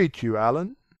entreat you,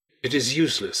 Alan. It is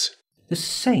useless. The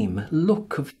same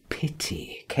look of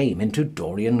pity came into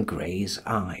Dorian Gray's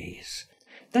eyes.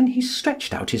 Then he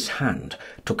stretched out his hand,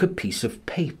 took a piece of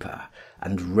paper,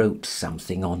 and wrote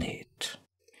something on it.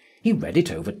 He read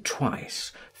it over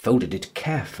twice, folded it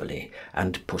carefully,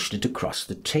 and pushed it across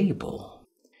the table.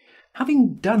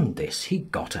 Having done this, he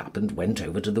got up and went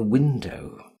over to the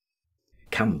window.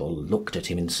 Campbell looked at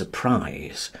him in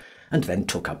surprise, and then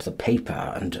took up the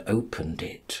paper and opened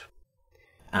it.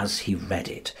 As he read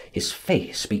it, his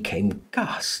face became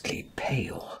ghastly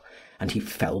pale, and he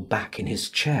fell back in his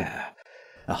chair.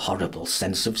 A horrible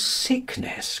sense of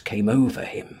sickness came over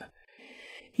him.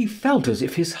 He felt as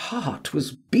if his heart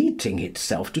was beating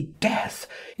itself to death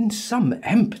in some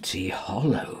empty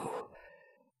hollow.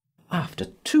 After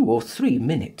 2 or 3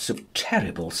 minutes of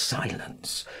terrible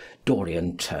silence,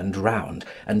 Dorian turned round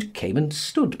and came and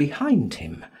stood behind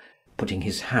him, putting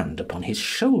his hand upon his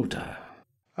shoulder.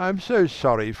 "I'm so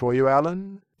sorry for you,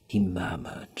 Alan," he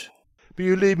murmured. "but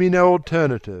you leave me no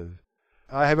alternative.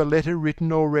 I have a letter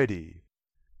written already.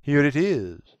 Here it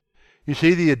is. You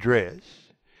see the address.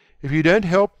 If you don't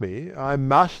help me, I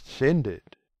must send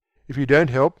it. If you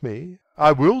don't help me,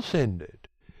 I will send it.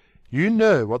 You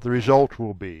know what the result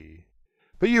will be.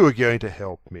 But you are going to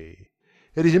help me.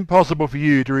 It is impossible for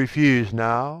you to refuse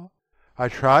now. I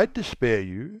tried to spare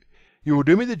you. You will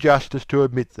do me the justice to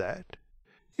admit that.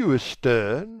 You were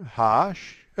stern,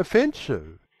 harsh,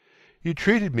 offensive. You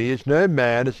treated me as no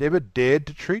man has ever dared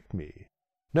to treat me.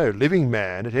 No living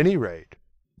man, at any rate.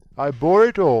 I bore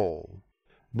it all.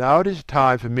 Now it is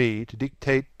time for me to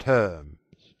dictate terms."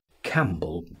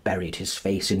 Campbell buried his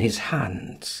face in his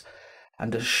hands,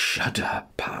 and a shudder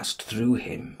passed through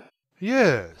him.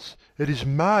 "Yes, it is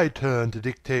my turn to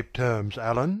dictate terms,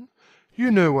 Alan. You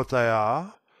know what they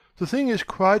are. The thing is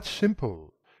quite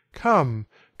simple. Come,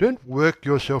 don't work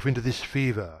yourself into this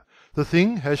fever. The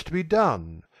thing has to be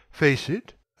done. Face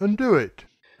it and do it."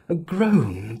 A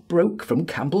groan broke from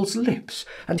Campbell's lips,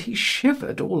 and he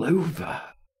shivered all over.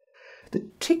 The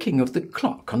ticking of the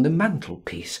clock on the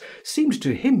mantelpiece seemed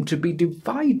to him to be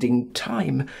dividing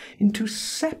time into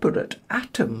separate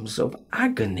atoms of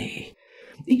agony,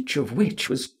 each of which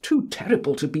was too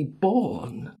terrible to be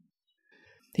borne.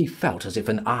 He felt as if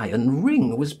an iron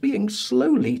ring was being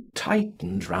slowly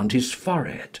tightened round his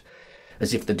forehead,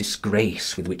 as if the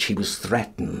disgrace with which he was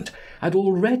threatened had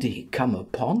already come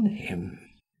upon him.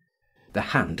 The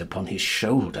hand upon his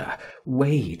shoulder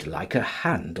weighed like a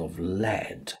hand of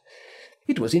lead.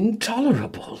 It was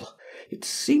intolerable. It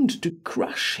seemed to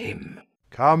crush him.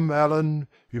 "Come, Alan,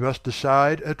 you must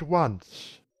decide at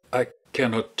once." I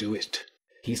cannot do it,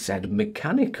 he said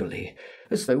mechanically,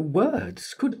 as though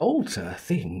words could alter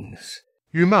things.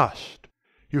 "You must.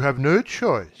 You have no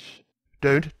choice.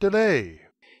 Don't delay."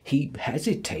 He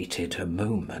hesitated a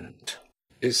moment.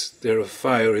 Is there a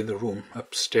fire in the room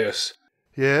upstairs?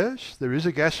 "Yes, there is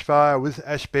a gas fire with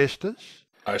asbestos."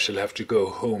 I shall have to go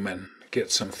home and get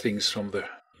some things from the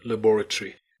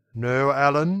laboratory. "No,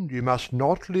 Alan, you must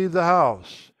not leave the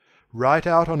house. Write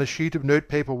out on a sheet of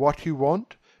notepaper what you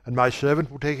want, and my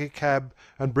servant will take a cab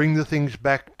and bring the things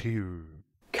back to you."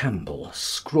 Campbell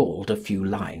scrawled a few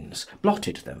lines,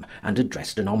 blotted them, and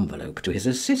addressed an envelope to his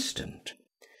assistant.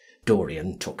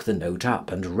 Dorian took the note up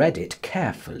and read it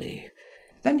carefully.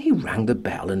 Then he rang the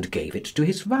bell and gave it to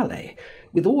his valet,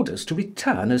 with orders to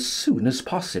return as soon as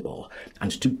possible,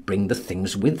 and to bring the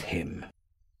things with him.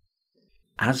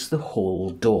 As the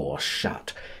hall door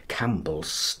shut, Campbell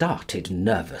started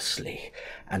nervously,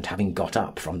 and having got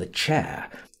up from the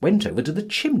chair, went over to the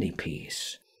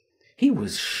chimney-piece. He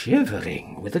was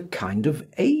shivering with a kind of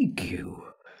ague.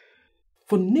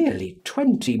 For nearly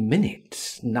 20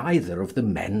 minutes neither of the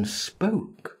men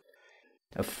spoke.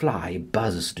 A fly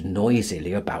buzzed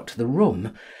noisily about the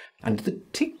room, and the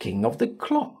ticking of the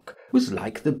clock was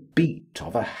like the beat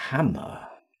of a hammer.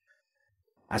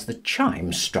 As the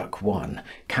chime struck 1,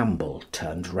 Campbell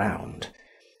turned round,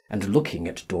 and looking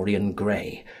at Dorian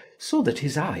Gray, saw that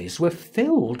his eyes were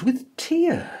filled with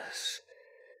tears.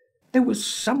 There was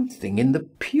something in the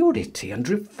purity and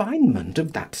refinement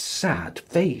of that sad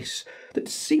face that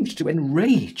seemed to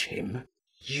enrage him.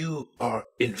 You are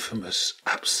infamous,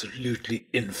 absolutely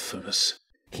infamous,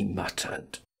 he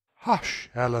muttered. "Hush,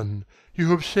 Alan, you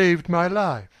have saved my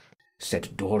life,"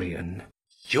 said Dorian.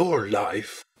 Your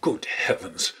life? Good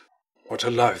heavens, what a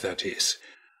life that is!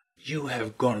 You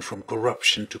have gone from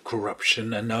corruption to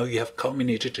corruption, and now you have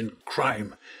culminated in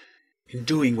crime. In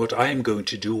doing what I am going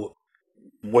to do,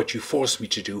 what you force me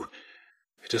to do,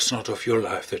 it is not of your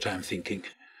life that I am thinking.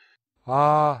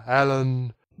 "Ah,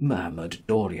 Alan," murmured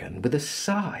Dorian with a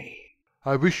sigh.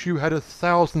 "I wish you had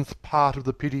 1,000th part of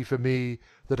the pity for me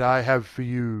that I have for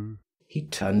you." He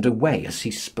turned away as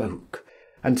he spoke,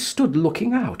 and stood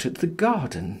looking out at the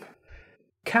garden.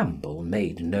 Campbell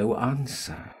made no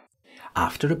answer.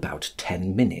 After about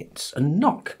 10 minutes, a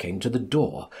knock came to the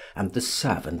door, and the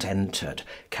servant entered,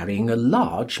 carrying a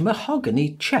large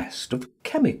mahogany chest of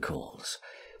chemicals,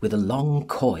 with a long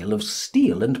coil of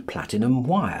steel and platinum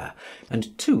wire,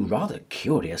 and 2 rather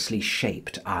curiously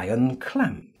shaped iron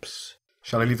clamps.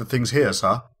 Shall I leave the things here,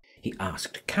 sir? He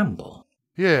asked Campbell.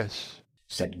 Yes.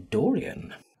 Said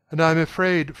Dorian. And I am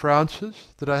afraid, Francis,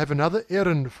 that I have another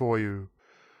errand for you.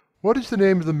 What is the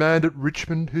name of the man at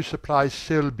Richmond who supplies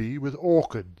Selby with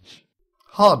orchids?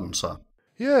 Harden, sir.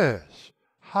 Yes,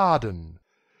 Harden.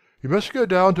 You must go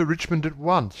down to Richmond at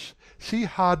once, see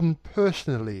Harden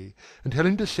personally, and tell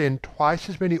him to send twice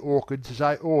as many orchids as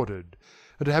I ordered,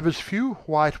 and to have as few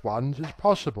white ones as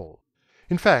possible.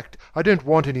 In fact, I don't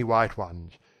want any white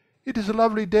ones. It is a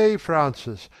lovely day,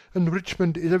 Francis, and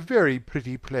Richmond is a very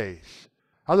pretty place.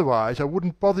 Otherwise I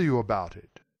wouldn't bother you about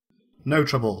it. No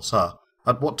trouble, sir.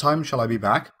 At what time shall I be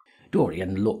back?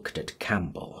 Dorian looked at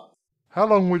Campbell. How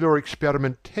long will your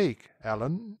experiment take,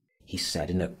 Alan? He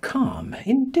said in a calm,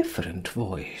 indifferent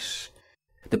voice.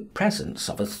 The presence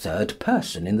of a third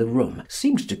person in the room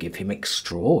seemed to give him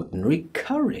extraordinary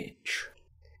courage.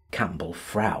 Campbell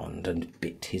frowned and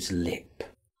bit his lip.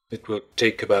 It will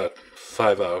take about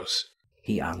 5 hours,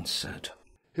 he answered.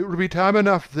 It will be time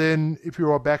enough then if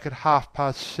you are back at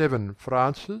 7:30,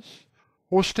 Francis.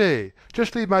 Or stay,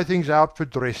 just leave my things out for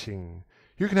dressing.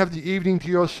 You can have the evening to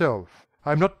yourself.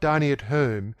 I am not dining at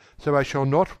home, so I shall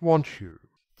not want you.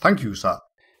 Thank you, sir,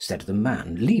 said the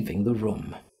man, leaving the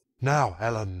room. Now,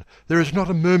 Alan, there is not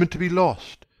a moment to be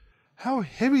lost. How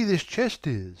heavy this chest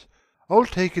is! I'll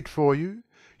take it for you.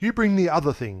 You bring the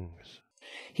other things.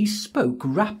 He spoke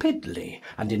rapidly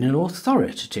and in an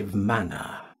authoritative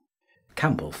manner.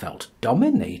 Campbell felt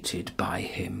dominated by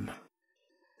him.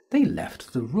 They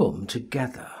left the room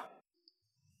together.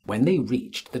 When they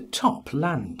reached the top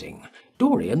landing,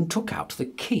 Dorian took out the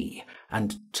key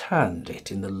and turned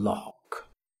it in the lock.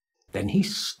 Then he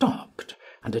stopped,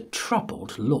 and a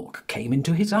troubled look came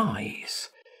into his eyes.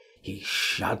 He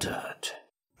shuddered.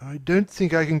 I don't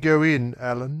think I can go in,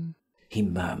 Alan, he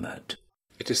murmured.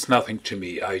 It is nothing to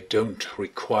me. I don't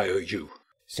require you,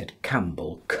 said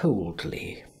Campbell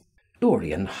coldly.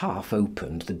 Dorian half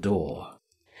opened the door.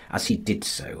 As he did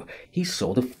so, he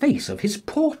saw the face of his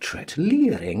portrait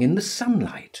leering in the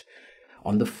sunlight.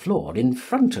 On the floor in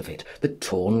front of it, the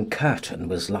torn curtain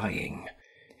was lying.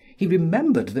 He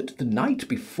remembered that the night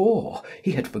before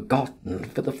he had forgotten,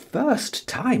 for the first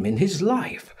time in his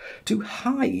life, to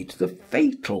hide the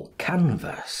fatal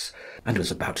canvas, and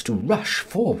was about to rush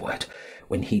forward,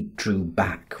 when he drew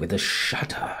back with a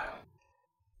shudder.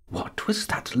 What was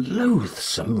that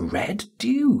loathsome red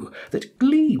dew that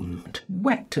gleamed,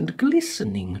 wet and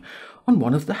glistening, on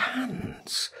one of the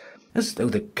hands, as though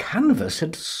the canvas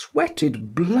had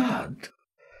sweated blood?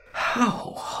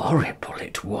 How horrible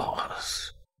it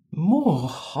was! More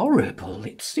horrible,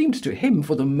 it seemed to him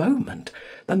for the moment,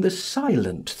 than the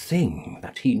silent thing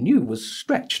that he knew was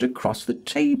stretched across the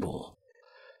table.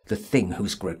 The thing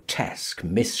whose grotesque,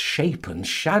 misshapen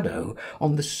shadow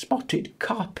on the spotted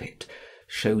carpet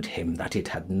showed him that it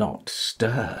had not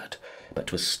stirred,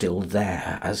 but was still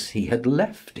there as he had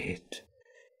left it.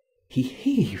 He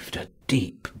heaved a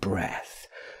deep breath,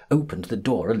 opened the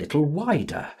door a little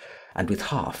wider, and with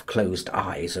half-closed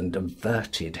eyes and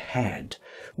averted head,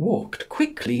 walked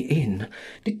quickly in,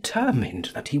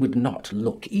 determined that he would not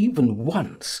look even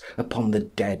once upon the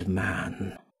dead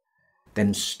man.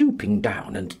 Then stooping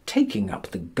down and taking up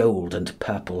the gold and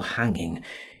purple hanging,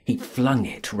 he flung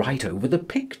it right over the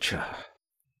picture.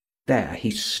 There he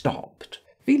stopped,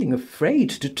 feeling afraid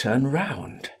to turn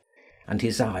round, and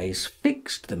his eyes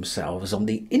fixed themselves on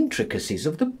the intricacies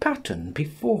of the pattern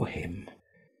before him.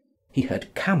 He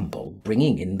heard Campbell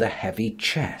bringing in the heavy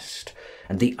chest,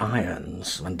 and the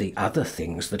irons and the other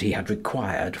things that he had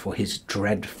required for his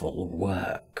dreadful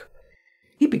work.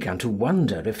 He began to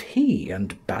wonder if he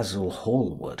and Basil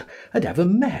Hallward had ever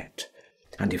met,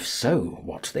 and if so,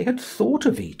 what they had thought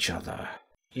of each other.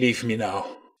 Leave me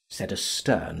now, said a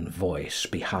stern voice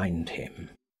behind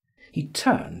him. He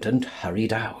turned and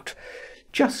hurried out,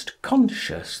 just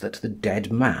conscious that the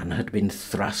dead man had been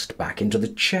thrust back into the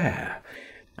chair,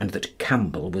 and that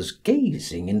Campbell was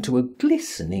gazing into a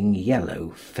glistening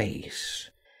yellow face.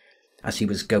 As he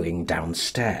was going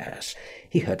downstairs,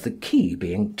 he heard the key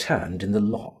being turned in the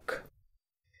lock.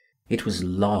 It was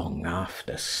long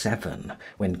after 7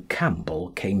 when Campbell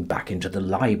came back into the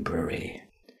library.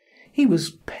 He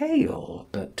was pale,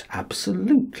 but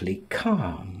absolutely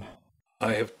calm.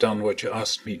 I have done what you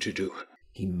asked me to do,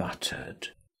 he muttered.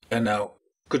 And now,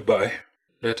 goodbye.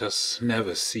 Let us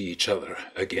never see each other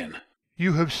again.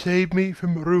 You have saved me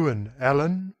from ruin,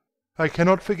 Alan. I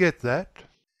cannot forget that,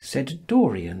 said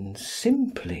Dorian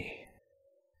simply.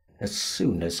 As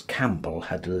soon as Campbell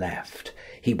had left,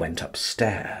 he went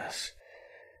upstairs.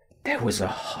 There was a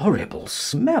horrible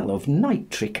smell of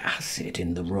nitric acid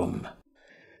in the room.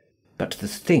 But the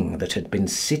thing that had been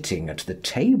sitting at the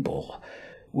table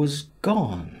was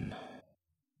gone.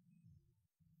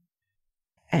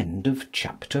 End of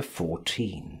chapter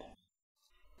 14.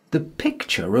 The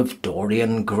Picture of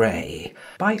Dorian Gray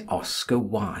by Oscar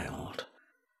Wilde.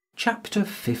 Chapter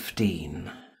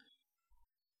 15.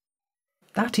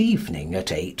 That evening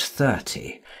at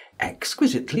 8:30,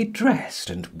 exquisitely dressed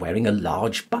and wearing a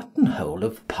large buttonhole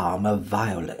of Parma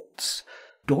violets,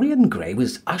 Dorian Gray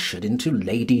was ushered into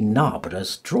Lady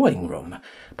Narborough's drawing-room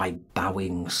by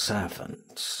bowing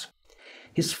servants.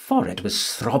 His forehead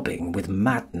was throbbing with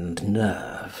maddened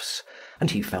nerves,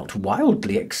 and he felt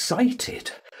wildly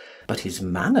excited, but his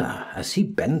manner, as he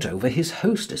bent over his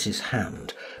hostess's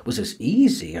hand, was as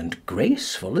easy and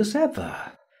graceful as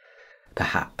ever.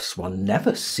 Perhaps one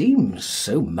never seems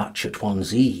so much at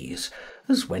one's ease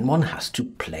as when one has to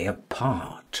play a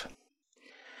part.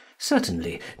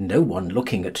 Certainly no one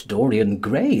looking at Dorian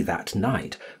Gray that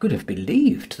night could have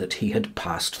believed that he had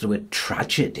passed through a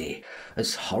tragedy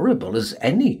as horrible as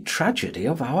any tragedy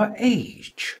of our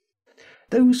age.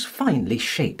 Those finely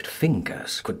shaped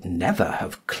fingers could never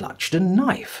have clutched a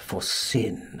knife for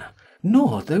sin,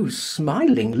 nor those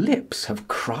smiling lips have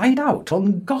cried out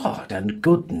on God and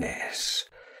goodness.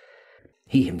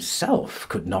 He himself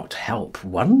could not help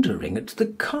wondering at the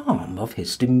calm of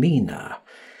his demeanour,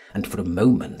 and for a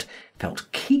moment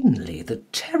felt keenly the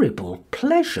terrible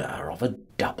pleasure of a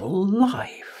double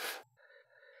life.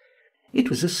 It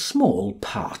was a small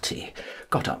party,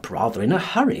 got up rather in a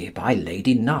hurry by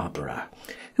Lady Narborough,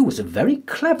 who was a very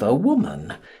clever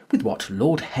woman, with what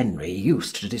Lord Henry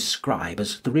used to describe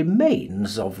as the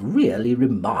remains of really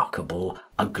remarkable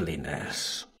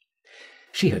ugliness.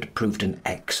 She had proved an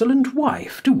excellent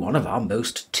wife to one of our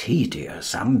most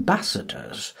tedious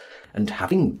ambassadors, and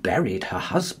having buried her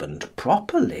husband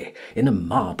properly in a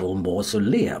marble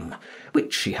mausoleum,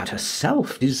 which she had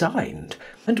herself designed,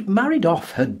 and married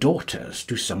off her daughters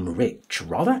to some rich,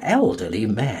 rather elderly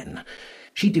men,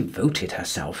 she devoted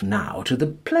herself now to the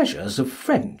pleasures of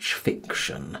French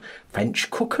fiction, French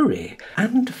cookery,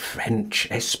 and French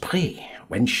esprit,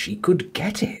 when she could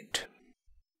get it.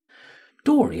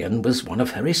 Dorian was one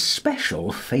of her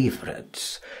especial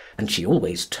favourites, and she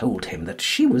always told him that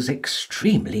she was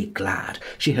extremely glad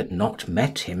she had not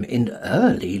met him in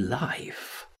early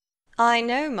life. "I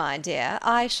know, my dear,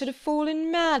 I should have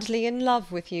fallen madly in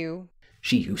love with you,"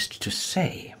 she used to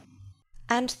say,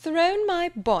 "and thrown my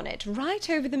bonnet right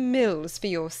over the mills for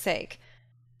your sake.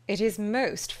 It is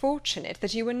most fortunate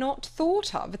that you were not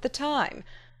thought of at the time.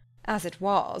 As it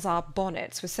was, our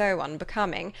bonnets were so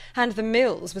unbecoming, and the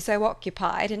mills were so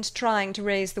occupied in trying to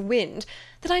raise the wind,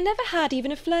 that I never had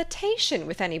even a flirtation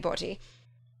with anybody.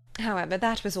 However,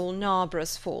 that was all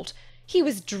Narborough's fault. He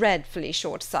was dreadfully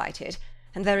short-sighted,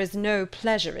 and there is no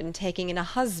pleasure in taking in a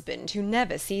husband who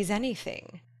never sees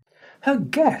anything." Her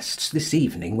guests this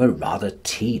evening were rather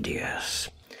tedious.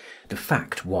 The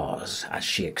fact was, as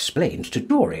she explained to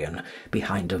Dorian,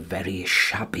 behind a very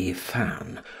shabby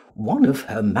fan, one of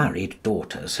her married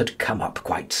daughters had come up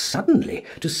quite suddenly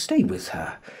to stay with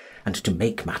her, and to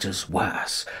make matters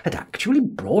worse, had actually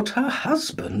brought her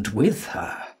husband with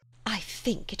her. "I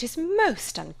think it is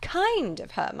most unkind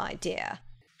of her, my dear,"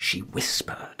 she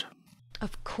whispered.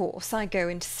 "Of course I go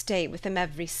and stay with them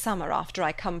every summer after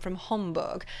I come from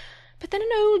Homburg, but then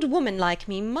an old woman like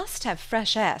me must have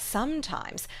fresh air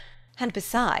sometimes, and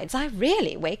besides, I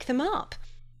really wake them up.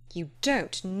 You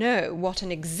don't know what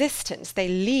an existence they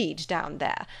lead down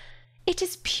there. It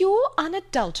is pure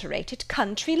unadulterated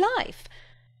country life.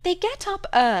 They get up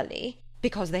early,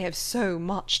 because they have so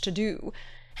much to do,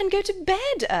 and go to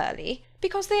bed early,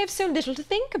 because they have so little to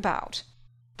think about.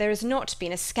 There has not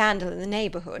been a scandal in the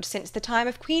neighbourhood since the time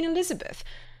of Queen Elizabeth,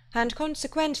 and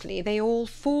consequently they all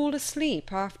fall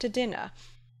asleep after dinner.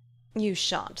 You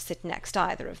shan't sit next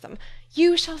either of them.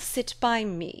 You shall sit by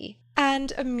me,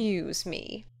 and amuse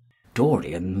me."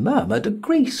 Dorian murmured a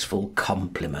graceful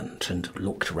compliment and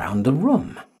looked round the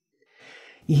room.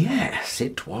 Yes,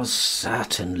 it was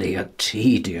certainly a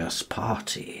tedious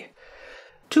party.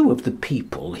 Two of the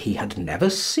people he had never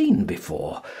seen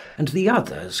before, and the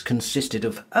others consisted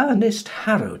of Ernest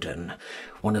Harrowden,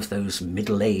 one of those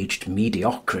middle-aged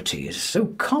mediocrities so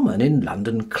common in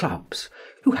London clubs,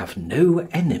 who have no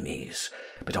enemies,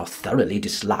 but are thoroughly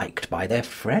disliked by their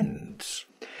friends,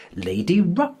 Lady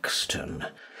Ruxton,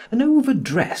 an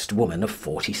overdressed woman of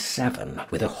 47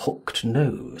 with a hooked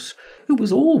nose, who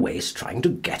was always trying to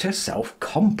get herself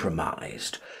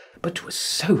compromised, but was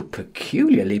so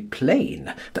peculiarly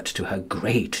plain that to her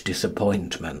great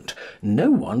disappointment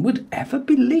no one would ever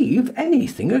believe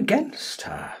anything against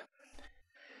her.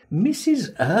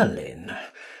 Mrs. Erlynne,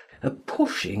 a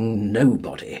pushing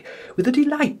nobody with a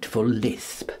delightful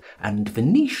lisp and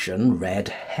Venetian red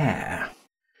hair.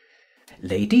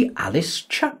 Lady Alice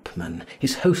Chapman,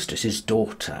 his hostess's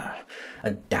daughter,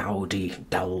 a dowdy,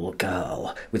 dull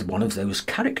girl with one of those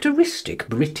characteristic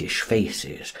British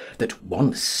faces that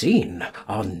once seen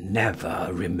are never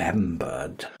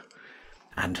remembered.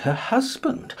 And her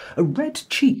husband, a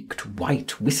red-cheeked,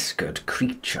 white-whiskered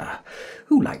creature,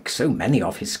 who, like so many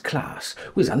of his class,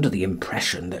 was under the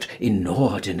impression that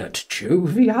inordinate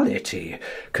joviality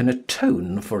can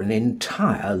atone for an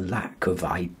entire lack of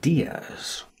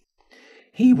ideas.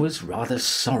 He was rather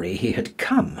sorry he had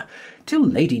come, till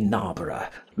Lady Narborough,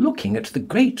 looking at the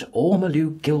great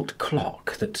ormolu gilt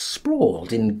clock that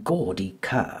sprawled in gaudy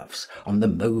curves on the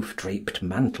mauve-draped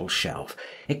mantel-shelf,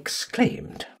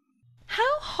 exclaimed,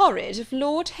 "How horrid of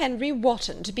Lord Henry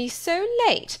Wotton to be so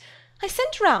late! I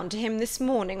sent round to him this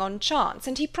morning on chance,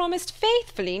 and he promised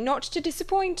faithfully not to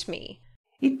disappoint me."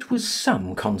 It was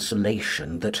some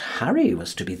consolation that Harry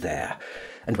was to be there,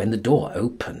 and when the door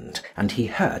opened, and he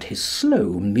heard his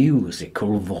slow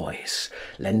musical voice,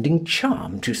 lending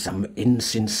charm to some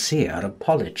insincere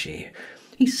apology,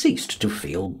 he ceased to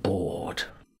feel bored.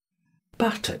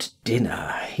 But at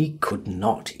dinner he could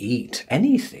not eat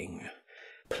anything.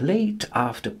 Plate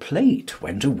after plate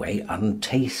went away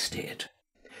untasted.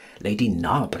 Lady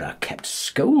Narborough kept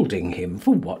scolding him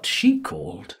for what she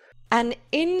called "an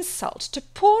insult to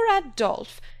poor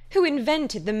Adolphe, who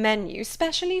invented the menu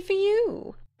specially for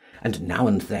you." And now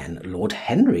and then Lord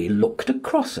Henry looked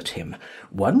across at him,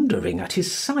 wondering at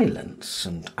his silence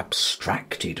and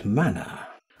abstracted manner.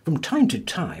 From time to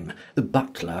time the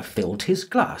butler filled his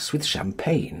glass with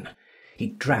champagne. He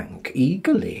drank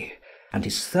eagerly, and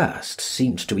his thirst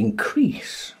seemed to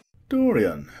increase.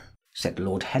 "Dorian," said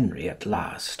Lord Henry at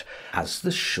last, as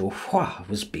the chaud-froid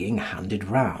was being handed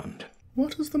round,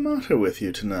 "what is the matter with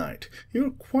you tonight?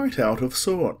 You're quite out of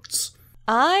sorts."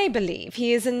 "I believe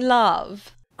he is in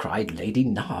love," cried Lady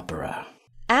Narborough.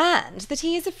 "and that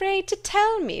he is afraid to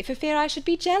tell me for fear I should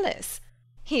be jealous.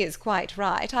 He is quite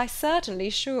right, I certainly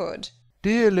should."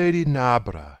 Dear Lady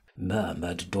Narborough,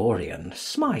 murmured Dorian,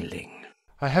 smiling.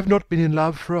 I have not been in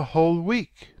love for a whole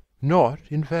week. Not,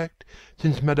 in fact,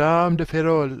 since Madame de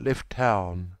Ferrol left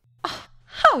town.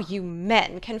 "How you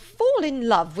men can fall in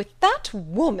love with that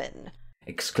woman!"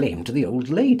 exclaimed the old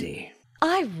lady.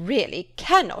 "I really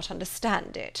cannot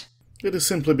understand it." "It is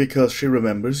simply because she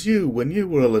remembers you when you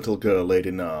were a little girl, Lady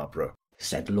Narborough,"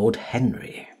 said Lord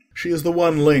Henry. "She is the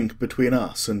one link between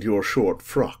us and your short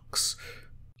frocks."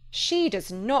 "She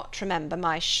does not remember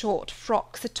my short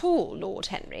frocks at all, Lord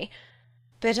Henry.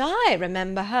 But I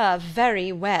remember her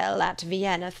very well at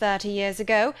Vienna 30 years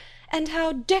ago, and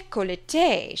how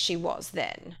décolletée she was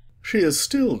then." "She is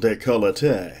still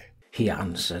décolletée," he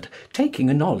answered, taking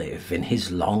an olive in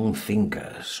his long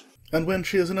fingers. "and when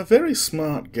she is in a very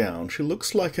smart gown she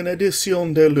looks like an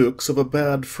édition de luxe of a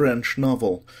bad French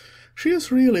novel. She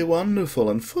is really wonderful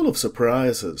and full of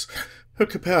surprises. Her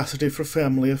capacity for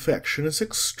family affection is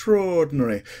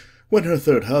extraordinary. When her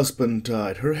third husband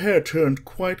died, her hair turned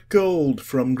quite gold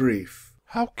from grief."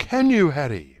 How can you,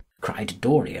 Harry? cried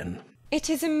Dorian. "It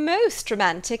is a most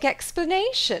romantic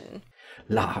explanation,"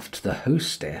 laughed the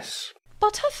hostess.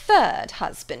 "But her third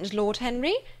husband, Lord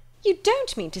Henry? You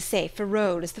don't mean to say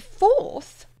Ferrol is the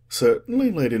fourth?"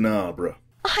 "Certainly, Lady Narborough."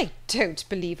 "I don't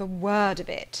believe a word of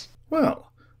it."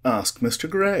 "Well, ask Mr.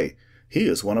 Gray. He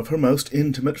is one of her most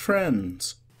intimate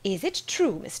friends." "Is it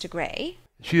true, Mr. Gray?"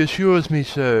 She assures me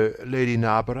so, Lady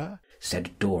Narborough,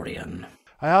 said Dorian.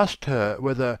 I asked her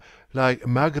whether, like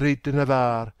Marguerite de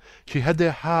Navarre, she had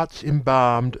their hearts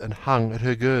embalmed and hung at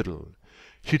her girdle.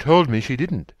 She told me she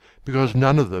didn't, because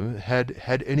none of them had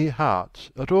had any hearts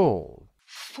at all.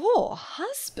 4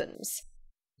 husbands?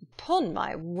 Upon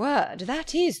my word,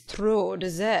 that is trop de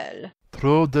zèle.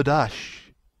 Trop de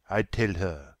dash, I tell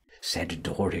her, said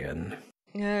Dorian.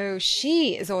 Oh,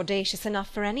 she is audacious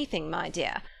enough for anything, my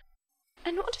dear.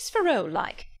 And what is Ferrol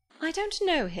like? I don't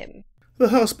know him. The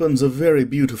husbands of very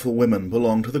beautiful women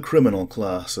belong to the criminal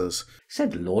classes,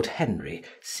 said Lord Henry,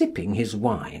 sipping his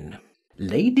wine.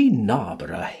 Lady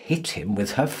Narborough hit him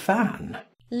with her fan.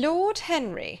 Lord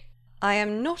Henry, I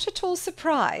am not at all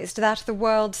surprised that the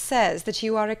world says that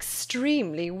you are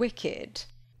extremely wicked.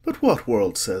 But what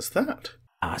world says that?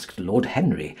 asked Lord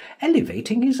Henry,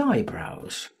 elevating his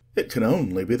eyebrows. It can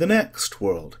only be the next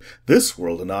world. This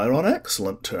world and I are on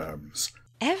excellent terms.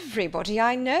 Everybody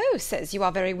I know says you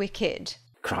are very wicked,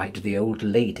 cried the old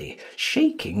lady,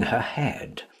 shaking her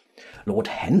head. Lord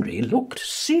Henry looked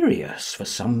serious for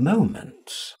some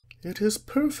moments. It is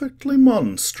perfectly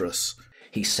monstrous,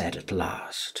 he said at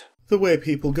last. The way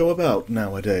people go about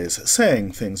nowadays,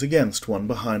 saying things against one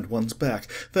behind one's back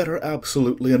that are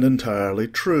absolutely and entirely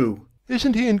true.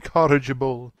 Isn't he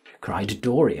incorrigible? cried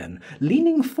Dorian,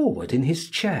 leaning forward in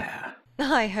his chair.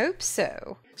 I hope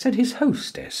so, said his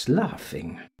hostess,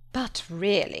 laughing. But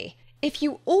really, if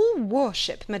you all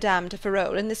worship Madame de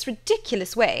Ferrol in this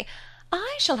ridiculous way,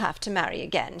 I shall have to marry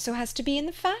again so as to be in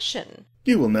the fashion.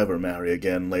 You will never marry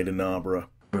again, Lady Narborough,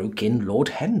 broke in Lord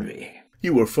Henry.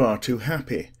 You were far too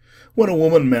happy. When a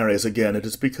woman marries again, it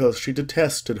is because she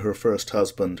detested her first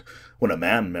husband. When a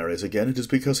man marries again, it is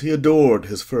because he adored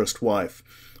his first wife.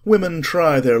 Women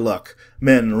try their luck.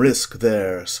 Men risk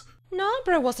theirs.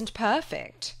 Narborough wasn't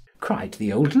perfect, cried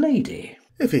the old lady.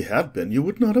 If he had been, you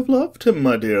would not have loved him,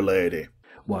 my dear lady,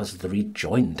 was the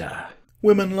rejoinder.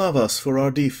 Women love us for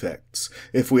our defects.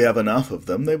 If we have enough of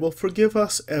them, they will forgive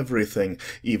us everything,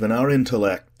 even our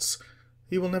intellects.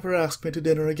 You will never ask me to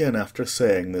dinner again after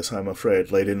saying this, I'm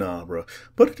afraid, Lady Narborough,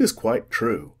 but it is quite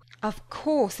true. Of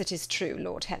course it is true,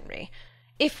 Lord Henry.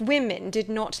 If women did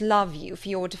not love you for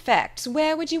your defects,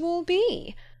 where would you all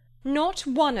be? Not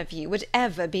one of you would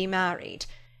ever be married.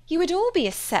 You would all be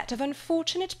a set of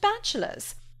unfortunate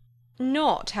bachelors.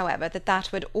 Not, however, that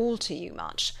that would alter you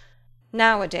much.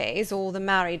 Nowadays all the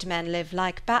married men live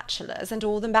like bachelors, and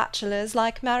all the bachelors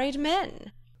like married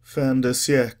men. Fin de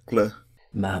siècle,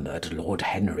 murmured Lord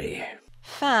Henry.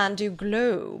 Fin du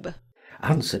globe,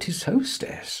 answered his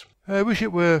hostess. I wish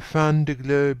it were fin de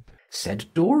globe, said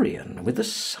Dorian with a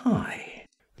sigh.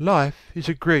 Life is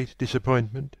a great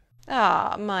disappointment.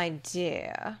 Ah, my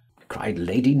dear, cried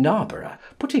Lady Narborough,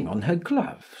 putting on her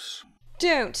gloves.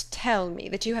 Don't tell me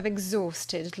that you have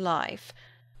exhausted life.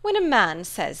 When a man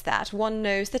says that, one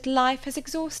knows that life has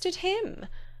exhausted him.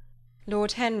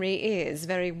 Lord Henry is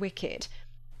very wicked,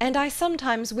 and I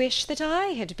sometimes wish that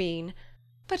I had been.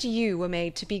 But you were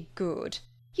made to be good.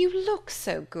 You look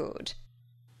so good.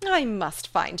 I must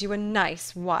find you a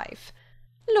nice wife.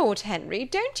 Lord Henry,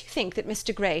 don't you think that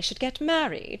Mr. Gray should get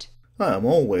married? I am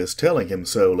always telling him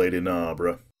so, Lady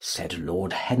Narborough, said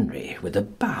Lord Henry with a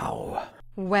bow.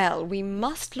 Well, we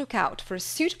must look out for a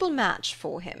suitable match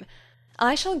for him.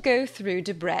 I shall go through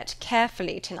Debrett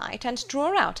carefully tonight and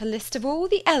draw out a list of all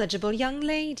the eligible young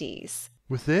ladies.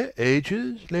 With their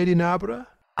ages, Lady Narborough?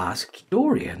 asked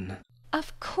Dorian.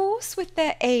 Of course with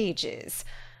their ages.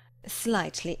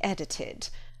 Slightly edited.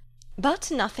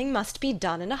 But nothing must be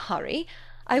done in a hurry.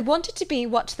 I want it to be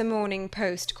what the Morning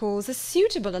Post calls a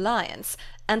suitable alliance,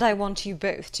 and I want you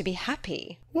both to be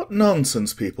happy. What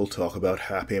nonsense people talk about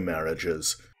happy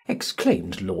marriages,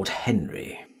 exclaimed Lord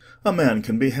Henry. A man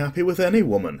can be happy with any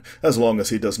woman, as long as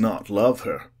he does not love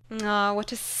her. Ah,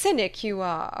 what a cynic you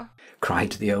are,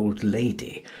 cried the old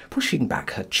lady, pushing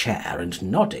back her chair and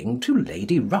nodding to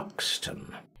Lady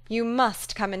Ruxton. You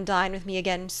must come and dine with me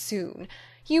again soon.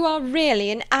 You are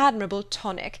really an admirable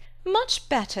tonic, much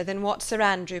better than what Sir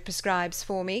Andrew prescribes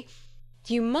for me.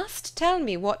 You must tell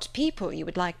me what people you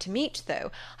would like to meet,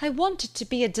 though. I want it to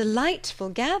be a delightful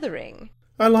gathering.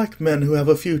 I like men who have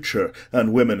a future,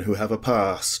 and women who have a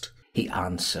past, he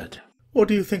answered. Or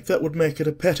do you think that would make it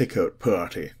a petticoat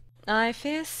party? I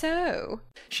fear so,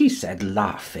 she said,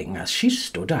 laughing as she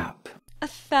stood up.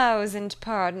 1,000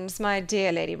 pardons, my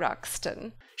dear Lady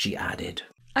Ruxton, she added.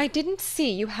 I didn't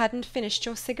see you hadn't finished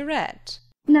your cigarette.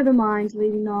 Never mind,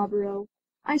 Lady Narborough.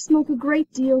 I smoke a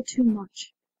great deal too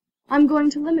much. I'm going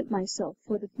to limit myself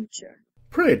for the future.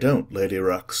 Pray don't, Lady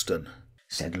Ruxton,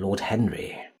 said Lord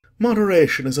Henry.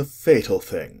 Moderation is a fatal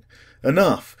thing.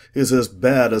 Enough is as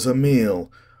bad as a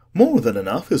meal. More than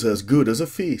enough is as good as a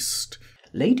feast.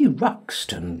 Lady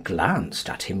Ruxton glanced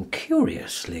at him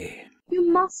curiously.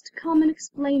 You must come and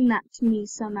explain that to me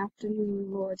some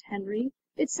afternoon, Lord Henry.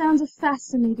 It sounds a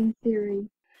fascinating theory,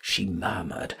 she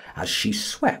murmured as she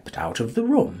swept out of the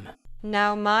room.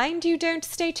 Now mind you don't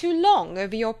stay too long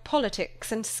over your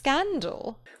politics and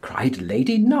scandal, cried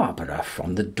Lady Narborough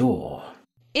from the door.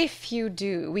 If you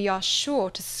do, we are sure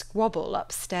to squabble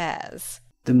upstairs.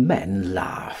 The men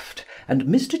laughed, and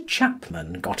Mr.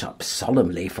 Chapman got up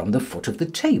solemnly from the foot of the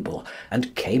table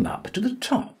and came up to the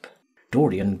top.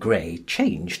 Dorian Gray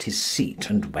changed his seat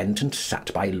and went and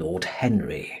sat by Lord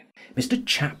Henry. Mr.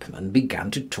 Chapman began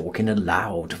to talk in a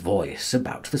loud voice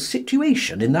about the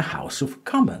situation in the House of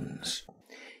Commons.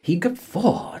 He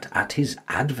guffawed at his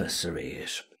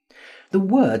adversaries. The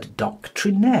word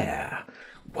doctrinaire,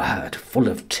 word full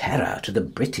of terror to the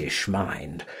British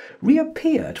mind,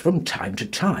 reappeared from time to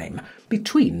time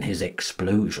between his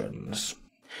explosions.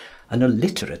 An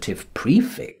alliterative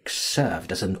prefix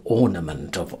served as an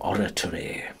ornament of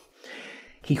oratory.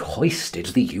 He hoisted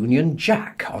the Union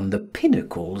Jack on the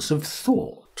pinnacles of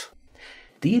thought.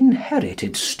 The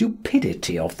inherited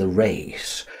stupidity of the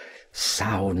race,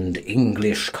 sound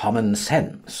English common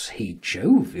sense, he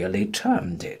jovially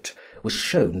termed it, was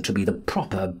shown to be the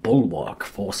proper bulwark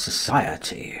for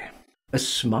society. A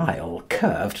smile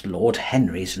curved Lord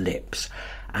Henry's lips,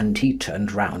 and he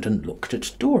turned round and looked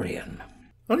at Dorian.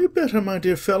 "Are you better, my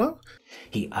dear fellow?"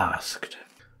 he asked.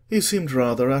 "You seemed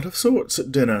rather out of sorts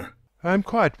at dinner." I am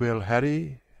quite well,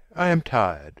 Harry. I am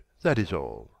tired, that is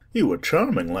all. "You were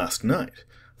charming last night.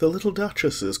 The little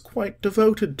Duchess is quite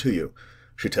devoted to you.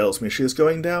 She tells me she is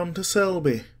going down to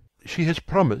Selby." She has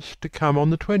promised to come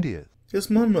on the 20th. "Is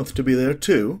Monmouth to be there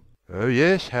too?" Oh,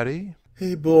 yes, Harry.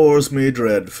 "He bores me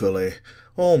dreadfully,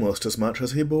 almost as much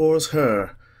as he bores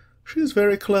her. She is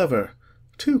very clever.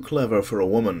 Too clever for a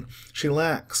woman. She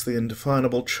lacks the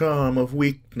indefinable charm of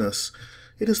weakness.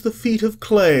 It is the feet of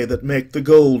clay that make the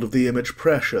gold of the image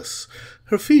precious.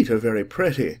 Her feet are very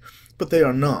pretty, but they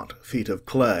are not feet of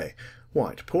clay.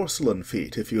 White porcelain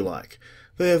feet, if you like.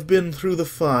 They have been through the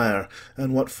fire,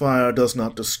 and what fire does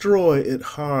not destroy, it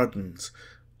hardens.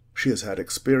 She has had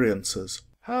experiences."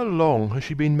 How long has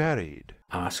she been married?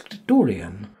 asked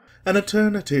Dorian. "An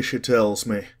eternity, she tells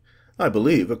me. I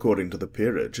believe, according to the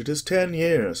peerage, it is 10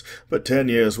 years, but 10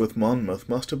 years with Monmouth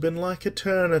must have been like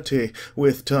eternity,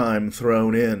 with time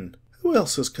thrown in. Who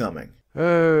else is coming?"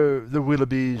 Oh, the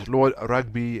Willoughbys, Lord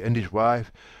Rugby and his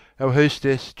wife, our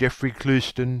hostess, Geoffrey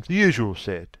Clouston, the usual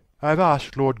set. I've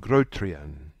asked Lord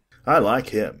Grotrian. "I like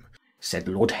him," said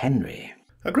Lord Henry.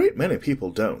 "A great many people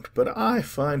don't, but I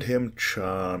find him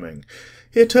charming.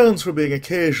 He atones for being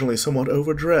occasionally somewhat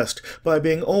overdressed by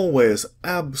being always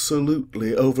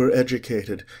absolutely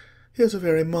over-educated. He is a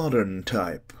very modern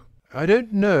type." I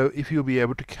don't know if he'll be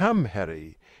able to come,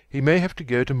 Harry. He may have to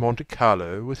go to Monte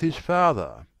Carlo with his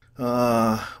father.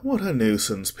 "Ah, what a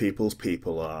nuisance people's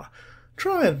people are.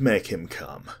 Try and make him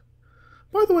come.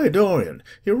 By the way, Dorian,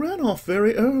 you ran off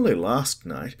very early last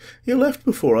night. You left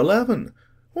before 11.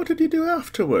 What did you do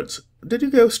afterwards? Did you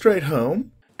go straight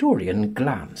home?" Dorian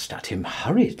glanced at him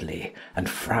hurriedly and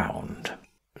frowned.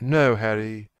 No,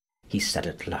 Harry, he said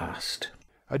at last.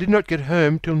 I did not get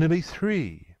home till nearly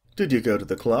 3. "Did you go to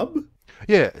the club?"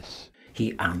 Yes,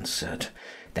 he answered.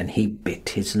 Then he bit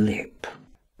his lip.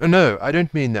 No, I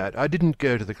don't mean that. I didn't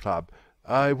go to the club.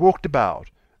 I walked about.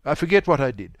 I forget what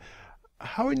I did.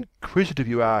 How inquisitive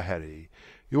you are, Harry.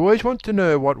 You always want to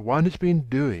know what one has been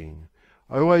doing.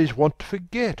 I always want to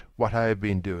forget what I have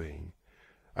been doing.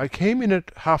 I came in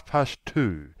at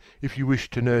 2:30, if you wish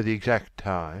to know the exact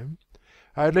time.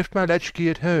 I had left my latchkey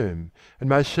at home, and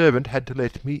my servant had to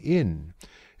let me in.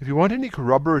 If you want any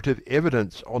corroborative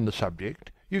evidence on the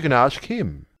subject, you can ask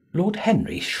him." Lord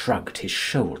Henry shrugged his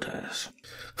shoulders.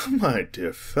 "My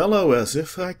dear fellow, as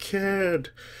if I cared.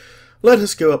 Let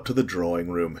us go up to the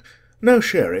drawing-room. No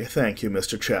sherry, thank you,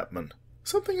 Mr. Chapman.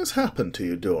 Something has happened to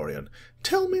you, Dorian.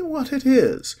 Tell me what it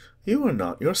is. You are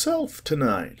not yourself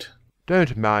tonight."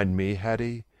 Don't mind me,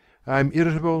 Harry. I am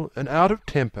irritable and out of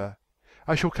temper.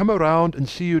 I shall come around and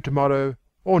see you tomorrow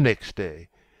or next day.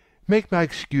 Make my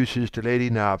excuses to Lady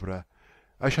Narborough.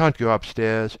 I shan't go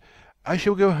upstairs. I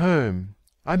shall go home.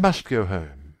 I must go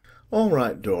home." "All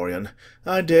right, Dorian.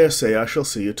 I dare say I shall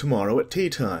see you tomorrow at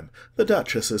tea-time. The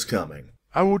Duchess is coming."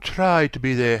 I will try to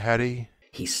be there, Harry,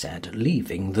 he said,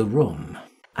 leaving the room.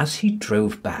 As he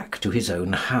drove back to his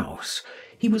own house,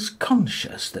 he was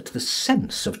conscious that the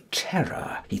sense of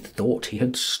terror he thought he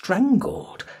had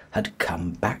strangled had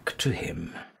come back to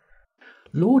him.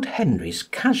 Lord Henry's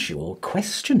casual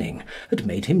questioning had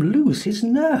made him lose his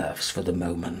nerves for the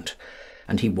moment,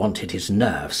 and he wanted his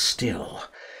nerves still.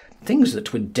 Things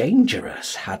that were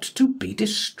dangerous had to be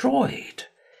destroyed.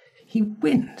 He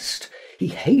winced. He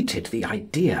hated the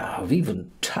idea of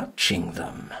even touching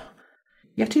them.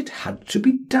 Yet it had to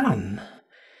be done.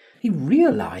 He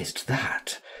realized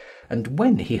that, and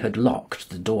when he had locked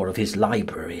the door of his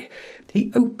library,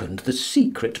 he opened the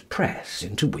secret press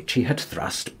into which he had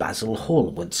thrust Basil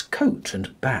Hallward's coat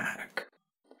and bag.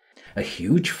 A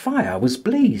huge fire was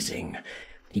blazing.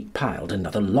 He piled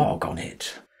another log on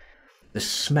it. The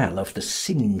smell of the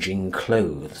singeing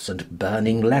clothes and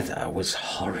burning leather was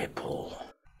horrible.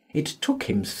 It took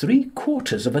him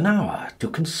 3/4 of an hour to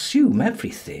consume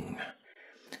everything.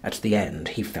 At the end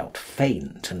he felt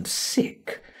faint and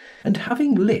sick, and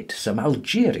having lit some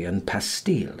Algerian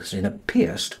pastilles in a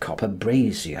pierced copper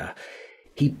brazier,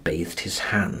 He bathed his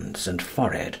hands and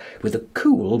forehead with a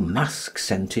cool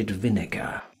musk-scented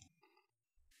vinegar.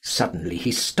 Suddenly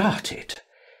he started.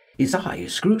 His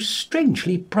eyes grew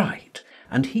strangely bright,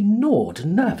 and he gnawed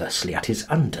nervously at his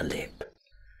underlip.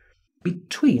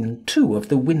 Between two of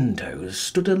the windows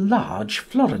stood a large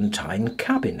Florentine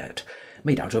cabinet,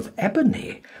 made out of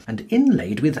ebony and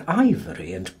inlaid with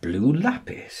ivory and blue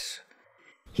lapis.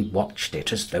 He watched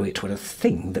it as though it were a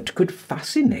thing that could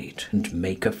fascinate and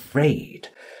make afraid,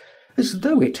 as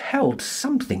though it held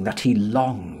something that he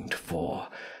longed for,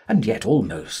 and yet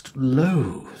almost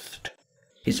loathed.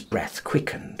 His breath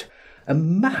quickened. A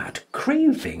mad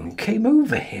craving came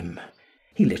over him.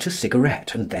 He lit a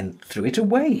cigarette and then threw it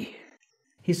away.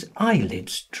 His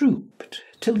eyelids drooped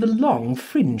till the long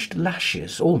fringed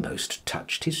lashes almost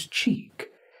touched his cheek.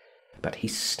 But he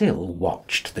still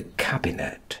watched the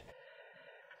cabinet.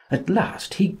 At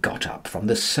last he got up from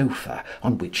the sofa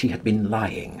on which he had been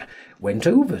lying, went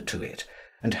over to it,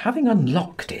 and having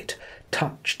unlocked it,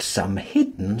 touched some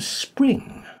hidden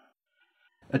spring.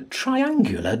 A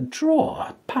triangular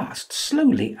drawer passed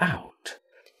slowly out.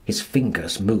 His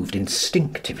fingers moved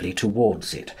instinctively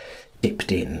towards it,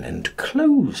 dipped in and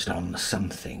closed on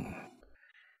something.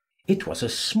 It was a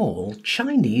small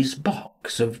Chinese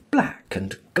box of black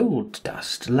and gold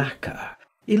dust lacquer,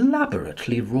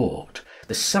 elaborately wrought,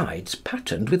 the sides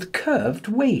patterned with curved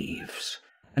waves,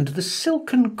 and the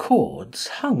silken cords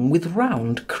hung with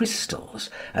round crystals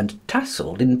and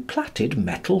tasselled in plaited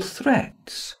metal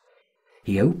threads.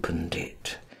 He opened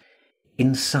it.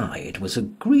 Inside was a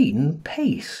green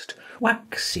paste,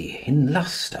 waxy in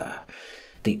lustre,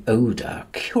 the odour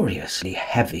curiously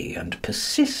heavy and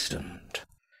persistent.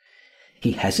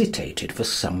 He hesitated for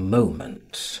some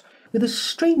moments, with a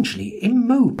strangely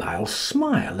immobile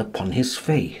smile upon his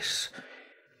face.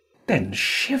 Then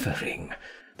shivering,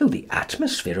 though the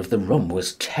atmosphere of the room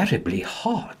was terribly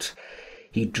hot,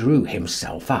 he drew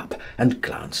himself up and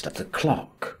glanced at the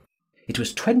clock. It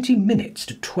was 20 minutes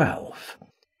to 12.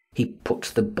 He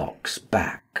put the box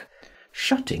back,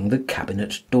 shutting the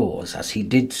cabinet doors as he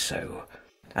did so,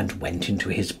 and went into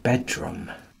his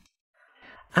bedroom.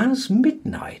 As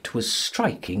midnight was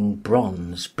striking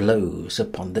bronze blows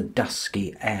upon the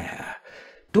dusky air,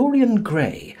 Dorian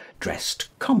Gray, dressed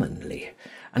commonly,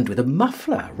 and with a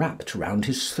muffler wrapped round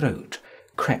his throat,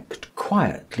 crept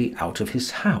quietly out of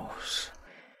his house.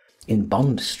 In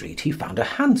Bond Street he found a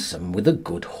hansom with a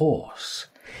good horse.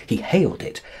 He hailed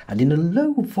it, and in a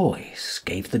low voice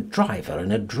gave the driver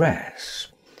an address.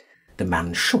 The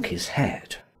man shook his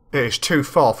head. "It is too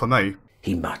far for me,"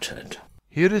 he muttered.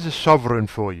 "Here is a sovereign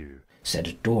for you,"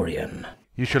 said Dorian.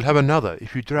 "You shall have another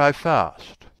if you drive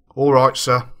fast." "All right,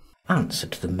 sir,"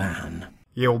 answered the man.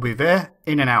 "You'll be there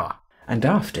in an hour." And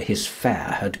after his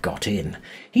fare had got in,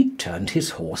 he turned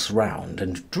his horse round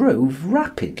and drove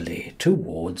rapidly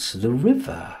towards the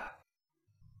river.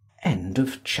 End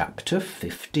of chapter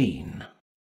 15.